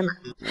成求婚嘛。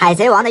海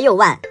贼王的右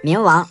腕冥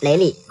王雷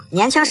利，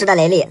年轻时的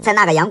雷利在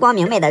那个阳光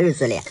明媚的日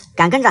子里，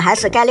敢跟着还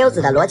是该溜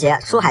子的罗杰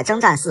出海征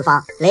战四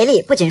方。雷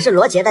利不仅是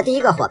罗杰的第一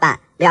个伙伴，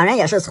两人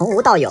也是从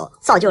无到有，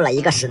造就了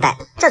一个时代。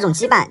这种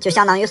羁绊就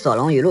相当于索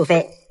隆与路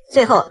飞。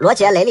最后罗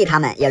杰、雷利他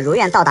们也如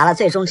愿到达了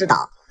最终之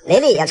岛，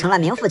雷利也成了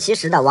名副其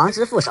实的王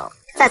之副手。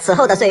在此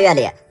后的岁月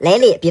里，雷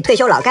利比退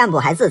休老干部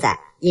还自在，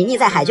隐匿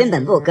在海军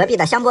本部隔壁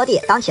的香波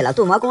地当起了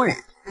镀膜工人，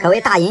可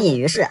谓大隐隐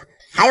于市。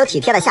还有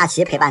体贴的夏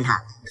琪陪伴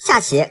他，夏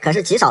琪可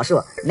是极少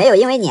数没有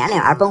因为年龄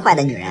而崩坏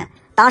的女人，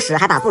当时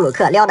还把布鲁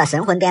克撩得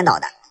神魂颠倒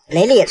的。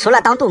雷利除了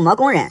当镀膜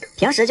工人，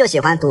平时就喜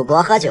欢赌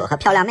博喝酒和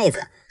漂亮妹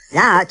子。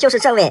然而就是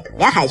这位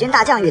连海军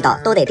大将遇到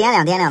都得掂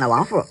量掂量的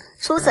王父，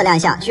初次亮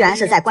相居然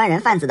是在关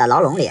人贩子的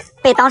牢笼里，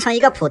被当成一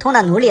个普通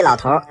的奴隶老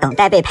头等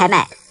待被拍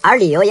卖。而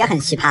理由也很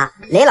奇葩，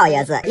雷老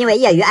爷子因为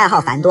业余爱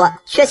好繁多，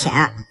缺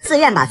钱，自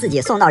愿把自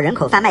己送到人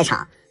口贩卖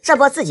场，这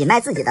波自己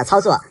卖自己的操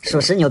作属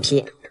实牛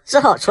批。之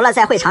后除了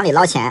在会场里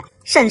捞钱，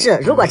甚至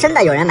如果真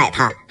的有人买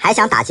他，还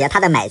想打劫他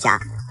的买家。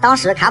当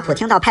时卡普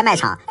听到拍卖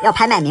场要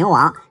拍卖冥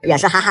王，也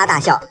是哈哈大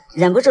笑，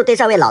忍不住对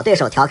这位老对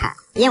手调侃。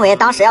因为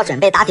当时要准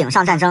备打顶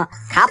上战争，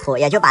卡普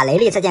也就把雷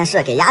利这件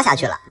事给压下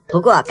去了。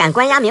不过敢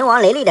关押冥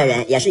王雷利的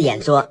人也是眼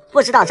拙，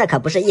不知道这可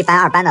不是一般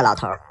二般的老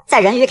头。在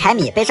人鱼凯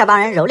米被这帮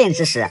人蹂躏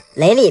之时，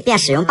雷利便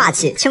使用霸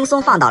气轻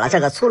松放倒了这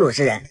个粗鲁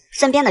之人。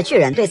身边的巨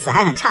人对此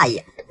还很诧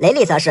异，雷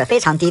利则是非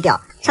常低调，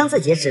称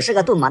自己只是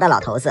个镀膜的老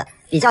头子，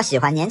比较喜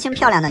欢年轻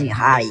漂亮的女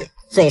孩而已。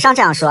嘴上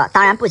这样说，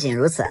当然不仅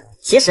如此。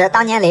其实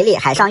当年雷利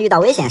海上遇到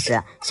危险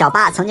时，小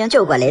巴曾经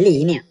救过雷利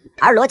一命，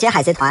而罗杰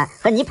海贼团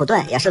和尼普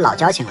顿也是老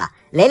交情了，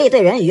雷利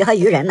对人鱼和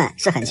鱼人们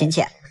是很亲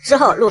切。之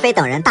后路飞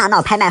等人大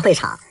闹拍卖会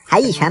场，还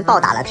一拳暴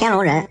打了天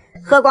龙人，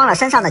喝光了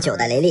身上的酒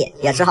的雷利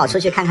也只好出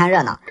去看看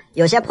热闹。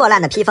有些破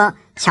烂的披风，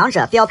强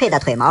者标配的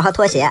腿毛和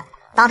拖鞋，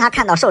当他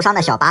看到受伤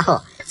的小巴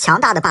后，强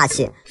大的霸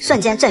气瞬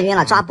间震晕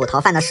了抓捕逃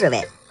犯的侍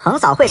卫，横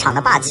扫会场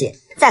的霸气，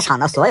在场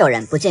的所有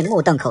人不禁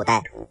目瞪口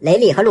呆。雷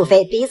利和路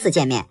飞第一次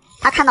见面，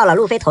他看到了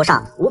路飞头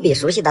上无比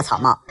熟悉的草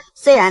帽。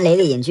虽然雷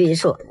利隐居一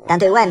处，但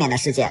对外面的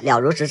世界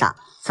了如指掌。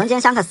曾经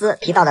香克斯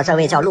提到的这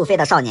位叫路飞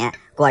的少年，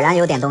果然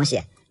有点东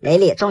西。雷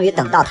利终于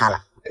等到他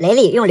了。雷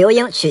利用流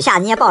鹰取下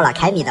捏爆了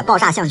凯米的爆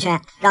炸项圈，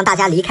让大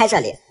家离开这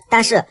里。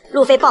但是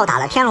路飞暴打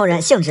了天龙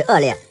人，性质恶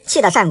劣，气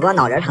得战国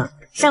脑仁疼。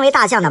身为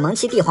大将的蒙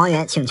奇帝黄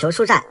猿请求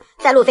出战，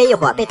在路飞一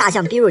伙被大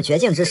将逼入绝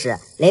境之时，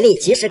雷利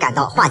及时赶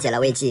到化解了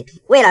危机。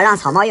为了让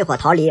草帽一伙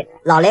逃离，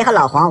老雷和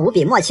老黄无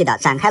比默契地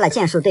展开了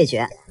剑术对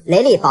决。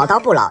雷利宝刀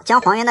不老，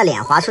将黄猿的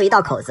脸划出一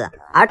道口子，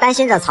而担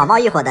心着草帽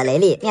一伙的雷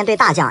利面对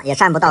大将也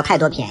占不到太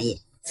多便宜。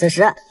此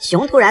时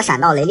熊突然闪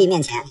到雷利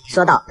面前，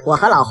说道：我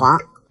和老黄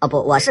哦不，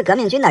我是革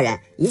命军的人，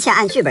一切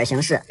按剧本行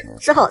事。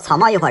之后，草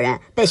帽一伙人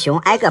被熊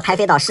挨个拍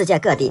飞到世界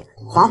各地。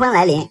黄昏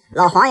来临，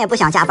老黄也不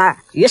想加班，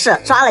于是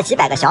抓了几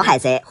百个小海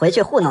贼回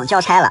去糊弄交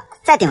差了。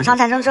在顶上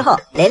战争之后，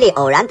雷利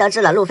偶然得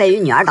知了路飞与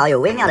女儿岛有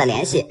微妙的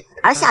联系，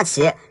而夏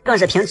奇更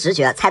是凭直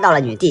觉猜到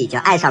了女帝已经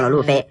爱上了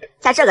路飞。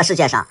在这个世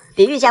界上，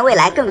比预见未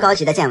来更高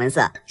级的见闻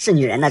色是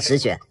女人的直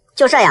觉。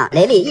就这样，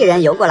雷利一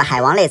人游过了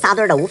海王类扎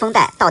堆的无风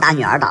带，到达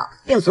女儿岛，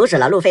并阻止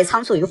了路飞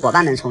仓促与伙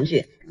伴们重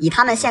聚。以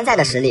他们现在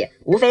的实力，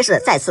无非是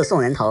再次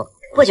送人头。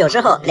不久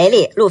之后，雷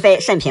利、路飞、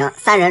慎平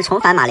三人重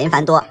返马林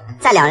凡多，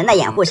在两人的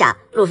掩护下，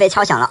路飞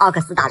敲响了奥克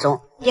斯大钟，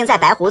并在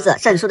白胡子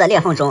震出的裂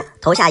缝中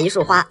投下一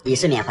束花，以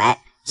示缅怀，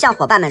向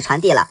伙伴们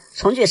传递了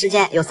重聚时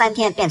间由3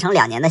天变成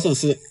2年的信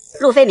息。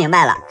路飞明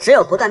白了，只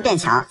有不断变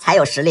强，才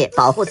有实力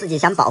保护自己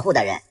想保护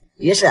的人，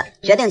于是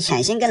决定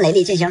潜心跟雷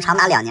利进行长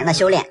达2年的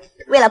修炼。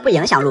为了不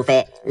影响路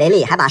飞，雷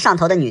利还把上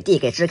头的女帝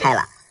给支开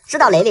了。知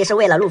道雷利是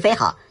为了路飞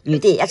好，女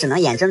帝也只能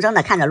眼睁睁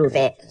地看着路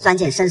飞钻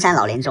进深山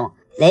老林中。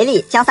雷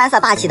利将三色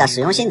霸气的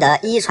使用心得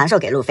一一传授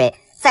给路飞，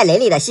在雷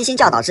利的悉心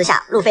教导之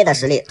下，路飞的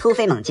实力突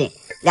飞猛进。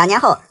2年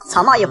后，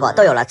草帽一伙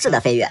都有了质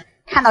的飞跃。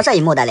看到这一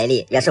幕的雷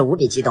利也是无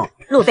比激动，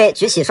路飞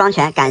举起双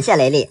拳感谢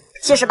雷利。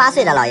78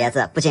岁的老爷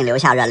子不禁流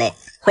下热泪，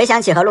回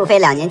想起和路飞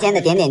2年间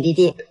的点点滴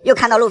滴，又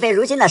看到路飞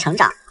如今的成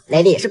长，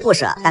雷利是不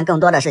舍，但更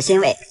多的是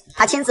欣慰。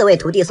他亲自为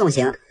徒弟送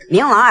行，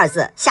冥王2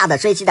字吓得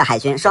追击的海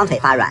军双腿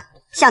发软。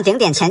向顶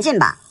点前进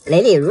吧，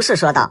雷利如是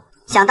说道。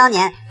想当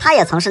年，他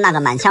也曾是那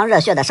个满腔热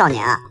血的少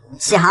年啊！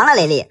起航了，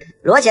雷利！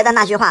罗杰的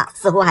那句话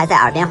似乎还在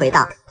耳边回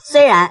荡。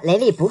虽然雷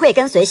利不会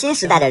跟随新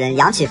时代的人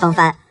扬起风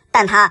帆，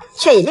但他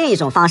却以另一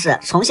种方式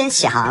重新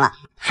起航了。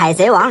海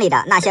贼王里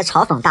的那些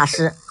嘲讽大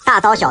师，大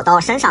刀小刀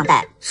身上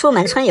带，出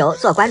门春游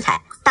做棺材，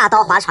大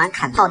刀划船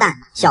砍炮弹，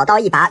小刀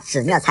一把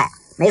指虐菜。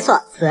没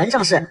错，此人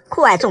正是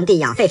酷爱种地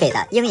养狒狒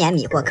的鹰眼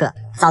米霍克。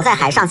早在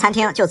海上餐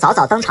厅就早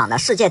早登场的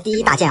世界第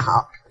一大剑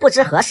豪，不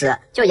知何时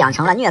就养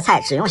成了虐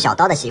菜只用小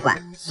刀的习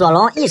惯。索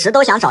隆一直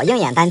都想找鹰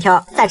眼单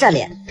挑，在这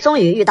里终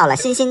于遇到了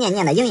心心念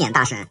念的鹰眼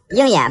大神。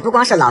鹰眼不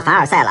光是老凡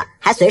尔赛了，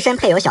还随身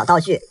配有小道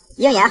具。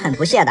鹰眼很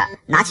不屑的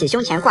拿起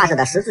胸前挂着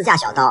的十字架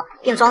小刀，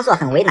并装作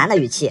很为难的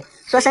语气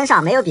说身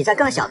上没有比这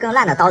更小更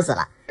烂的刀子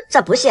了。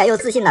这不屑又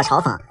自信的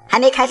嘲讽还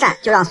没开战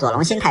就让索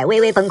隆心态微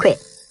微崩溃。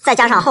再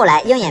加上后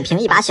来鹰眼凭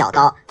一把小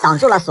刀挡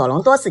住了索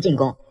隆多次进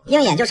攻，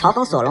鹰眼就嘲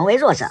讽索隆为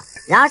弱者。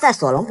然而在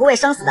索隆不畏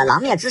生死的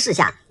狼灭之势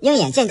下，鹰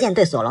眼渐渐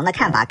对索隆的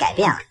看法改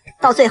变了，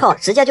到最后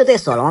直接就对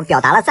索隆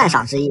表达了赞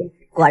赏之意。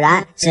果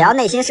然，只要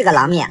内心是个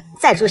狼灭，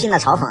再诛心的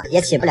嘲讽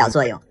也起不了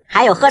作用。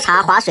还有喝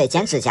茶、划水、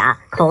剪指甲、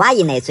口挖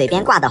以内嘴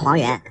边挂的黄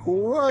猿。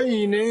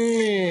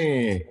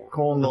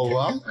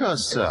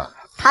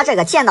他这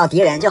个见到敌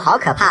人就好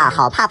可怕、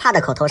好怕怕的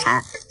口头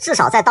禅，至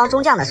少在当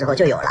中将的时候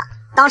就有了。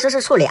当时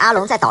是处理阿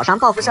龙在岛上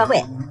报复社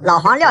会，老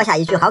黄撂下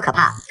一句好可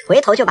怕，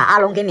回头就把阿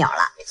龙给秒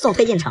了，送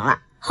推进城了。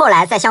后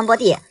来在香波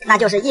地，那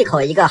就是一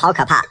口一个好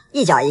可怕，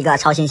一脚一个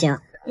超新星，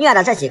虐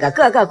的这几个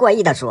个个过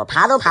亿的主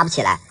爬都爬不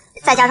起来。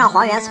再加上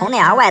黄猿从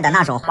内而外的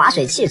那种划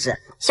水气质，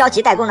消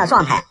极怠工的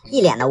状态，一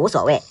脸的无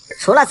所谓。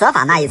除了责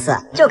法那一次，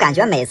就感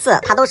觉每次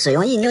他都只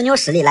用一妞妞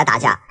实力来打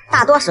架，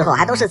大多时候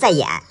还都是在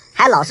演，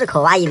还老是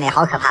口挖一美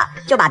好可怕，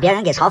就把别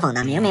人给嘲讽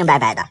的明明白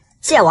白的。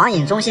借网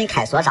瘾中心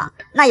凯所长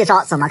那一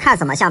招怎么看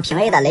怎么像平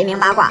A 的雷鸣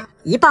八卦，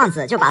一棒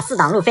子就把4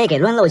档路飞给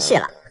抡漏气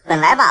了。本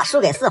来吧输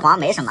给4皇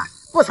没什么，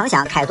不曾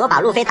想凯多把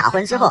路飞打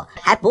昏之后，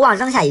还不忘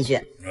扔下一句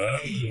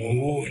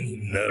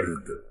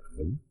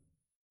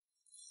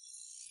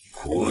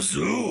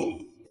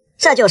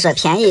这就是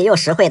便宜又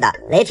实惠的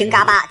雷霆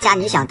嘎巴加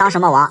你想当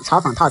什么王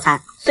嘲讽套餐。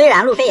虽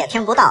然路飞也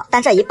听不到，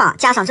但这一棒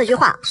加上这句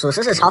话属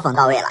实是嘲讽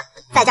到位了，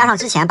再加上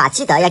之前把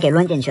基德也给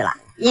抡进去了，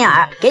因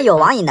而给有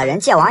网瘾的人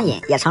戒网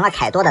瘾也成了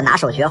凯多的拿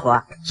手绝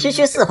活。区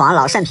4皇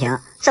老慎平，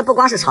这不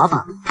光是嘲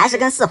讽，还是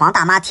跟4皇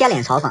大妈贴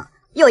脸嘲讽。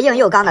又硬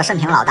又刚的慎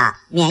平老大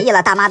免疫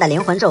了大妈的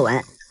灵魂皱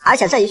纹，而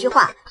且这一句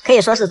话可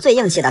以说是最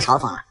硬气的嘲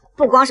讽了。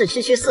不光是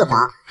区4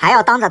皇，还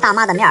要当着大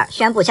妈的面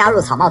宣布加入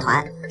草帽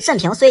团。慎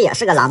平虽也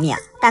是个狼灭，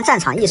但战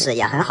场意识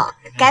也很好，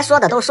该说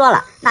的都说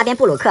了，那边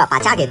布鲁克把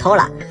家给偷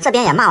了，这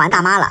边也骂完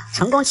大妈了，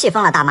成功气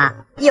疯了大妈。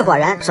一伙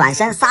人转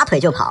身撒腿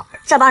就跑，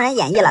这帮人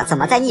演绎了怎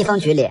么在逆风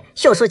局里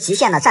秀出极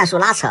限的战术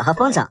拉扯和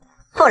风筝。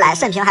后来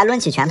慎平还抡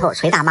起拳头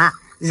捶大妈，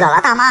惹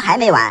了大妈还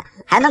没完，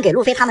还能给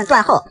路飞他们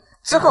断后。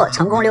之后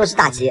成功溜之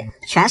大吉，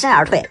全身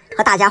而退，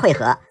和大家会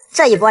合。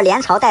这一波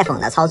连嘲带讽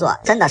的操作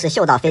真的是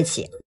秀到飞起。